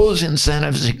when those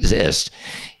incentives exist,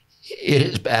 it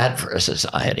is bad for a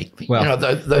society. Well, you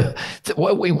know,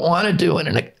 what we want to do in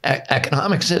an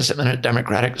economic system and a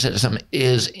democratic system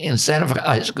is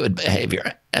incentivize good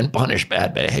behavior and punish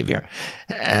bad behavior.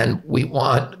 And we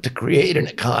want to create an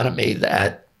economy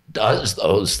that does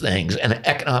those things and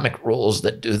economic rules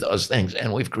that do those things.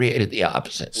 And we've created the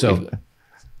opposite. So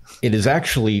it is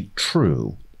actually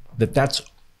true that that's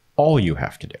all you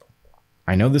have to do.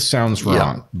 I know this sounds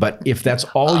wrong, but if that's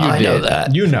all you did, know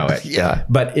that. You know it. Yeah.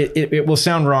 But it will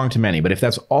sound wrong to many. But if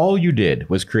that's all you did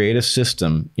was create a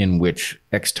system in which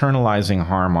externalizing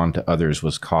harm onto others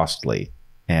was costly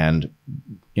and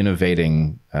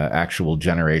innovating actual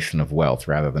generation of wealth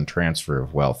rather than transfer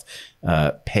of wealth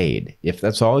paid, if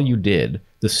that's all you did,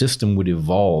 the system would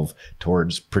evolve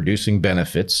towards producing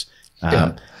benefits.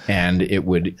 And it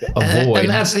would avoid. And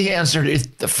that's the answer to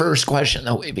the first question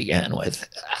that we began with.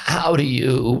 How do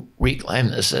you reclaim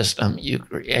the system? You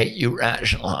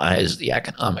rationalize the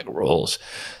economic rules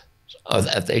so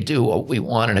that they do what we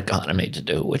want an economy to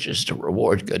do, which is to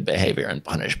reward good behavior and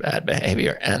punish bad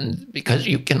behavior. And because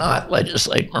you cannot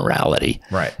legislate morality,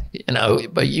 right? You know,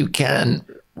 but you can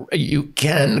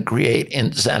create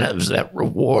incentives that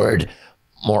reward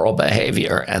moral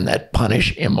behavior and that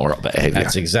punish immoral behavior.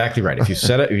 That's exactly right. If you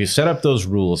set up those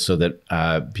rules so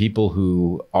that people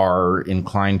who are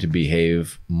inclined to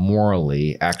behave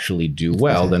morally actually do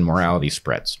well, then morality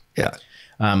spreads. Yeah.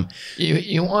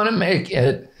 You want to make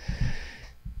it.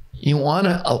 You want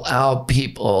to allow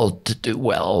people to do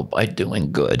well by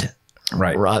doing good,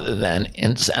 right? Rather than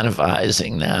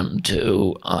incentivizing them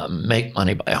to make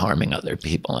money by harming other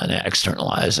people and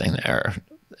externalizing their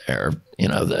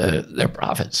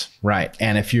profits. Right.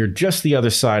 And if you're just the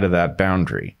other side of that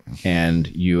boundary and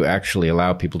you actually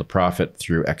allow people to profit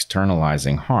through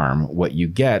externalizing harm, what you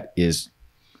get is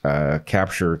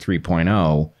capture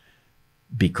 3.0,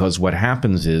 because what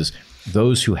happens is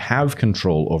those who have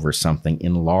control over something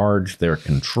enlarge their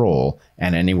control.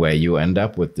 And anyway, you end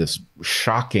up with this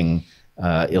shocking,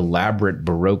 elaborate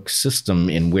Baroque system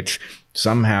in which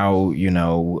somehow,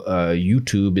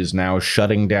 YouTube is now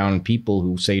shutting down people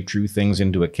who say true things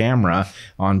into a camera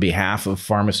on behalf of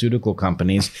pharmaceutical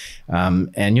companies.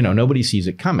 And nobody sees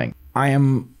it coming. I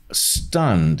am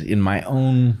stunned in my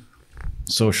own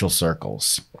social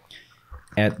circles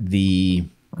at the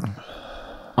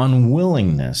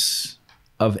unwillingness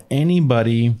of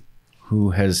anybody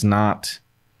who has not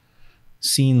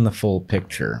seen the full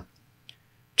picture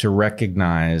to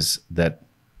recognize that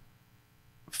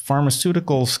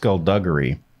pharmaceutical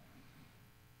skullduggery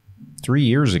 3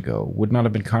 years ago would not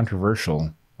have been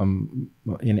controversial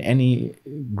in any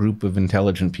group of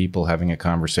intelligent people having a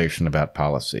conversation about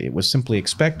policy. It was simply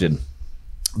expected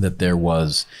that there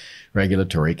was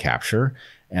regulatory capture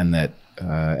and that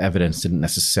evidence didn't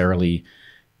necessarily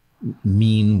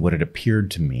mean what it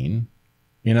appeared to mean.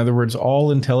 In other words,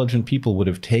 all intelligent people would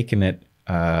have taken it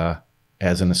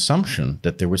as an assumption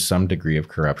that there was some degree of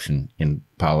corruption in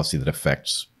policy that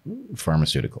affects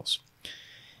pharmaceuticals.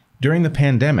 During the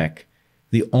pandemic,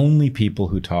 the only people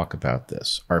who talk about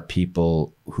this are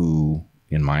people who,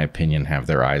 in my opinion, have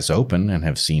their eyes open and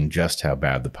have seen just how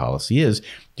bad the policy is.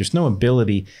 There's no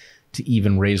ability to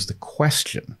even raise the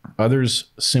question. Others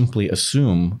simply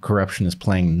assume corruption is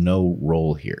playing no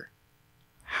role here.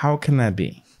 How can that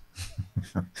be?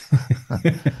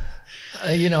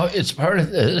 It's part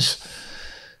of this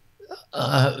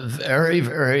very,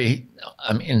 very,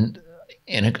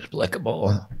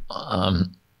 inexplicable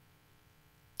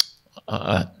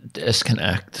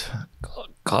disconnect,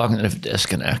 cognitive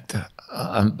disconnect.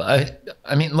 But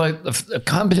like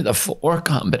the four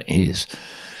companies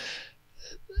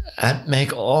that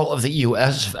make all of the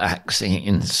U.S.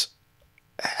 vaccines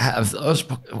have those,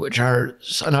 which are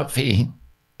Sanofi,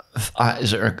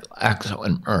 Pfizer, Glaxo,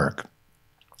 and Merck,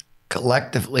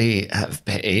 collectively have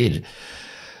paid,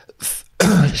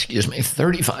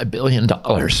 $35 billion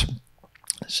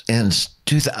since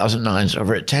 2009, so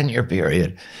over a 10-year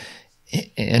period,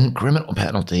 in criminal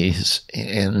penalties,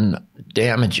 in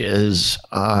damages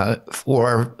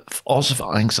for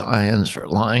falsifying science, for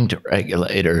lying to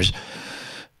regulators,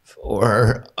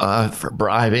 for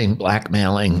bribing,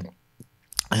 blackmailing,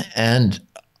 and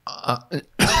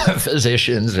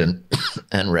physicians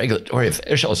and regulatory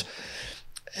officials.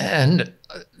 And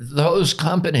those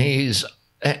companies,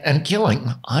 and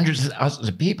killing hundreds of thousands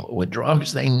of people with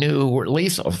drugs they knew were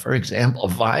lethal. For example,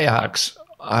 Vioxx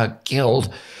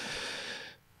killed,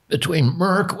 between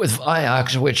Merck with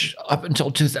Vioxx, which up until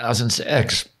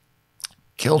 2006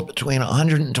 killed between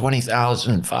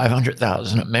 120,000 and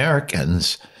 500,000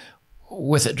 Americans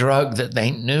with a drug that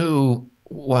they knew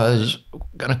was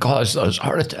going to cause those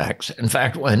heart attacks. In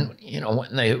fact, when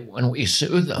we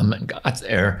sued them and got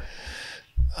their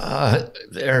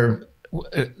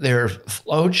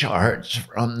flow charts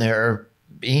from their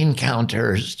bean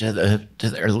counters to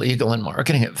their legal and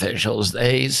marketing officials,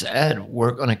 they said,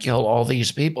 we're going to kill all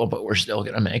these people, but we're still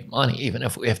going to make money, even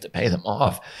if we have to pay them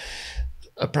off.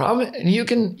 A problem, and you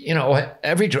can,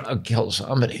 every drug kills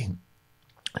somebody.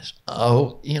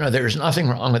 So, there's nothing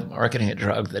wrong with marketing a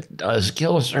drug that does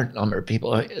kill a certain number of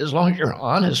people, as long as you're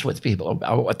honest with people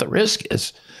about what the risk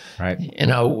is. Right.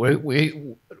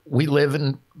 We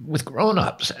live with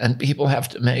grown-ups, and people have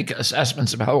to make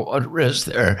assessments about what risk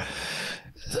they're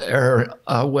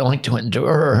willing to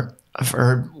endure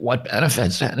for what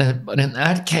benefits. But in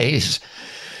that case,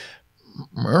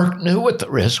 Merck knew what the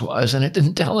risk was, and it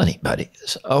didn't tell anybody.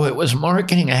 So it was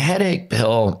marketing a headache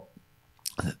pill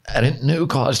that it knew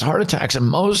caused heart attacks. And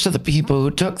most of the people who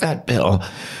took that pill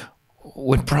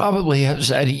would probably have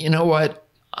said, you know what,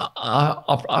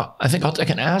 I think I'll take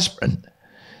an aspirin.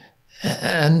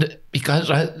 And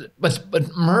but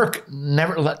Merck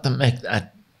never let them make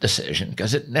that decision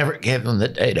because it never gave them the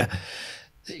data.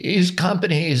 These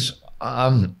companies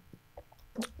are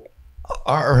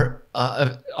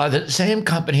the same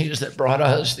companies that brought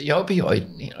us the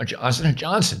opioid, Johnson &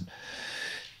 Johnson.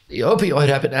 The opioid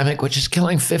epidemic, which is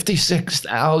killing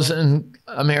 56,000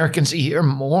 Americans a year,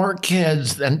 more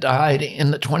kids than died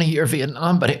in the 20-year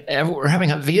Vietnam, but we're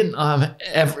having a Vietnam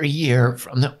every year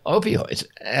from the opioids.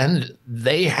 And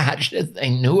they hatched it. They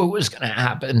knew it was going to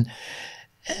happen,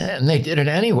 and they did it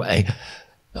anyway.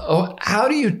 So how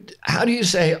do you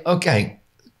say, okay,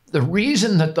 the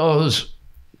reason that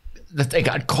they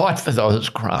got caught for those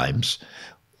crimes,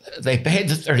 they paid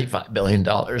the $35 billion,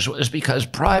 was because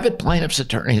private plaintiffs'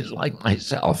 attorneys like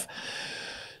myself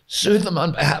sued them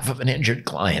on behalf of an injured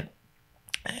client.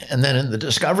 And then in the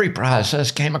discovery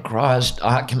process came across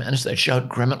documents that showed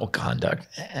criminal conduct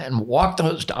and walked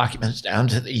those documents down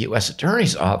to the U.S.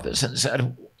 Attorney's Office and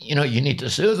said, you need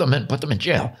to sue them and put them in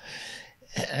jail.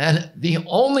 And the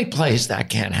only place that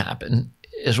can happen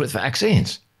is with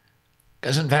vaccines.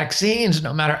 Because in vaccines,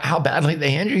 no matter how badly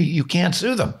they injure you, you can't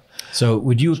sue them. So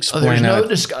would you explain there's no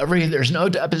discovery, there's no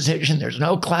deposition, there's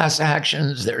no class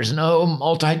actions, there's no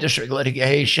multi-district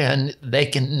litigation. They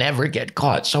can never get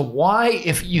caught. So why,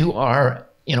 if you are,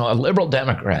 a liberal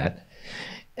Democrat,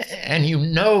 and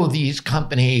these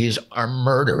companies are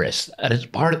murderous, that is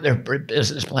part of their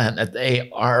business plan, that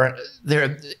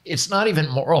it's not even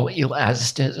moral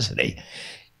elasticity.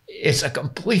 It's a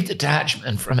complete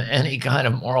detachment from any kind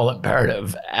of moral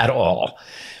imperative at all.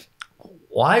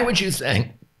 Why would you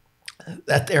think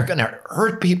that they're going to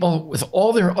hurt people with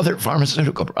all their other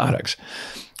pharmaceutical products?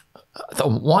 The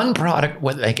one product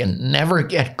where they can never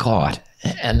get caught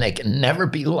and they can never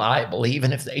be liable,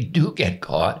 even if they do get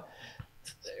caught,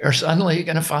 they're suddenly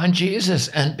going to find Jesus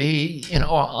and be,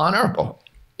 honorable.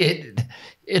 It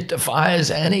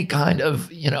defies any kind of,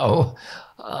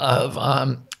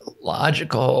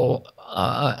 logical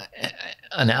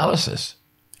analysis.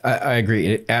 I agree.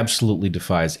 It absolutely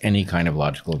defies any kind of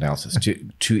logical analysis.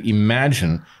 To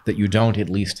imagine that you don't at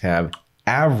least have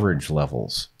average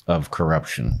levels of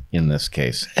corruption in this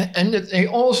case. And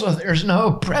there's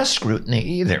no press scrutiny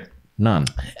either. None.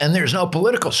 And there's no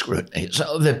political scrutiny.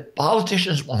 So the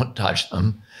politicians won't touch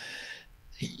them.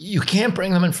 You can't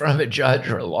bring them in front of a judge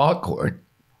or a law court.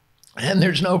 And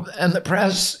and the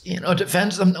press,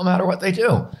 defends them no matter what they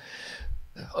do.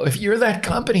 If you're that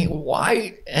company,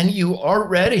 why, and you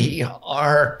already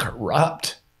are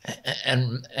corrupt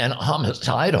and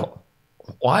homicidal,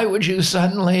 why would you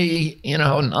suddenly,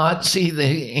 not see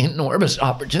the enormous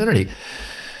opportunity?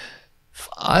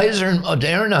 Pfizer and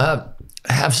Moderna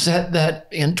have said that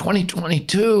in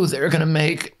 2022 they're going to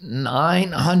make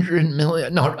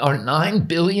 $96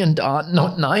 billion,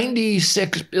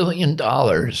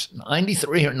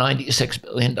 $93 or $96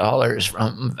 billion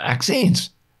from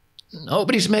vaccines.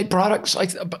 Nobody's made profits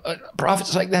like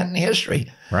that in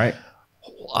history. Right.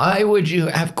 Why would you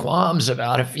have qualms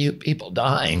about a few people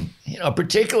dying?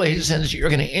 Particularly since you're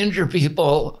going to injure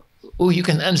people who you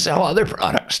can then sell other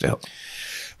products to.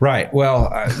 Right.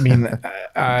 Well, I mean,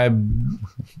 I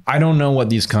don't know what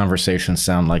these conversations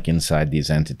sound like inside these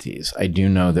entities. I do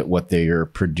know that what they are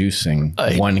producing,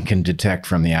 one can detect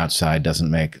from the outside,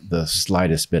 doesn't make the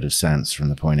slightest bit of sense from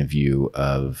the point of view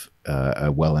of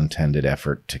a well-intended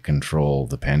effort to control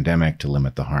the pandemic, to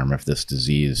limit the harm of this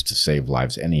disease, to save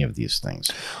lives, any of these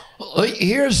things. Well,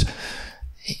 here's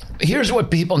what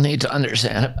people need to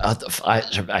understand about the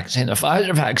Pfizer vaccine. The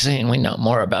Pfizer vaccine we know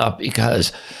more about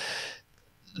because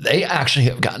they actually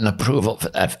have gotten approval for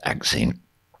that vaccine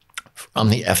from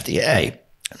the FDA.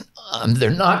 They're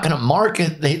not going to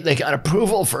market. They got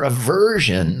approval for a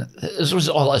version. This was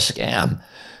all a scam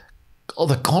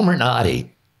called the Comirnaty.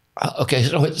 Okay,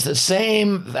 so it's the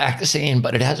same vaccine,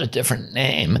 but it has a different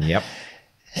name. Yep.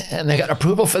 And they got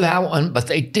approval for that one, but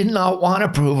they did not want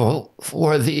approval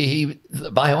for the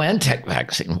BioNTech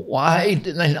vaccine. Why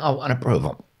did they not want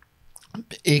approval?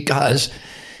 Because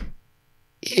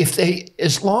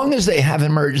as long as they have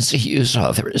emergency use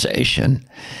authorization,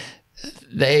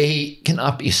 they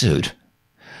cannot be sued.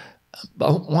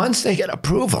 But once they get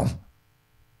approval,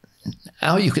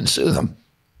 now you can sue them.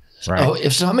 So right.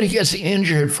 If somebody gets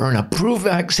injured for an approved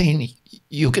vaccine,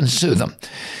 you can sue them.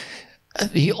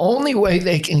 The only way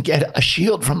they can get a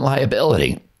shield from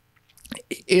liability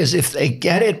is if they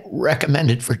get it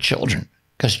recommended for children,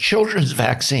 because children's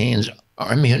vaccines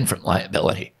are immune from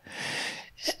liability.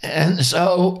 And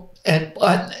so, and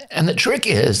the trick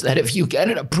is that if you get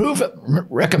it approved,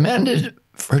 recommended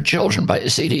for children by the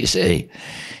CDC,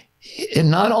 it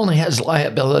not only has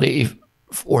liability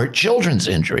for children's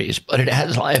injuries, but it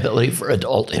has liability for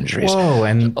adult injuries. Whoa,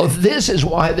 and this is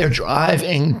why they're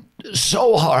driving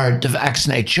so hard to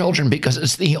vaccinate children, because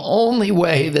it's the only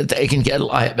way that they can get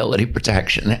liability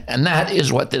protection. And that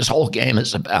is what this whole game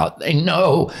is about. They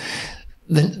know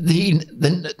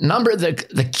the number,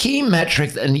 the key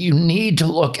metric that you need to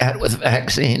look at with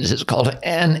vaccines is called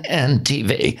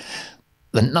NNTV,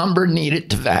 the number needed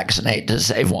to vaccinate to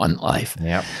save one life.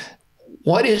 Yep.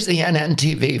 What is the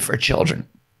NNTV for children?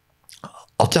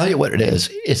 I'll tell you what it is.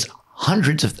 It's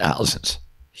hundreds of thousands.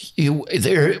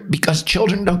 Because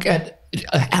children don't get,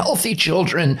 healthy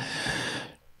children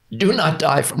do not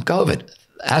die from COVID.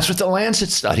 That's what the Lancet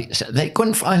study said. They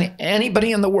couldn't find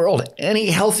anybody in the world,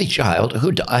 any healthy child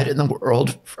who died in the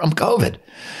world from COVID.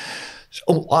 So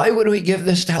why would we give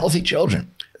this to healthy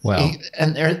children? Well,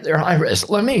 and they're high risk.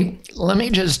 Let me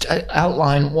just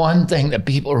outline one thing that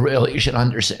people really should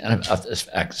understand about this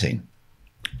vaccine.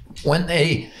 When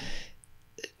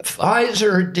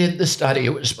Pfizer did the study,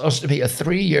 it was supposed to be a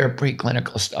 3-year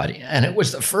preclinical study, and it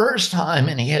was the first time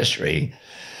in history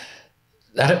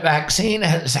that a vaccine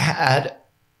has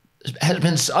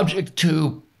been subject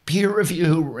to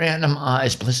peer-reviewed,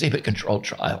 randomized, placebo-controlled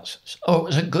trials. So it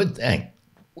was a good thing.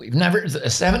 The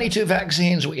 72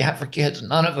 vaccines we have for kids,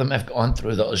 none of them have gone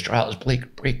through those trials,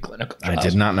 preclinical trials. I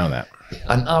did not know that.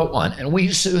 Not one. And we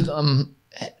sued them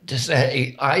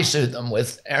I sued them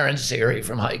with Aaron Siri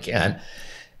from HICAN,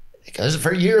 because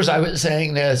for years I was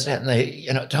saying this, and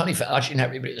Tony Fauci and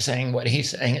everybody was saying what he's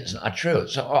saying is not true.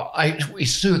 So we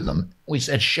sued them. We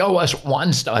said, show us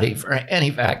one study for any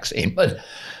vaccine, but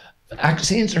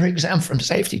vaccines are exempt from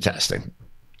safety testing.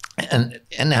 And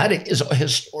that is a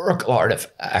historical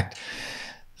artifact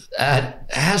that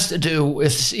has to do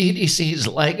with CDC's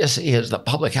legacy as the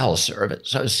public health service.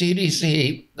 So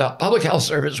CDC, the public health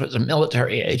service, was a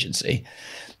military agency,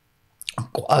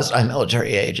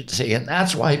 quasi-military agency. And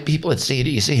that's why people at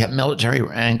CDC have military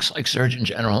ranks like Surgeon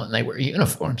General, and they wear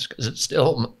uniforms because it's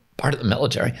still part of the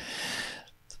military.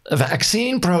 The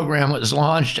vaccine program was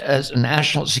launched as a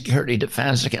national security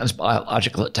defense against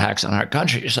biological attacks on our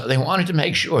country. So they wanted to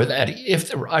make sure that if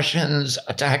the Russians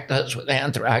attacked us with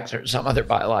anthrax or some other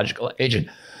biological agent,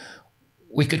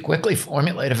 we could quickly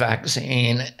formulate a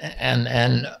vaccine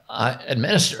and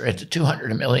administer it to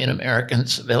 200 million American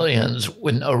civilians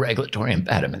with no regulatory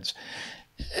impediments.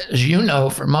 as you know,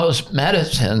 for most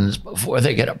medicines, before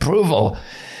they get approval,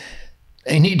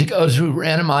 they need to go through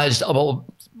randomized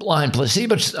double-blind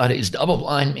placebo studies.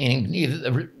 Double-blind meaning neither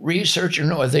the researcher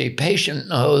nor the patient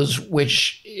knows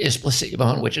which is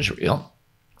placebo and which is real.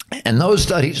 And those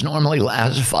studies normally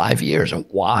last 5 years.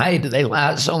 Why do they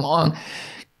last so long?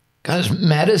 Because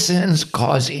medicines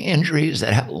cause injuries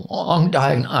that have long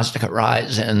diagnostic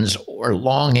horizons or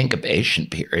long incubation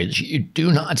periods. You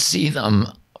do not see them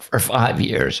for 5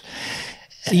 years.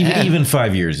 Even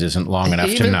 5 years isn't long enough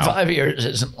to know. Even 5 years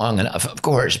isn't long enough, of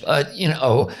course. But,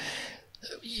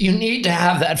 you need to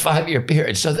have that 5-year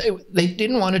period. So they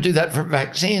didn't want to do that for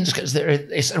vaccines because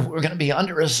they said, we're going to be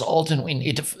under assault and we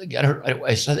need to get it right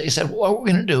away. So they said, what we're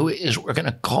going to do is we're going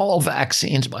to call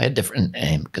vaccines by a different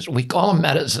name because we call them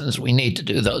medicines. We need to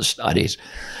do those studies.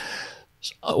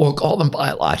 So we'll call them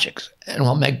biologics, and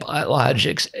we'll make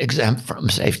biologics exempt from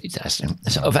safety testing.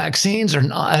 So vaccines are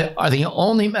the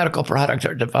only medical product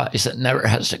or device that never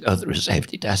has to go through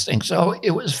safety testing. So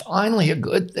it was finally a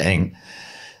good thing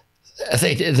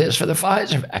they did this for the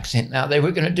Pfizer vaccine. Now, they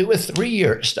were going to do a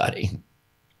 3-year study.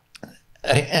 It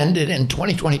ended in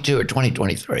 2022 or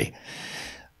 2023.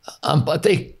 But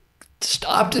they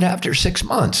stopped it after 6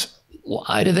 months.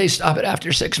 Why did they stop it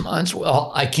after 6 months?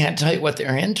 Well, I can't tell you what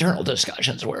their internal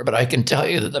discussions were, but I can tell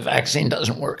you that the vaccine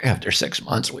doesn't work after 6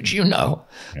 months, which you know.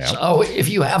 Yep. So if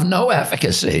you have no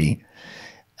efficacy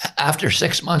after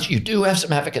 6 months, you do have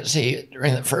some efficacy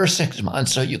during the first 6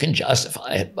 months, so you can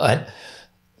justify it. But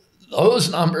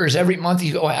those numbers every month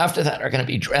you go after that are going to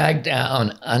be dragged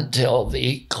down until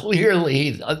the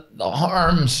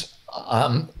harms,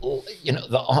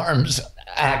 the harms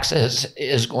axis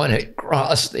is going to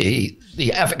cross the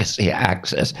efficacy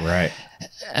axis. Right.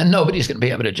 And nobody's going to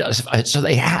be able to justify it. So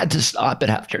they had to stop it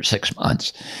after 6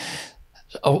 months.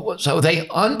 So they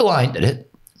unblinded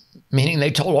it, meaning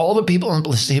they told all the people in the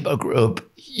placebo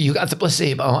group, you got the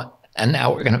placebo, and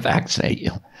now we're going to vaccinate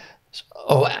you.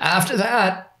 So after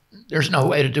that, there's no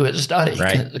way to do a study,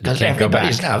 right? Because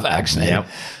everybody's now vaccinated. Yep.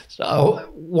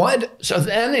 So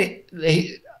then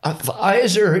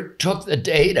Pfizer took the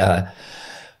data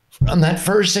from that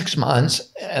first 6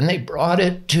 months and they brought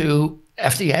it to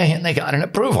FDA and they got an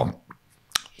approval.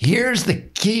 Here's the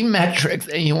key metric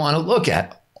that you want to look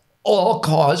at: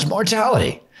 all-cause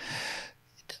mortality.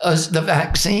 Does the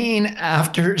vaccine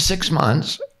after 6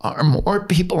 months, are more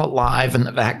people alive in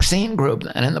the vaccine group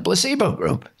than in the placebo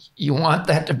group? You want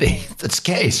that to be the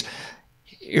case.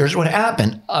 Here's what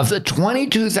happened. Of the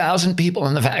 22,000 people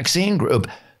in the vaccine group,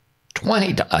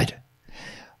 20 died.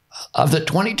 Of the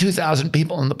 22,000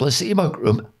 people in the placebo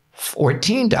group,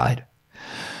 14 died.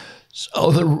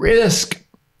 So the risk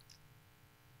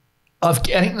of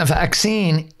getting the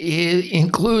vaccine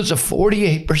includes a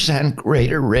 48%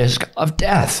 greater risk of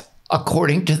death,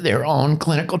 according to their own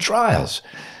clinical trials.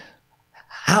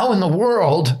 How in the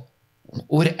world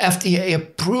would FDA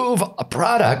approve a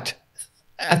product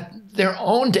at their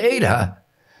own data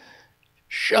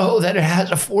show that it has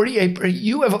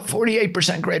you have a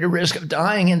 48% greater risk of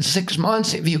dying in 6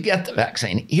 months if you get the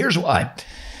vaccine? Here's why.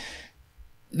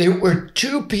 There were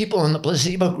 2 people in the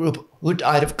placebo group who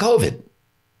died of COVID.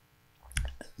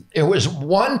 There was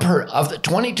one of the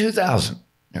 22,000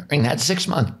 during that 6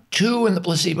 months, 2 in the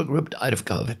placebo group died of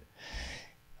COVID.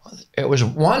 There was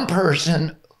one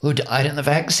person who died in the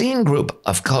vaccine group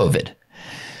of COVID.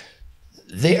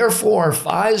 Therefore,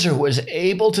 Pfizer was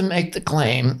able to make the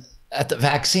claim that the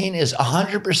vaccine is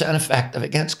 100% effective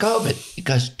against COVID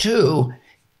because 2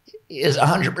 is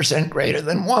 100% greater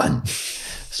than 1.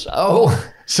 So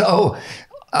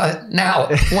now,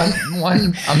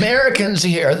 when Americans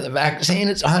hear the vaccine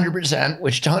is 100%,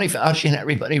 which Tony Fauci and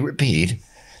everybody repeat,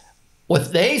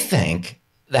 what they think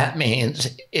that means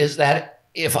is that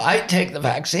if I take the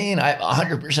vaccine, I have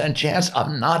a 100% chance of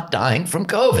not dying from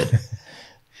COVID.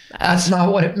 That's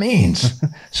not what it means.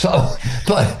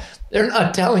 But they're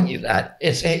not telling you that.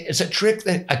 It's a trick,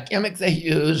 a gimmick they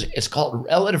use. It's called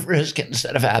relative risk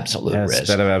instead of absolute risk.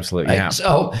 Instead of absolute, right? yeah.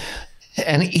 So,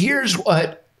 and here's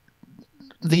what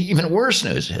the even worse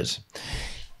news is.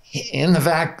 In the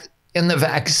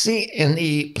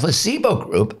placebo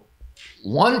group,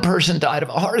 1 person died of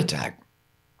a heart attack.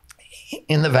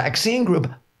 In the vaccine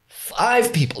group,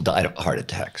 5 people died of heart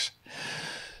attacks.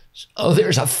 So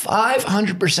there's a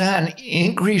 500%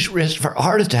 increased risk for a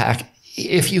heart attack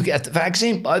if you get the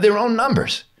vaccine by their own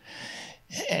numbers.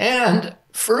 And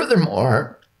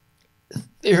furthermore,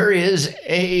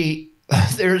 every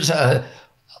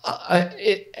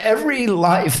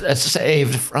life that's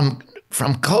saved from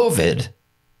COVID,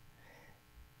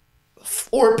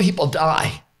 4 people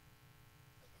die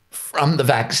from the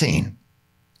vaccine.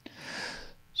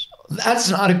 That's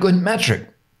not a good metric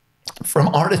from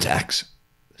heart attacks.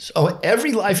 So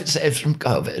every life it saves from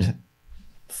COVID,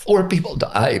 4 people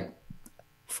die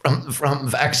from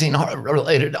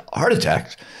vaccine-related heart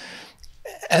attacks.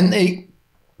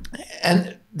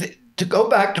 To go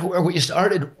back to where we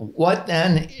started, what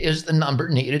then is the number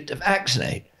needed to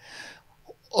vaccinate?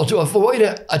 Well, to avoid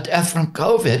a death from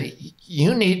COVID,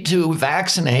 you need to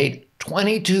vaccinate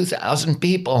 22,000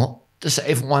 people to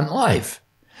save 1 life.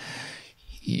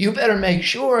 You better make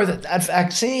sure that that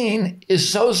vaccine is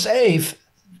so safe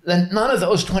that none of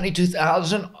those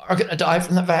 22,000 are going to die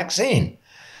from the vaccine.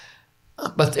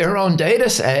 But their own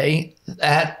data say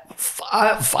that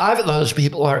five of those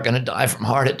people are going to die from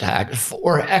heart attacks,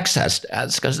 4 excess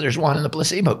deaths, because there's 1 in the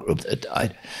placebo group that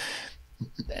died.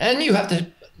 And you have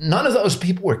to, none of those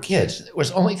people were kids. There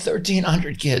was only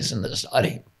 1,300 kids in the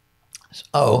study.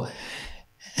 So,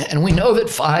 and we know that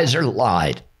Pfizer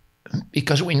lied,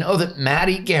 because we know that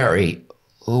Maddie Gary,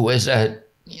 who was a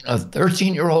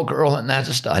 13-year-old girl in that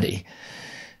study,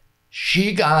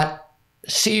 she got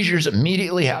seizures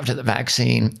immediately after the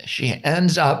vaccine. She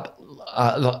ends up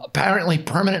apparently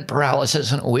permanent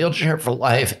paralysis in a wheelchair for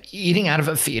life, eating out of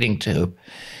a feeding tube.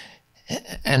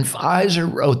 And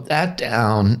Pfizer wrote that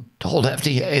down, told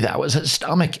FDA that was a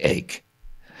stomach ache.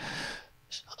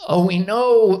 Oh, we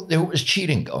know there was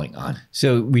cheating going on.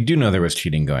 So we do know there was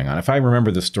cheating going on. If I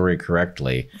remember the story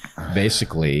correctly,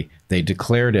 basically they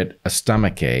declared it a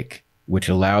stomach ache, which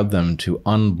allowed them to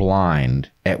unblind,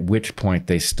 at which point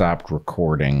they stopped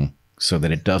recording so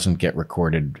that it doesn't get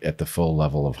recorded at the full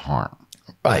level of harm.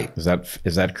 Right. Is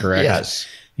that correct? Yes.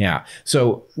 Yeah.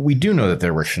 So we do know that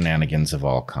there were shenanigans of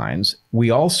all kinds. We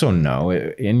also know,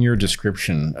 in your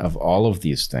description of all of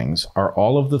these things, are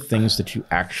all of the things that you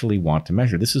actually want to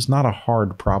measure. This is not a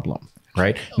hard problem,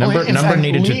 right? Number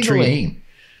needed to treat.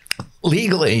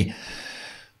 Legally,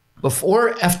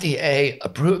 before FDA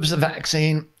approves the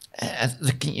vaccine,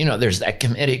 there's that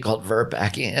committee called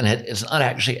VRBPAC, and it's not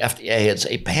actually FDA, it's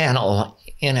a panel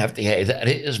in FDA that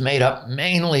is made up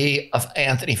mainly of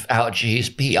Anthony Fauci's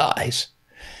PIs.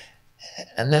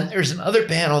 And then there's another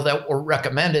panel that will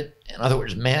recommend it, in other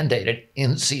words, mandated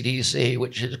in CDC,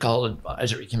 which is called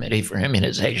Advisory Committee for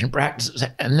Immunization Practices.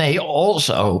 And they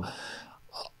also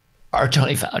are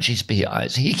Tony Fauci's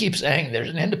PIs. He keeps saying there's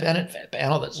an independent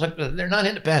panel that's looked at. They're not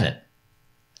independent.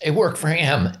 They work for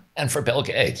him and for Bill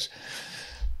Gates.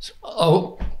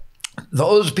 So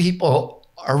those people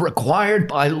are required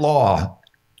by law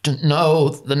to know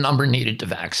the number needed to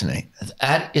vaccinate.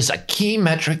 That is a key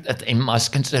metric that they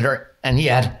must consider, and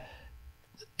yet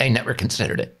they never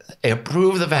considered it. They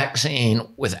approved the vaccine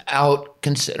without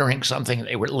considering something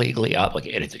they were legally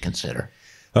obligated to consider.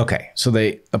 Okay, so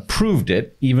they approved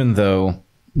it, even though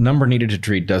number needed to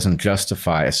treat doesn't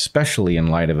justify, especially in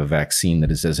light of a vaccine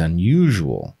that is as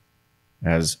unusual,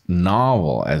 as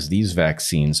novel as these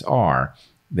vaccines are.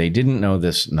 They didn't know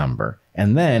this number.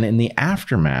 And then in the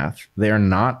aftermath, they're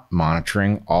not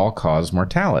monitoring all-cause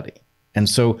mortality. And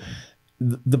so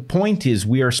the point is,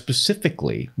 we are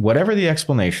specifically, whatever the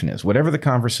explanation is, whatever the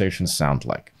conversations sound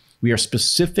like, we are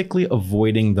specifically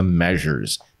avoiding the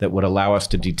measures that would allow us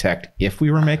to detect if we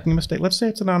were making a mistake. Let's say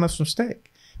it's an honest mistake.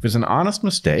 If it's an honest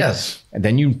mistake, yes, and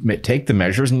then you take the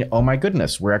measures and, oh my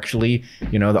goodness, we're actually,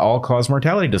 the all-cause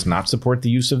mortality does not support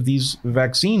the use of these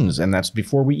vaccines. And that's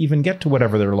before we even get to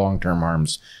whatever their long-term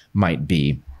harms might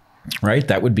be, right?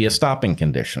 That would be a stopping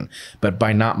condition. But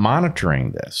by not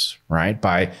monitoring this, right,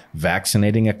 by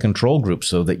vaccinating a control group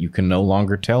so that you can no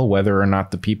longer tell whether or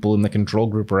not the people in the control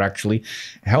group are actually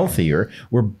healthier,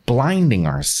 we're blinding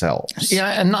ourselves.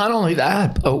 Yeah, and not only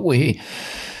that, but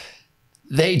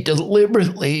they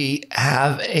deliberately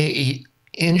have a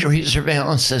injury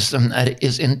surveillance system that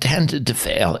is intended to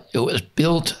fail. It was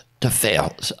built to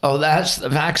fail. So that's the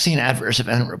vaccine adverse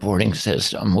event reporting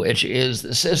system, which is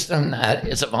the system that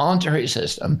is a voluntary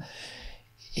system.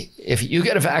 If you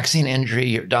get a vaccine injury,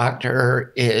 your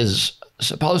doctor is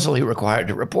supposedly required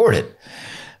to report it.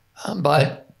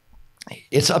 But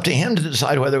it's up to him to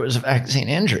decide whether it was a vaccine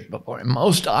injury. But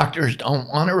most doctors don't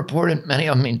want to report it. Many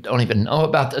of them don't even know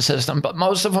about the system, but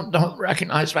most of them don't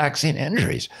recognize vaccine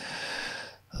injuries.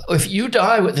 If you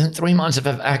die within 3 months of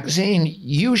a vaccine,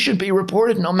 you should be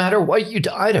reported no matter what you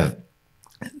died of.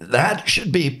 That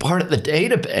should be part of the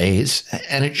database,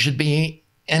 and it should be,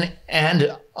 and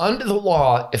under the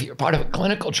law, if you're part of a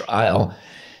clinical trial,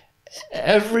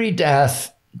 every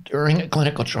death during a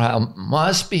clinical trial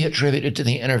must be attributed to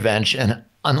the intervention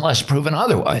unless proven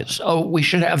otherwise. So we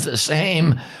should have the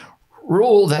same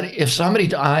rule that if somebody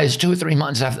dies 2 or 3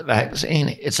 months after the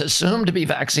vaccine, it's assumed to be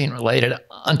vaccine related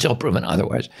until proven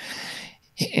otherwise.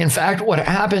 In fact, what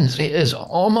happens is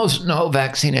almost no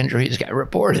vaccine injuries get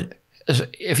reported.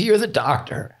 If you're the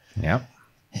doctor Yep.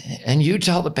 and you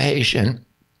tell the patient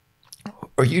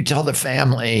or you tell the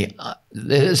family,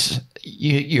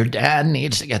 your dad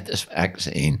needs to get this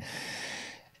vaccine,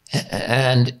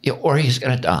 or he's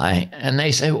going to die, and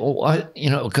they say, well, what,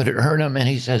 could it hurt him? And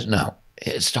he says, no,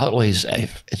 it's totally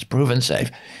safe. It's proven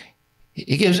safe.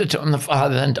 He gives it to him. The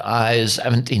father then dies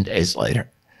 17 days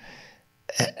later.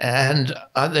 And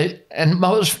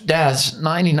most deaths,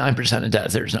 99% of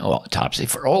deaths, there's no autopsy.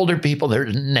 For older people,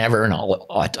 there's never an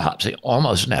autopsy,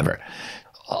 almost never.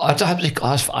 Autopsy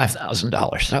costs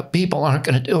 $5,000, so people aren't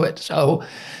going to do it. So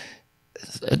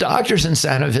the doctor's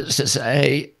incentive is to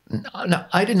say, no,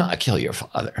 I did not kill your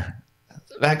father.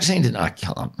 The vaccine did not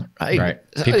kill him, right? Right.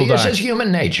 So People it's die. just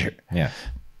human nature. Yeah.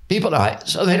 People die,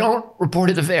 so they don't report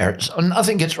it to VAERS, so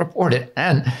nothing gets reported.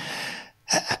 And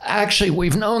actually,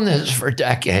 we've known this for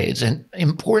decades, and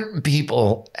important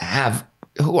people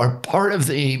who are part of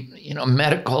the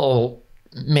medical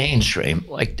mainstream,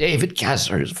 like David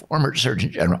Kessler, who's former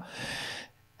Surgeon General,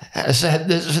 has said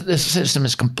this system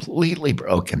is completely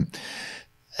broken.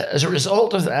 As a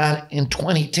result of that, in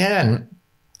 2010,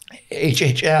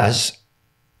 HHS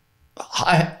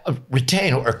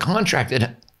retained or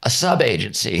contracted a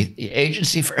sub-agency, the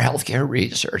Agency for Healthcare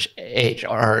Research,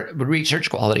 Research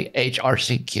Quality,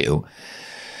 HRCQ,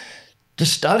 to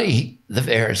study the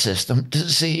VAERS system to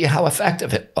see how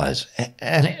effective it was.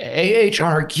 And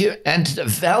AHRQ, and to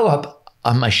develop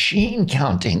a machine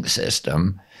counting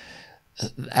system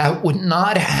that would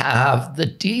not have the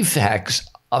defects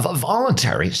of a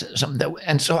voluntary system.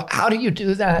 And so how do you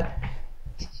do that?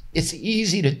 It's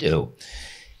easy to do.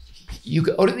 You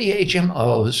go to the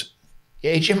HMOs.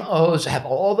 The HMOs have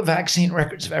all the vaccine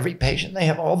records of every patient. They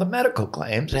have all the medical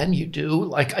claims. And you do,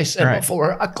 like I said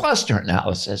before, a cluster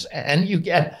analysis. And you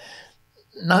get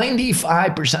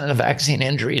 95% of the vaccine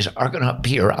injuries are going to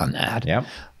appear on that. Yep.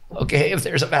 Okay, if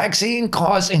there's a vaccine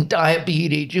causing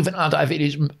diabetes, juvenile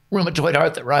diabetes, rheumatoid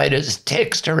arthritis,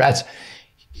 tics, Tourette's,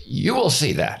 you will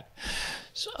see that.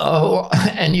 So,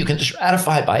 and you can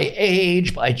stratify by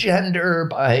age, by gender,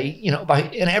 by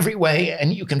in every way,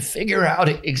 and you can figure out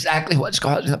exactly what's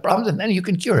causing the problems, and then you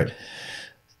can cure it.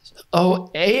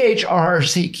 So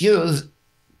AHRCQ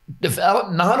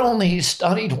developed, not only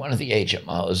studied one of the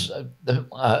HMOs,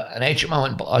 an HMO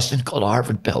in Boston called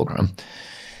Harvard Pilgrim,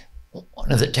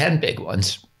 one of the 10 big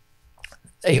ones.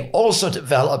 They also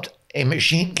developed a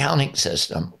machine counting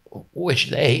system, which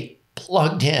they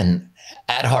plugged in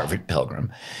at Harvard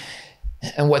Pilgrim.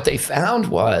 And what they found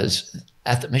was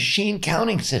that the machine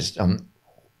counting system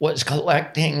was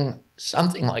collecting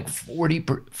something like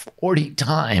 40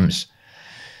 times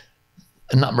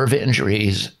the number of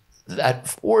injuries, that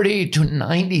 40 to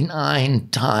 99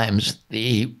 times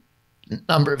the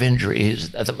number of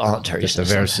injuries that the voluntary system.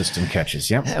 The VAERS system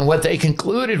catches, yep. And what they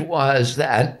concluded was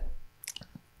that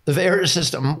the VAERS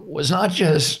system was not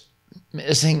just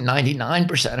missing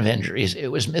 99% of injuries, it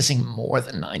was missing more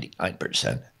than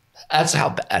 99%. That's how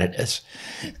bad it is.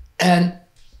 And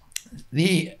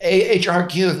the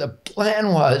AHRQ, the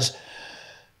plan was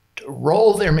to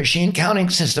roll their machine counting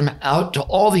system out to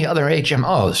all the other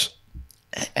HMOs.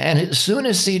 And as soon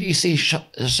as CDC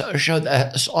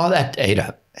saw that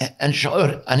data and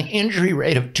showed an injury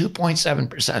rate of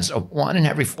 2.7%, so 1 in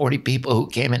every 40 people who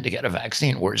came in to get a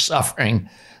vaccine were suffering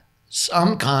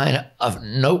some kind of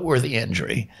noteworthy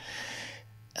injury,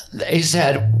 they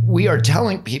said, we are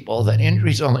telling people that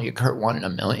injuries only occur 1 in a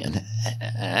million.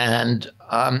 And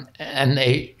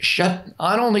they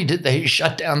not only did they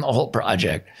shut down the whole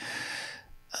project,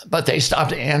 but they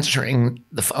stopped answering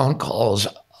the phone calls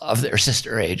of their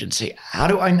sister agency. How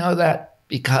do I know that?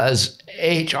 Because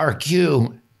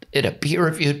AHRQ did a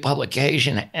peer-reviewed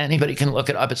publication. Anybody can look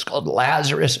it up. It's called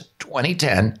Lazarus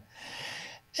 2010.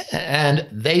 And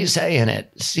they say in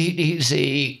it,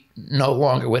 CDC no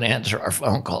longer would answer our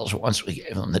phone calls once we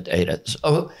gave them the data.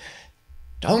 So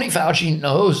Tony Fauci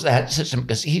knows that system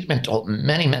because he's been told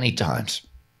many, many times.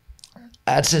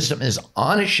 That system is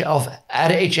on a shelf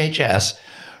at HHS,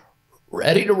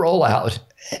 ready to roll out.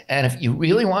 And if you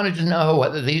really wanted to know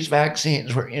whether these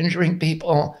vaccines were injuring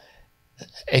people,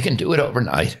 they can do it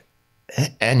overnight.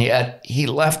 And yet he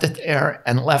left it there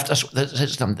and left us with a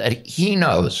system that he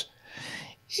knows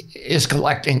is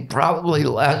collecting probably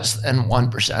less than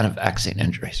 1% of vaccine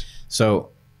injuries. So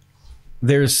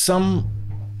there's some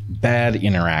bad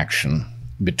interaction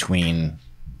between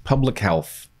public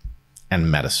health and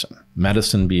medicine.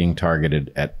 Medicine being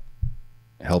targeted at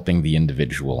helping the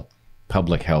individual,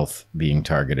 public health being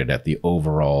targeted at the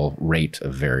overall rate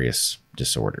of various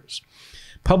disorders.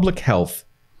 Public health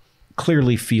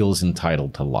clearly feels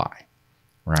entitled to lie,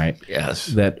 right? Yes.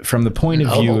 That from the point of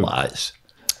Noble view, lies.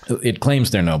 it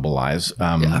claims they're noble lies.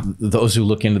 Those who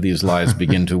look into these lies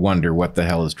begin to wonder what the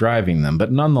hell is driving them.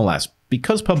 But nonetheless,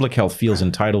 because public health feels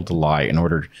entitled to lie in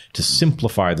order to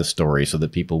simplify the story so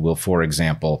that people will, for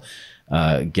example,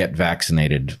 get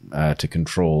vaccinated to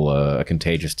control a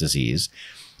contagious disease,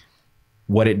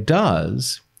 what it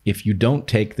does, if you don't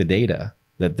take the data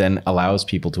that then allows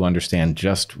people to understand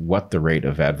just what the rate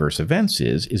of adverse events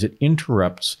is it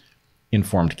interrupts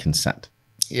informed consent.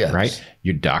 Yes. Right?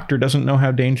 Your doctor doesn't know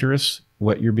how dangerous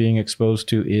what you're being exposed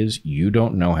to is. You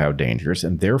don't know how dangerous.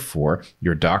 And therefore,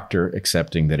 your doctor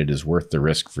accepting that it is worth the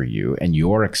risk for you and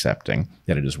you're accepting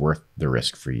that it is worth the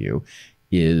risk for you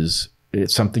it's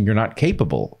something you're not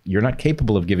capable. You're not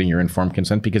capable of giving your informed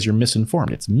consent because you're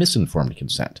misinformed. It's misinformed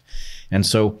consent. And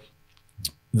so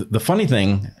the funny,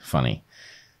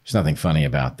 there's nothing funny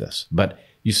about this, but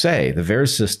you say the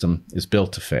VAERS system is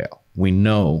built to fail. We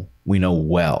know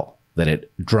well that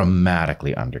it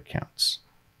dramatically undercounts.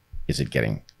 Is it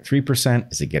getting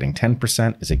 3%? Is it getting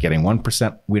 10%? Is it getting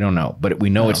 1%? We don't know, but we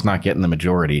know it's not getting the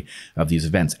majority of these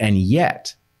events. And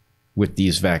yet, with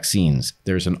these vaccines,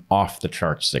 there's an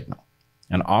off-the-chart signal.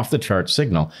 An off-the-chart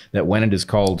signal that when it is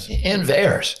called... In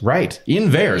VAERS. Right, in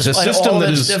VAERS. A system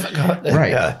that is... difficult.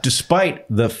 Right, Yeah. despite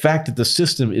the fact that the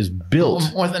system is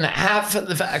built... More than half of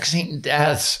the vaccine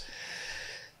deaths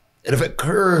that have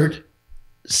occurred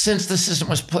since the system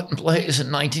was put in place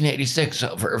in 1986,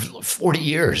 over 40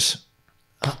 years,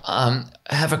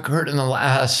 have occurred in the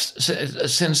last,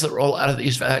 since the rollout of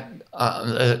these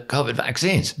the COVID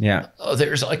vaccines. Yeah.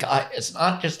 There's it's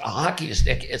not just a hockey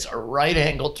stick, it's a right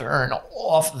angle turn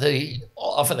off of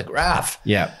the graph.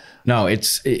 Yeah. No,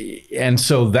 and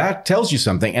so that tells you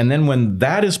something. And then when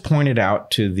that is pointed out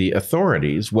to the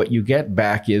authorities, what you get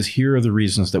back is, here are the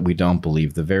reasons that we don't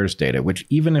believe the VAERS data, which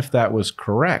even if that was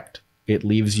correct, it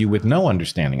leaves you with no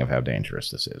understanding of how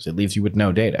dangerous this is. It leaves you with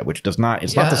no data, which it's not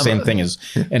the same thing as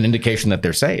an indication that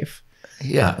they're safe.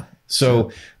 Yeah.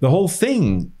 So the whole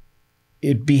thing,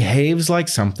 it behaves like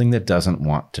something that doesn't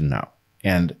want to know.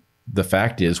 And the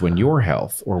fact is, when your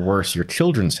health, or worse, your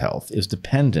children's health, is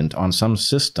dependent on some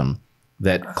system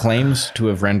that claims to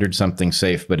have rendered something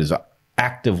safe, but is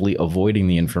actively avoiding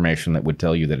the information that would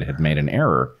tell you that it had made an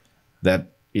error, that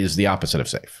is the opposite of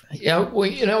safe. Yeah,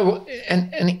 well,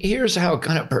 and here's how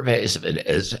kind of pervasive it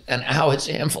is and how it's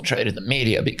infiltrated the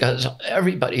media, because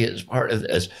everybody is part of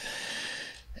this,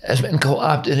 has been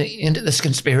co-opted into this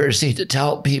conspiracy to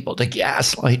tell people, to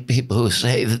gaslight people who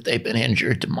say that they've been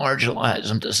injured, to marginalize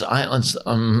them, to silence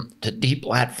them, to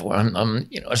deplatform them.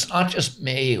 It's not just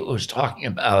me who's talking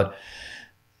about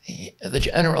the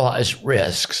generalized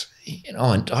risks,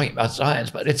 and talking about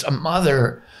science, but it's a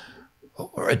mother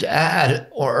or a dad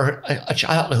or a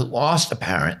child who lost a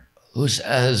parent who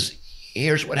says,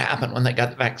 here's what happened when they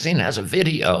got the vaccine, has a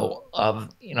video of,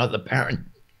 the parent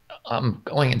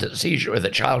going into seizure, or the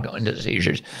child going into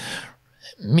seizures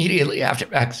immediately after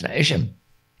vaccination.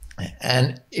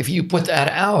 And if you put that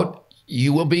out,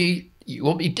 you will be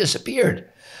disappeared.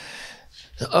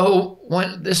 So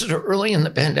when this is early in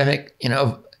the pandemic,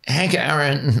 Hank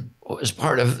Aaron was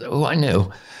part of, who I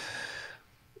knew,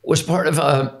 was part of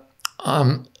a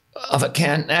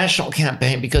national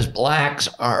campaign, because blacks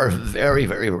are very,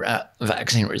 very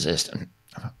vaccine resistant.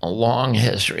 A long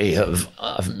history of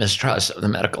mistrust of the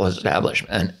medical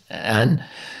establishment, and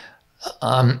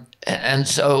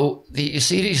so the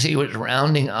CDC was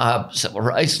rounding up civil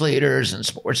rights leaders and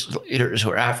sports leaders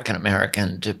who are African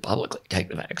American to publicly take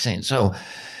the vaccine. So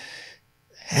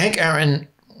Hank Aaron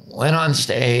went on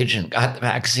stage and got the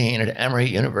vaccine at Emory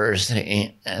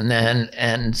University,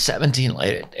 and 17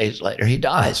 days later, he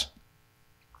dies.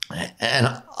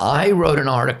 And I wrote an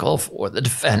article for The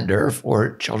Defender,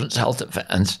 for Children's Health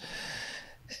Defense,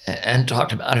 and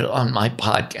talked about it on my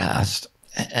podcast.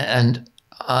 And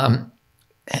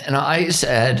I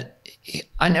said,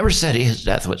 I never said his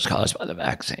death was caused by the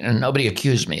vaccine, and nobody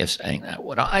accused me of saying that.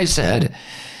 What I said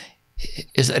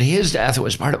is that his death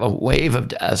was part of a wave of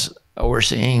deaths that we're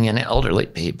seeing in elderly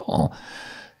people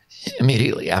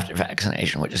immediately after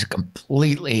vaccination, which is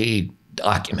completely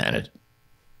documented.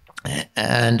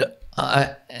 And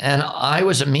I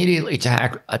was immediately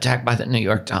attacked by the New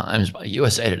York Times, by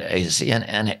USA Today,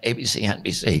 CNN, ABC,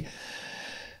 NBC,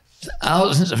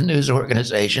 thousands of news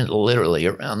organizations literally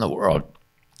around the world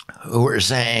who were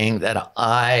saying that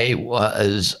I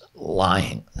was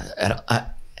lying.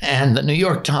 And the New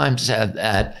York Times said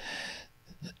that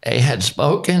they had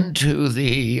spoken to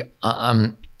the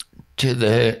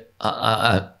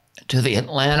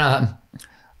Atlanta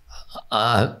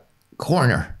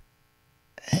coroner,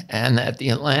 and that the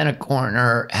Atlanta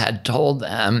coroner had told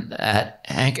them that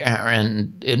Hank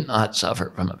Aaron did not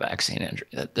suffer from a vaccine injury,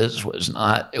 that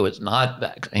it was not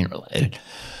vaccine related.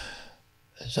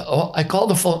 So I called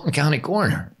the Fulton County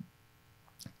coroner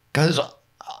because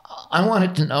I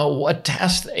wanted to know what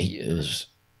tests they use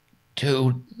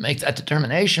to make that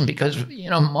determination, because,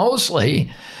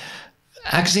 mostly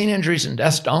vaccine injuries and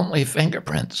deaths don't leave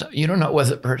fingerprints. So you don't know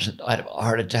whether the person died of a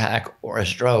heart attack or a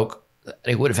stroke that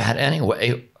he would have had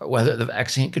anyway, or whether the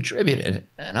vaccine contributed.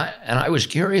 And I was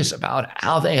curious about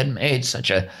how they had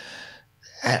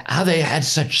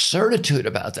such certitude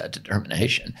about that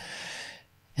determination.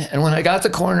 And when I got the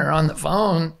coroner on the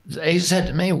phone, they said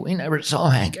to me, "We never saw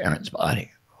Hank Aaron's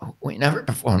body. We never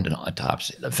performed an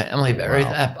autopsy. The family buried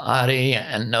that body,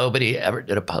 and nobody ever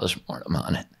did a postmortem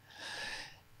on it."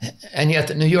 And yet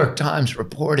the New York Times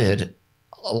reported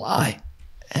a lie.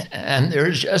 And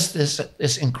there's just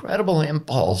this incredible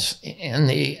impulse when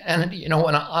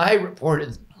I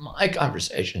reported my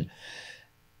conversation,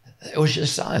 it was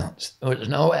just silence. There was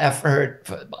no effort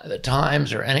by the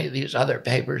Times or any of these other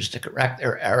papers to correct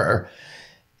their error.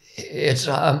 It's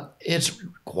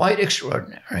quite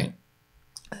extraordinary.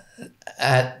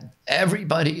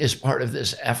 Everybody is part of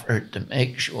this effort to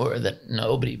make sure that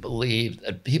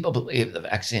people believe the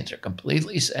vaccines are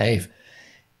completely safe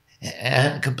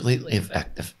and completely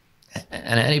effective.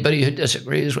 And anybody who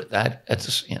disagrees with that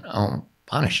gets,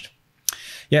 punished.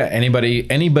 Yeah,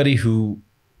 anybody who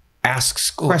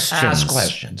asks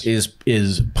questions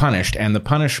is punished, and the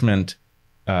punishment,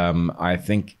 I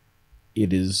think,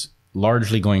 it is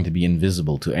largely going to be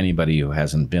invisible to anybody who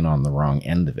hasn't been on the wrong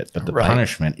end of it. But the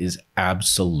punishment is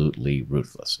absolutely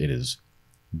ruthless. It is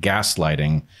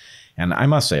gaslighting, and I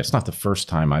must say, it's not the first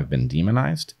time I've been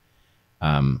demonized.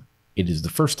 It is the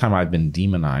first time I've been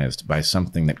demonized by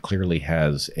something that clearly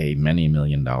has a many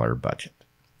 $million budget.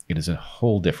 It is a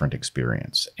whole different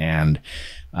experience. And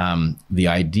the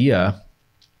idea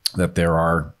that there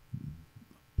are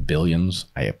billions,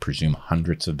 I presume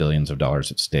hundreds of billions of dollars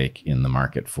at stake in the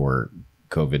market for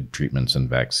COVID treatments and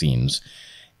vaccines,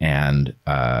 and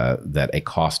that a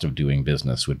cost of doing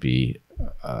business would be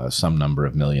some number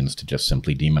of millions to just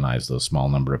simply demonize those small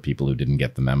number of people who didn't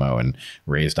get the memo and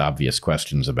raised obvious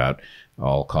questions about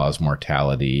all-cause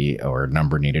mortality or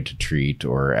number needed to treat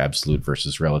or absolute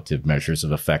versus relative measures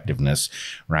of effectiveness,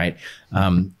 right?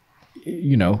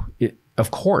 Of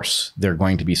course, they're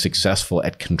going to be successful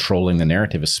at controlling the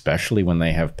narrative, especially when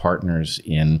they have partners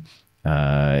in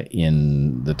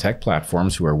the tech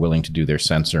platforms who are willing to do their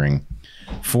censoring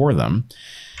for them.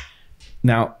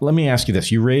 Now, let me ask you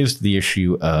this. You raised the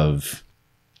issue of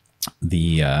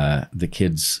the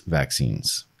kids'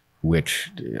 vaccines,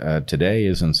 which today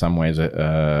is in some ways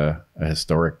a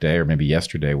historic day, or maybe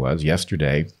yesterday was.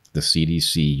 Yesterday, the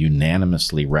CDC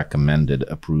unanimously recommended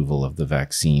approval of the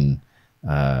vaccine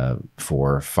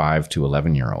for 5 to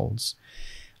 11-year-olds.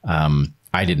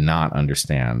 I did not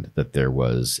understand that there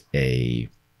was a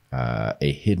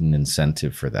hidden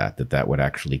incentive for that would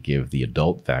actually give the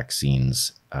adult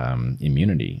vaccines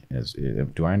immunity.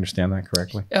 Do I understand that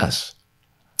correctly? Yes.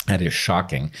 That is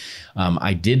shocking.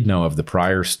 I did know of the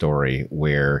prior story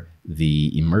where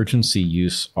the emergency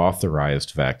use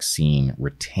authorized vaccine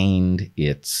retained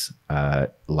its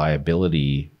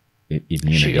liability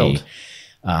immunity. Shield.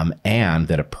 And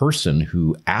that a person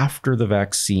who, after the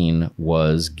vaccine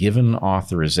was given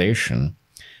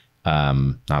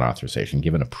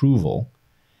given approval,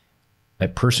 a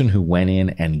person who went in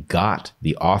and got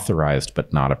the authorized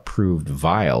but not approved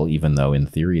vial, even though in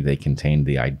theory they contained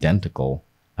the identical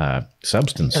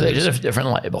substances. Yeah, they just have different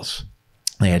labels.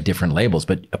 They had different labels,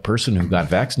 but a person who got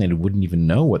vaccinated wouldn't even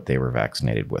know what they were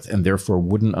vaccinated with, and therefore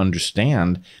wouldn't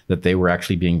understand that they were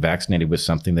actually being vaccinated with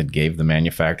something that gave the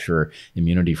manufacturer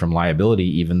immunity from liability,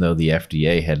 even though the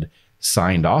FDA had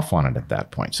signed off on it at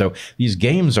that point. So these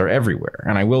games are everywhere.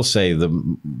 And I will say the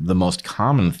most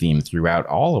common theme throughout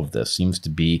all of this seems to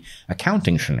be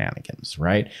accounting shenanigans,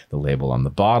 right? The label on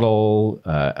the bottle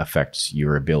affects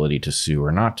your ability to sue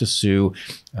or not to sue.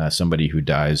 Somebody who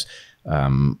dies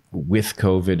with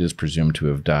COVID is presumed to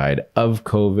have died of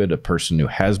COVID. A person who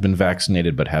has been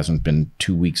vaccinated but hasn't been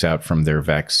 2 weeks out from their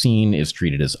vaccine is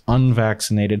treated as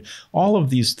unvaccinated. All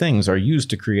of these things are used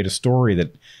to create a story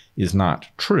that is not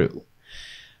true.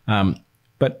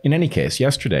 But in any case,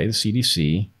 yesterday, the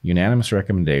CDC, unanimous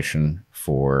recommendation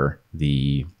for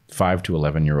the 5 to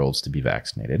 11-year-olds to be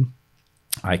vaccinated.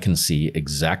 I can see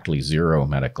exactly zero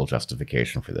medical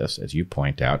justification for this. As you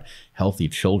point out, healthy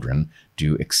children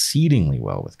do exceedingly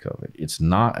well with COVID. It's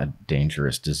not a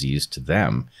dangerous disease to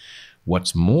them.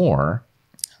 What's more,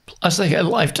 Plus, they get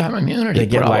lifetime immunity. They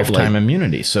get probably. lifetime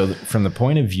immunity. So from the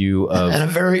point of view of... And a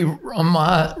very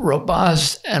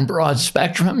robust and broad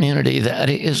spectrum immunity that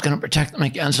is going to protect them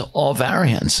against all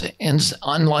variants. And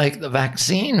unlike the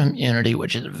vaccine immunity,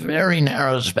 which is a very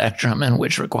narrow spectrum and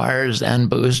which requires then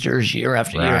boosters year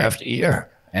after year after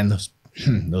year. And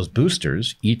those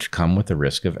boosters each come with the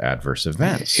risk of adverse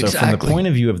events. So Exactly. from the point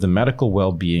of view of the medical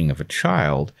well-being of a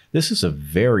child, this is a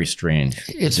very strange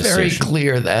It's decision. very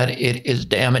clear that it is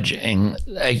damaging,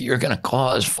 that you're going to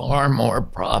cause far more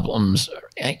problems,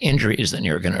 injuries than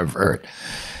you're going to avert.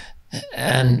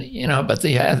 And, you know, but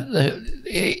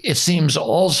it seems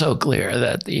also clear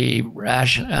that the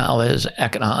rationale is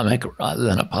economic rather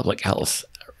than a public health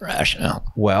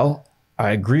rationale. Well,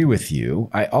 I agree with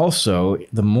you. I also,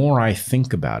 the more I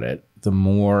think about it, the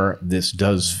more this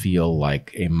does feel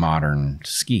like a modern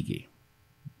Tuskegee,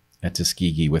 a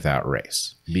Tuskegee without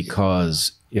race,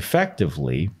 because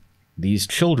effectively these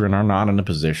children are not in a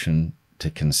position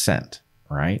to consent,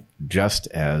 right? Just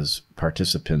as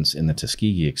participants in the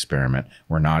Tuskegee experiment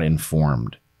were not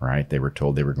informed, right? They were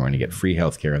told they were going to get free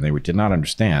health care, and they did not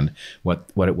understand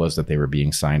what it was that they were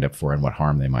being signed up for and what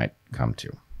harm they might come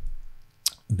to.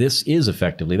 This is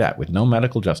effectively that. With no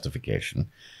medical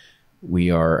justification, we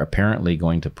are apparently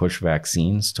going to push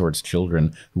vaccines towards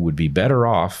children who would be better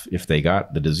off if they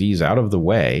got the disease out of the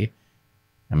way.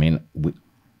 I mean,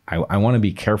 I want to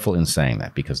be careful in saying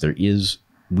that, because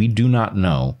we do not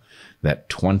know that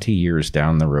 20 years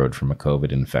down the road from a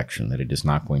COVID infection, that it is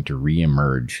not going to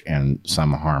reemerge and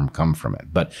some harm come from it.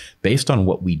 But based on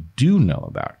what we do know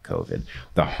about COVID,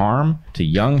 the harm to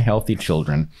young, healthy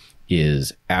children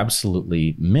is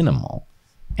absolutely minimal.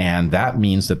 And that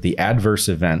means that the adverse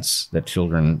events that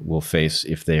children will face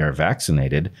if they are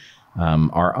vaccinated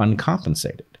are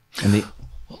uncompensated. And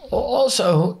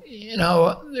also, you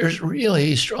know, there's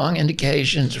really strong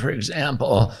indications. For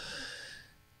example,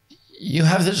 you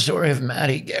have the story of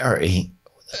Maddie Gary.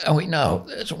 We know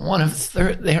it's one of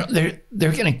they're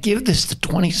going to give this to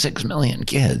 26 million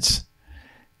kids,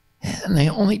 and they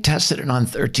only tested it on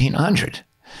 1,300.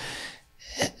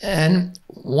 And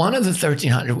one of the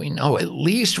 1,300, we know at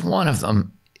least one of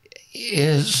them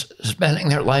is spending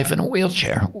their life in a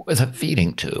wheelchair with a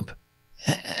feeding tube.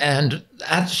 And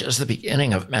that's just the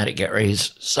beginning of Maddie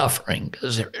Gary's suffering,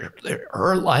 because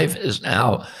her life is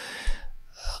now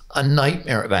a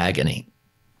nightmare of agony.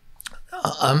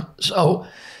 So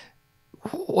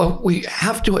what we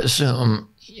have to assume,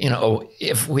 you know,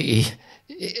 if we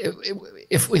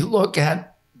look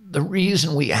at the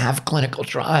reason we have clinical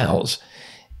trials,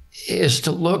 is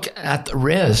to look at the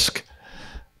risk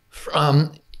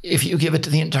from if you give it to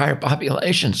the entire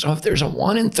population. So if there's a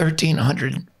 1 in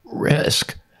 1,300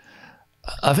 risk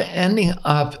of ending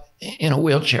up in a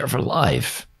wheelchair for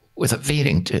life with a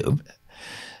feeding tube,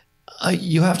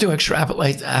 you have to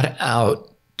extrapolate that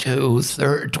out to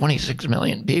 26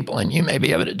 million people. And you may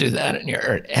be able to do that in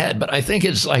your head, but I think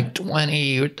it's like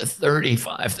 20 to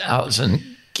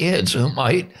 35,000 kids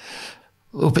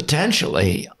who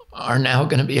potentially are now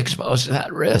going to be exposed to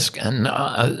that risk. And,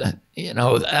 you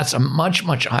know, that's a much,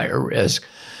 much higher risk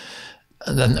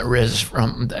than the risk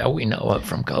that we know of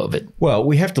from COVID. Well,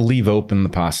 we have to leave open the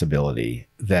possibility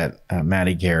that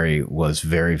Maddie Gary was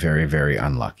very, very, very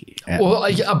unlucky. Well,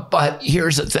 yeah, but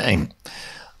here's the thing.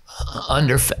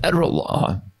 Under federal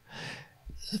law,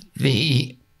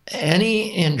 any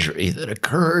injury that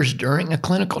occurs during a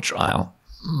clinical trial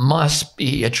must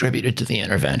be attributed to the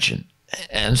intervention.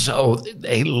 And so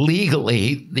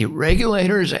the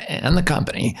regulators and the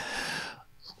company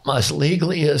must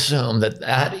legally assume that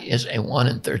that is a 1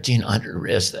 in 1,300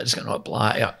 risk that's going to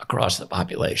apply across the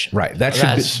population. Right.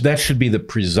 That should be the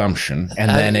presumption,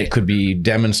 and then it could be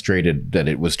demonstrated that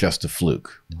it was just a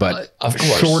fluke. But of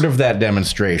course, short of that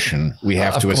demonstration, we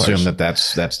have to assume that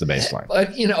that's the baseline.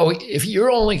 But, you know, if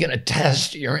you're only going to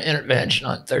test your intervention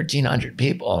on 1,300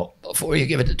 people before you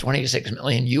give it to 26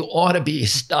 million, you ought to be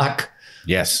stuck.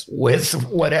 Yes. With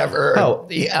whatever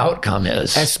the outcome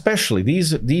is. Especially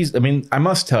these, I mean, I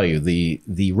must tell you,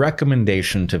 the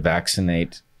recommendation to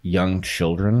vaccinate young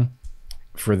children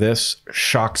for this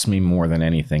shocks me more than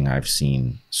anything I've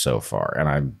seen so far. And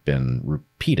I've been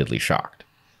repeatedly shocked.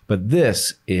 But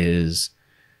this is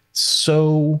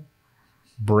so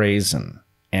brazen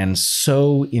and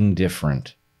so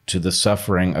indifferent to the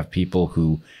suffering of people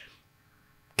who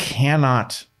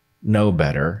cannot know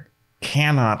better,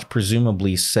 cannot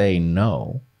presumably say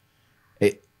no.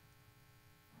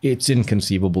 It's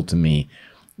inconceivable to me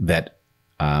that,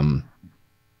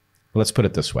 let's put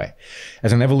it this way.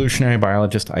 As an evolutionary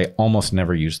biologist, I almost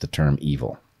never use the term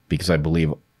evil, because I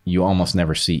believe you almost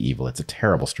never see evil. It's a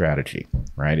terrible strategy,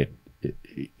 right?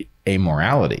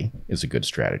 amorality is a good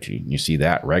strategy. You see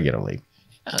that regularly.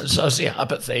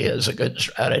 Sociopathy is a good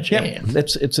strategy. Yeah, it's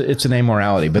an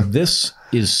amorality, but this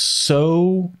is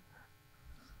so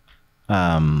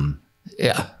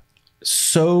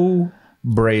so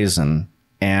brazen,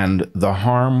 and the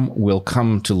harm will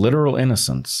come to literal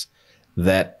innocence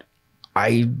that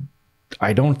I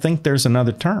don't think there's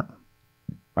another turn.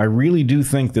 I really do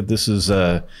think that this is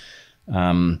an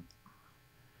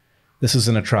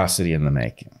atrocity in the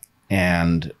making,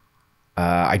 and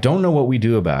I don't know what we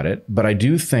do about it, but I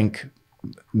do think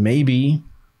maybe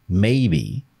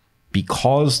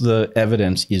because the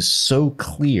evidence is so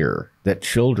clear that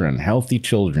children, healthy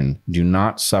children, do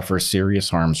not suffer serious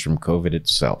harms from COVID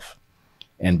itself,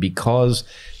 and because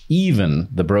even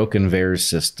the broken VAERS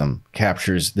system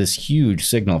captures this huge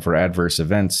signal for adverse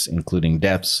events, including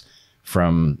deaths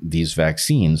from these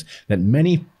vaccines, that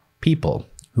many people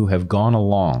who have gone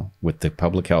along with the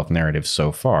public health narrative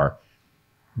so far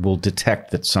will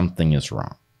detect that something is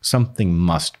wrong. Something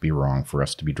must be wrong for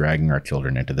us to be dragging our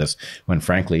children into this, when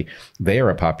frankly, they are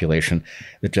a population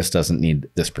that just doesn't need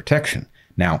this protection.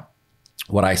 Now,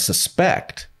 what I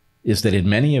suspect is that in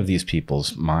many of these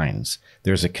people's minds,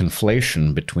 there's a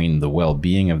conflation between the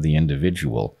well-being of the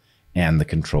individual and the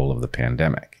control of the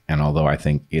pandemic. And although I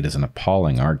think it is an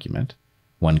appalling argument,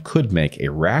 one could make a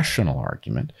rational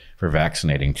argument for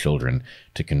vaccinating children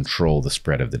to control the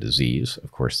spread of the disease.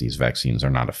 Of course, these vaccines are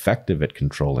not effective at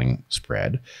controlling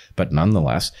spread, but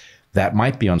nonetheless, that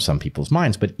might be on some people's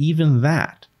minds. But even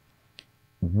that,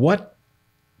 what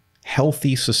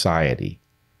healthy society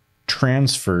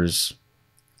transfers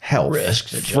health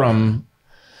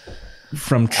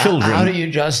from children? How do you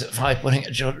justify putting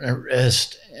a children at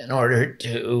risk in order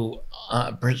to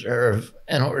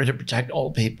protect all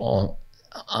people?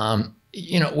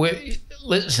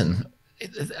 Listen,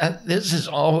 this is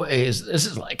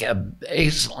like a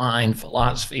baseline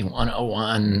philosophy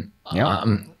 101,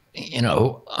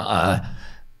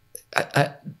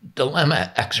 a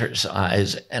dilemma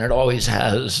exercise, and it always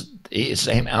has the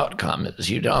same outcome as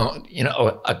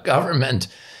a government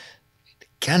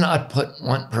cannot put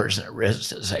one person at risk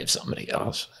to save somebody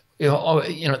else.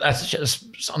 That's just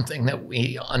something that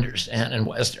we understand in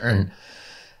Western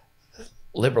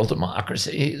liberal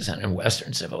democracies and in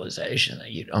Western civilization,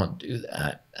 that you don't do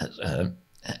that.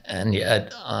 And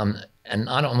yet, and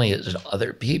not only is it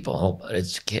other people, but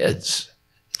it's kids.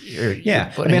 I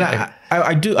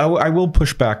will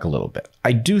push back a little bit.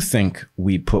 I do think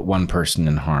we put one person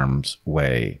in harm's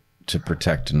way to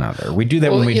protect another. We do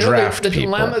that when we draft the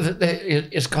people. Dilemma that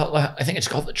is called, I think it's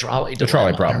called the trolley dilemma. The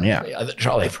trolley problem, yeah. The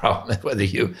trolley problem. Whether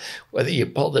you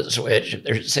pull the switch, if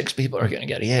there's 6 people who are going to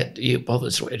get hit, do you pull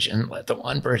the switch and let the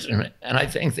one person? And I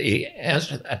think the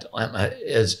answer to that dilemma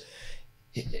is,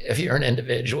 if you're an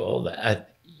individual,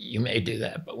 that you may do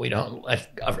that, but we don't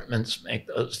let governments make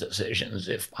those decisions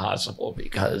if possible,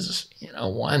 because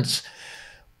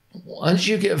once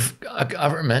you give a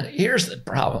government, here's the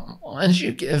problem. Once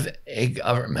you give a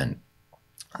government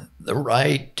the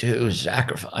right to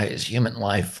sacrifice human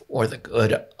life for the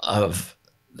good of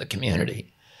the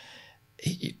community,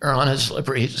 you're on a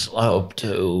slippery slope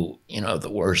to,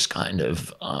 the worst kind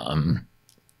of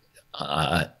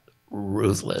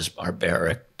ruthless,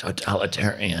 barbaric,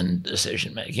 totalitarian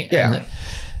decision-making. Yeah.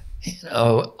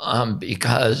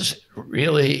 Because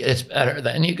really it's better.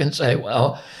 Then you can say,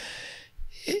 well,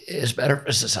 it's better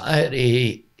for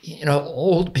society.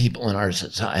 Old people in our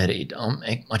society don't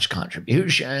make much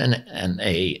contribution, and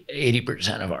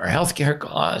 80% of our healthcare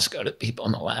costs go to people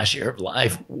in the last year of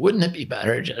life. Wouldn't it be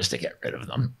better just to get rid of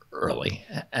them early?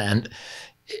 And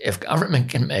if government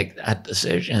can make that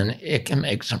decision, it can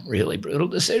make some really brutal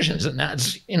decisions. And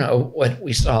that's, what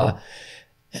we saw.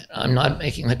 I'm not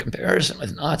making the comparison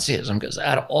with Nazism, because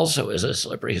that also is a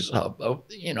slippery slope. But,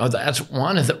 that's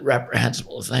one of the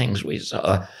reprehensible things we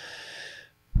saw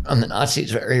from the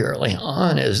Nazis very early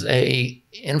on, is they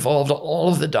involved all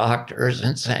of the doctors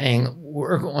in saying,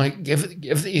 we're going to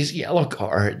give these yellow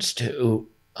cards to,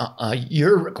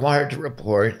 you're required to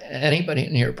report anybody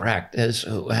in your practice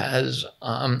who's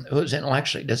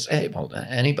intellectually disabled,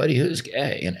 anybody who's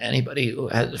gay, and anybody who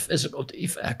has physical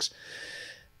defects.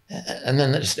 And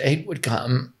then the state would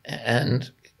come and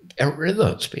get rid of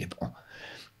those people.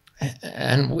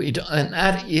 And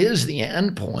that is the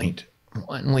end point,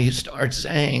 when we start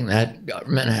saying that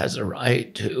government has a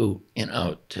right to,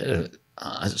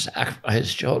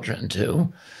 sacrifice children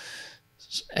to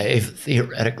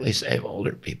theoretically save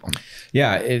older people.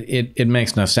 Yeah, it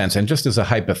makes no sense. And just as a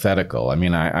hypothetical,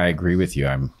 I agree with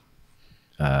you.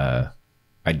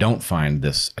 I don't find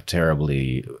this a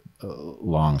terribly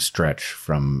long stretch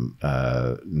from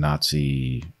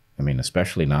Nazi I mean,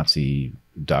 especially Nazi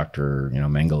Dr.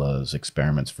 Mengele's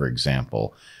experiments, for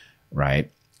example,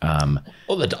 right?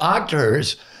 Well, the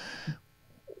doctors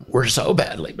were so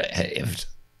badly behaved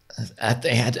that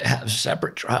they had to have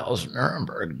separate trials in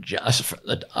Nuremberg just for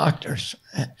the doctors.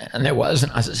 And there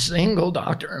wasn't a single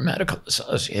doctor or medical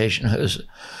association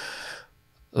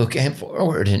who came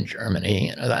forward in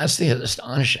Germany. That's the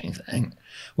astonishing thing.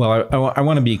 Well, I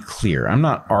want to be clear. I'm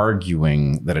not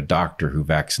arguing that a doctor who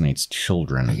vaccinates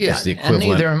children is the equivalent.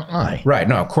 And neither am I. Right.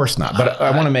 No, of course not. But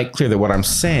I want to make clear that what I'm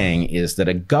saying is that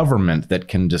a government that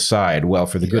can decide, well,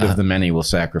 for the good of the many, will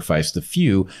sacrifice the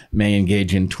few, may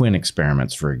engage in twin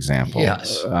experiments, for example.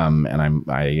 Yes. And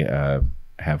I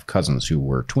have cousins who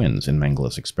were twins in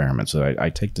Mengele's experiments, so I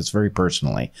take this very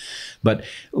personally. But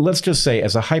let's just say,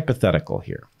 as a hypothetical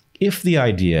here, if the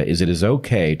idea is it is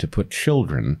okay to put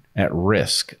children at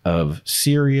risk of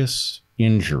serious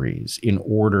injuries in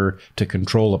order to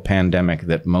control a pandemic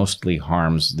that mostly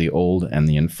harms the old and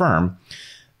the infirm,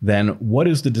 then what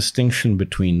is the distinction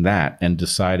between that and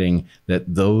deciding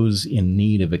that those in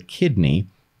need of a kidney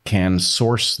can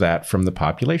source that from the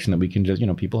population, that we can just,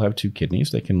 people have 2 kidneys,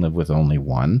 they can live with only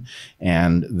one.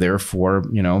 And therefore,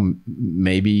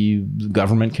 maybe the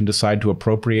government can decide to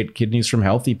appropriate kidneys from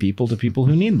healthy people to people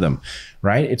who need them,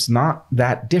 right? It's not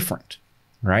that different,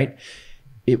 right?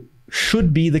 It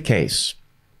should be the case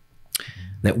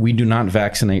that we do not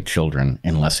vaccinate children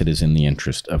unless it is in the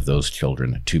interest of those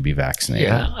children to be vaccinated.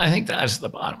 Yeah, I think that's the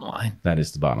bottom line. That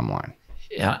is the bottom line.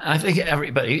 Yeah, I think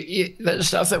everybody, the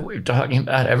stuff that we're talking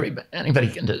about, anybody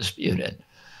can dispute it.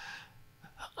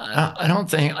 I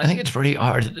think it's pretty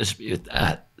hard to dispute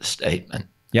that statement.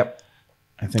 Yep,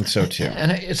 I think so too.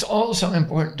 And it's also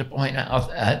important to point out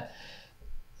that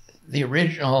the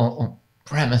original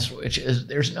premise, which is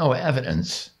there's no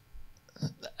evidence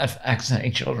that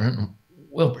vaccinating children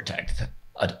will protect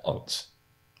adults.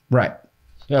 Right.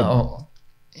 So,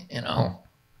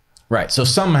 Right. So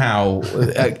somehow,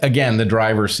 again, the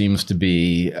driver seems to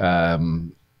be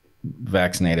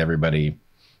vaccinate everybody.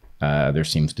 There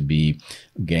seems to be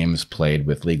games played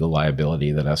with legal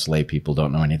liability that us lay people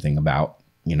don't know anything about.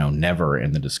 Never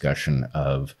in the discussion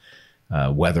of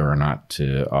whether or not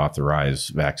to authorize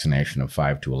vaccination of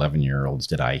 5 to 11-year-olds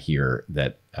did I hear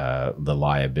that the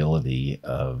liability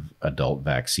of adult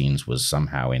vaccines was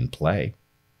somehow in play.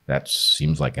 That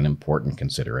seems like an important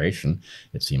consideration.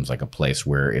 It seems like a place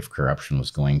where if corruption was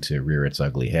going to rear its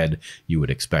ugly head, you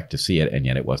would expect to see it, and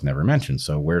yet it was never mentioned.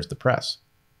 So where's the press?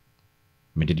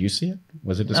 I mean, did you see it?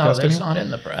 Was it discussed? No, it's not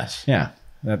in the press. Yeah,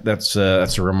 that's a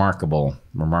remarkable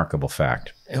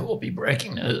fact. It will be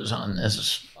breaking news on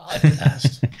this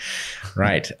podcast.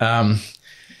 Right.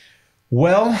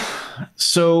 Well,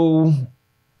 so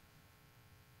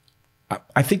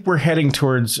I think we're heading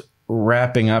towards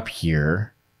wrapping up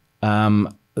here.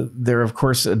 There are, of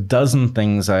course, a dozen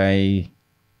things I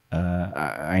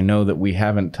know that we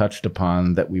haven't touched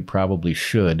upon that we probably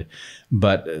should.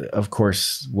 But, of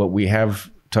course, what we have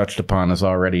touched upon is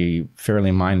already fairly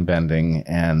mind-bending,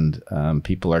 and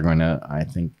people are going to, I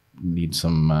think, need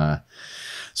some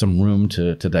room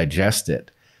to digest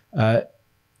it.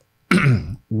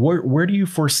 Where do you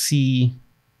foresee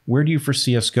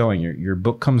us going? Your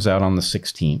book comes out on the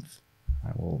 16th.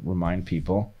 I will remind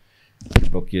people.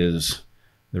 The book is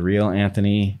The Real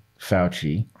Anthony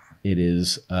Fauci. It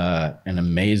is an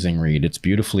amazing read. It's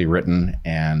beautifully written,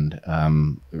 and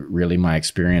really my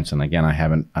experience. And again, I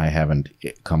haven't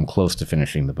come close to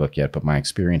finishing the book yet, but my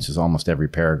experience is almost every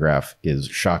paragraph is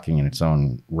shocking in its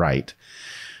own right.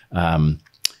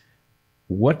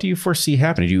 What do you foresee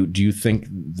happening? Do you think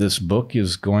this book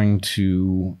is going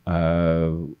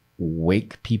to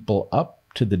wake people up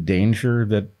to the danger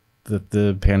that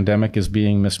the pandemic is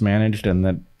being mismanaged, and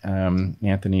that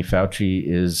Anthony Fauci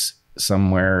is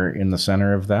somewhere in the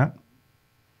center of that?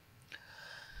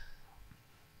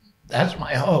 That's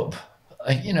my hope.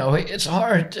 It's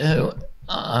hard to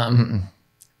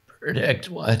predict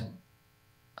what.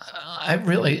 I've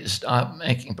really stopped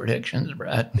making predictions,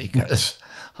 Bret, because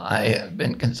I have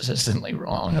been consistently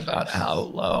wrong about how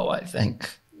low I think,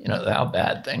 how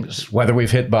bad things. Whether we've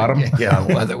hit bottom? Yeah,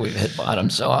 whether we've hit bottom.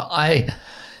 So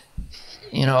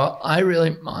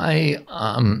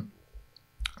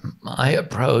my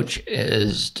approach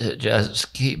is to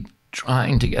just keep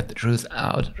trying to get the truth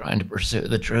out, trying to pursue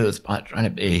the truth, but trying to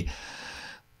be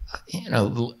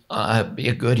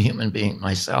a good human being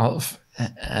myself,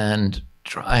 and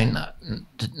try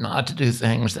not to do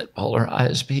things that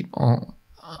polarize people,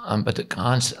 but to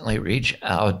constantly reach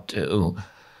out to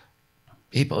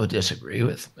people who disagree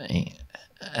with me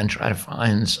and try to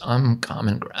find some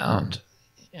common ground,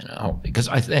 because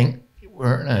I think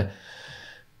we're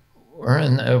we're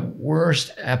in the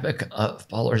worst epoch of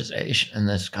polarization in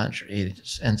this country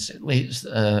since at least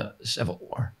the Civil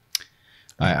War.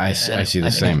 I see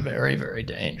the same. It's very, very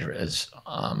dangerous,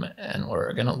 and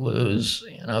we're going to lose,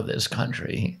 this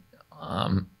country,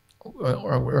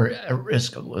 or we're at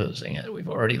risk of losing it. We've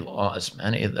already lost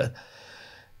many of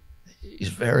these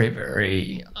very,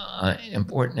 very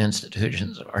important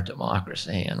institutions of our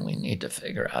democracy, and we need to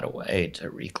figure out a way to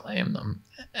reclaim them.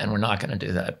 And we're not going to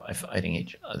do that by fighting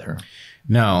each other.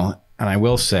 No, and I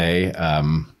will say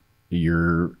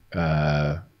you're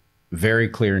very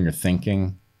clear in your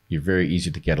thinking. You're very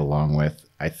easy to get along with.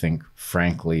 I think,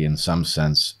 frankly, in some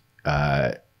sense,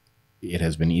 it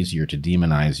has been easier to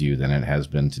demonize you than it has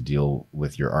been to deal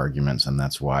with your arguments, and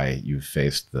that's why you've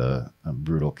faced the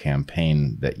brutal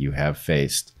campaign that you have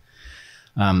faced.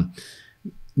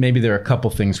 Maybe there are a couple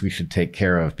things we should take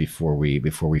care of before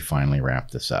we finally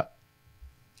wrap this up.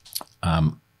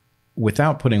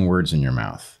 Without putting words in your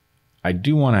mouth, I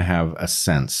do want to have a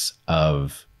sense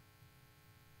of,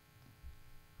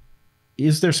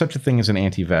 is there such a thing as an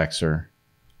anti-vaxxer?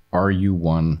 Are you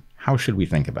one? How should we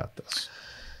think about this?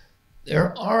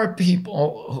 There are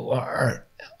people who are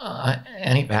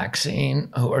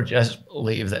anti-vaccine, who are just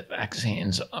believe that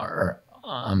vaccines are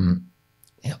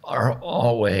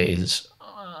always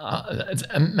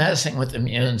messing with the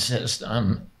immune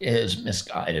system is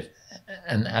misguided,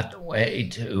 and that the way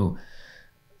to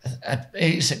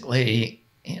basically,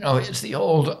 it's the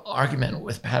old argument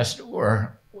with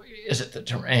Pasteur. Is it the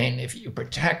terrain? If you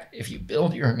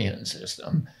build your immune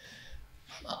system,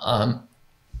 do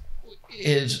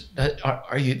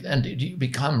you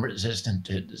become resistant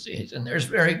to disease? And there's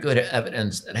very good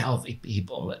evidence that healthy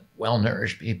people, that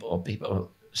well-nourished people,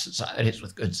 societies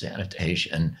with good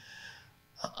sanitation,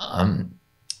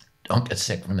 don't get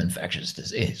sick from infectious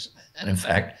disease. And in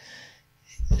fact,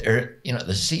 the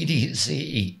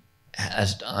CDC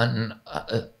has done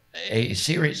a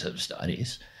series of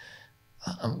studies.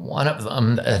 One of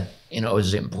them that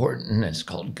is important is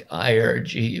called GUYER,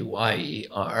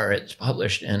 G-U-Y-E-R. It's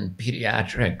published in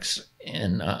Pediatrics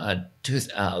in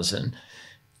 2000,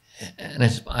 and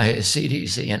it's by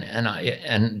CDC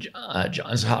and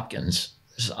Johns Hopkins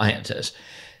scientists.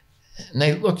 And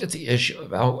they looked at the issue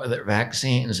about whether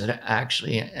vaccines had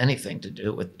actually anything to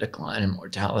do with the decline in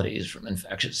mortalities from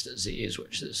infectious disease,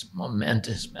 which is this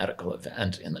momentous medical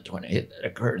event that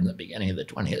occurred in the beginning of the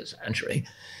 20th century.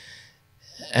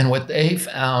 And what they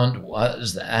found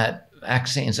was that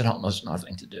vaccines had almost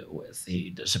nothing to do with the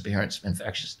disappearance of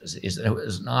infectious disease, that it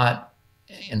was not,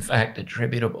 in fact,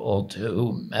 attributable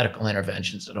to medical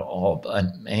interventions at all,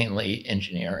 but mainly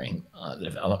engineering, the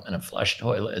development of flush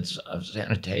toilets, of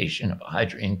sanitation, of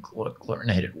hydrogen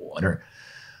chlorinated water,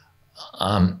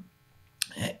 and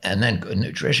then good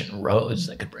nutrition, roads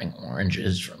that could bring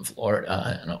oranges from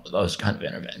Florida, and all those kind of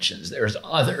interventions. There's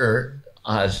other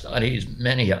studies,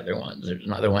 many other ones. There's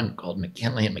another one called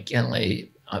McKinley and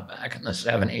McKinley back in the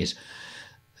 70s.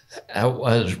 That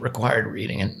was required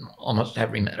reading in almost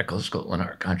every medical school in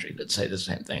our country that say the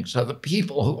same thing. So the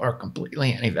people who are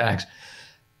completely anti-vax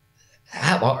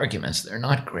have arguments. They're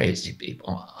not crazy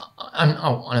people. I'm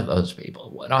not one of those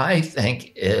people. What I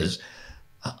think is,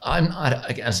 I'm not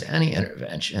against any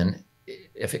intervention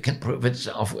if it can prove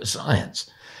itself with science.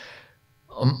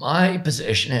 My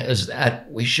position is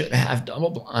that we should have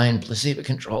double-blind,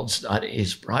 placebo-controlled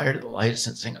studies prior to the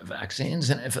licensing of vaccines,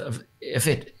 and if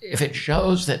it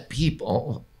shows that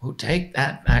people who take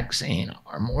that vaccine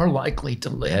are more likely to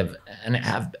live and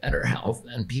have better health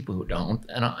than people who don't,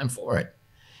 then I'm for it.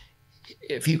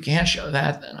 If you can't show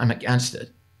that, then I'm against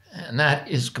it, and that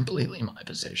is completely my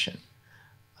position.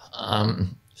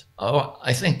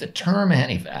 I think the term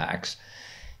anti-vax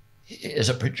is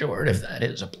a pejorative that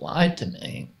is applied to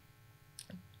me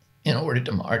in order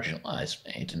to marginalize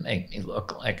me, to make me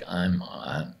look like I'm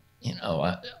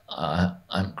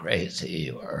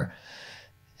crazy, or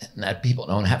that people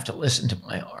don't have to listen to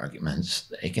my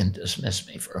arguments. They can dismiss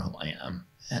me for who I am.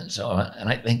 And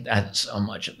I think that's so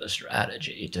much of the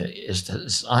strategy is to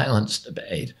silence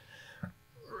debate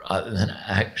rather than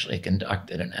actually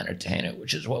conduct it and entertain it,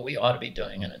 which is what we ought to be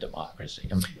doing in a democracy.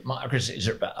 And democracies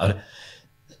are about,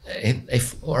 they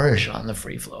flourish on the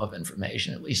free flow of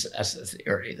information. At least that's the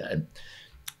theory, that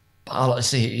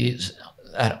policies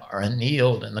that are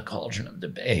annealed in the cauldron of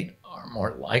debate are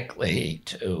more likely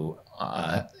to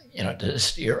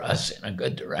steer us in a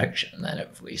good direction than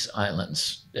if we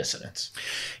silence dissidents.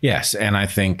 Yes, and I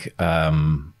think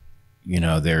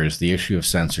there's the issue of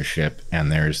censorship,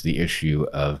 and there's the issue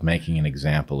of making an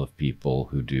example of people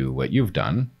who do what you've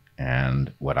done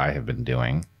and what I have been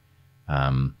doing.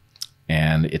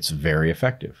 And it's very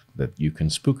effective, that you can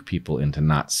spook people into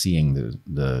not seeing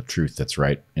the truth that's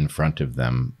right in front of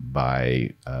them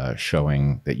by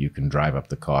showing that you can drive up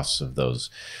the costs of those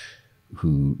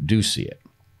who do see it.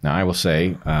 Now, I will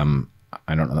say,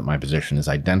 I don't know that my position is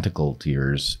identical to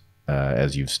yours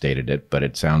as you've stated it, but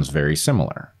it sounds very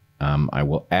similar. I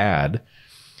will add,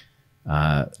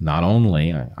 not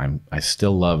only, I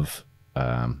still love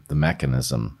the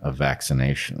mechanism of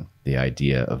vaccination, the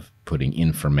idea of putting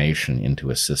information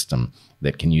into a system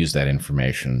that can use that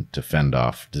information to fend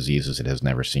off diseases it has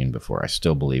never seen before. I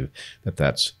still believe that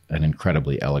that's an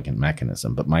incredibly elegant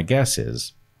mechanism. But my guess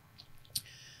is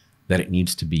that it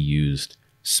needs to be used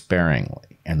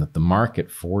sparingly, and that the market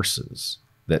forces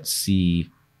that see,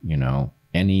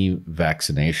 any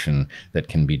vaccination that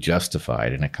can be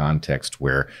justified in a context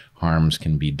where harms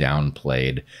can be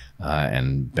downplayed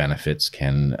and benefits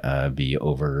can be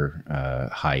over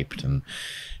hyped and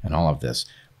all of this,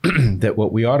 that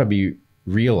what we ought to be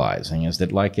realizing is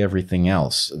that, like everything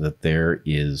else, that there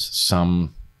is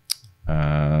some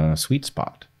sweet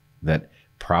spot, that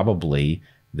probably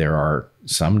there are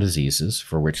some diseases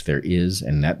for which there is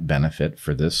a net benefit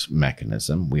for this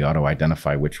mechanism. We ought to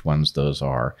identify which ones those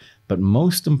are. But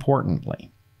most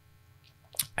importantly,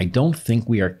 I don't think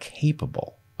we are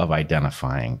capable of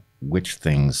identifying which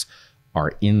things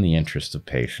are in the interest of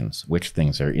patients, which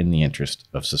things are in the interest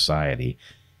of society,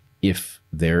 if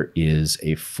there is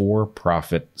a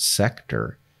for-profit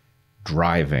sector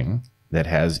driving that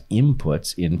has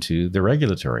inputs into the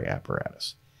regulatory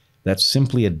apparatus. That's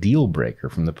simply a deal breaker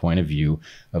from the point of view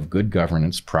of good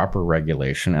governance, proper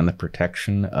regulation, and the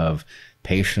protection of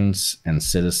patients and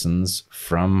citizens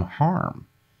from harm.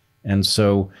 And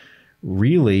so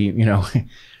really,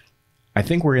 I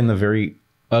think we're in the very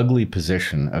ugly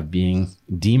position of being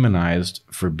demonized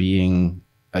for being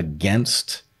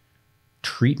against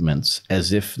treatments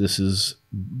as if this is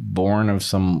born of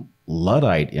some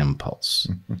Luddite impulse,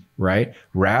 right?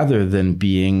 Rather than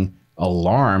being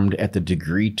alarmed at the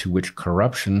degree to which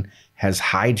corruption has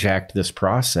hijacked this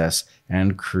process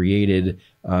and created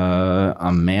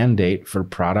a mandate for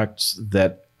products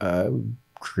that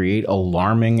create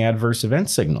alarming adverse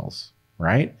event signals,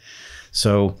 right?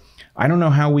 So I don't know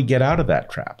how we get out of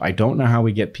that trap. I don't know how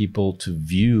we get people to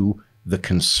view the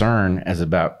concern as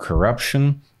about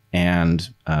corruption and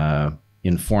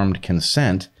informed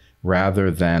consent rather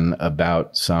than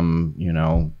about some,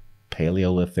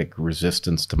 Paleolithic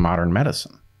resistance to modern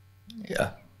medicine.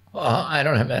 Yeah. Well, I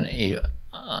don't have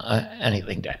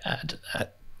anything to add to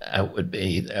that. That would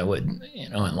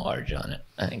enlarge on it.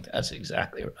 I think that's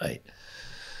exactly right.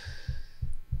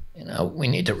 We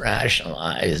need to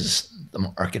rationalize the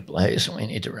marketplace, and we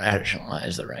need to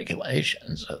rationalize the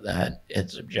regulations so that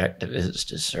its objective is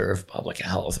to serve public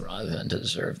health rather than to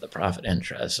serve the profit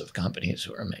interests of companies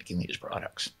who are making these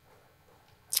products.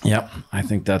 Yep, I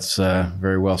think that's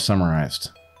very well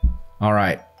summarized. All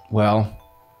right, well,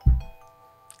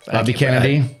 Bobby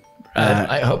Kennedy.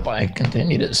 I hope I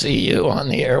continue to see you on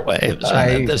the airwaves, and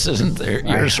that this isn't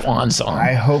your swan song.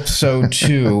 I hope so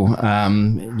too.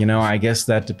 I guess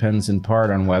that depends in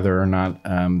part on whether or not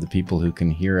the people who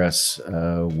can hear us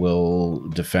will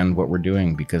defend what we're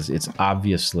doing, because it's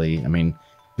obviously,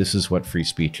 this is what free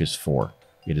speech is for.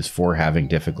 It is for having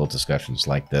difficult discussions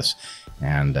like this.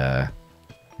 And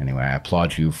anyway, I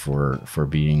applaud you for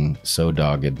being so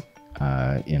dogged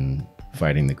in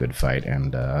fighting the good fight,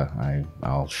 and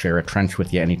I'll share a trench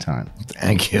with you anytime.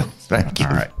 Thank you. Thank you.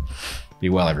 All right. Be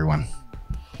well, everyone.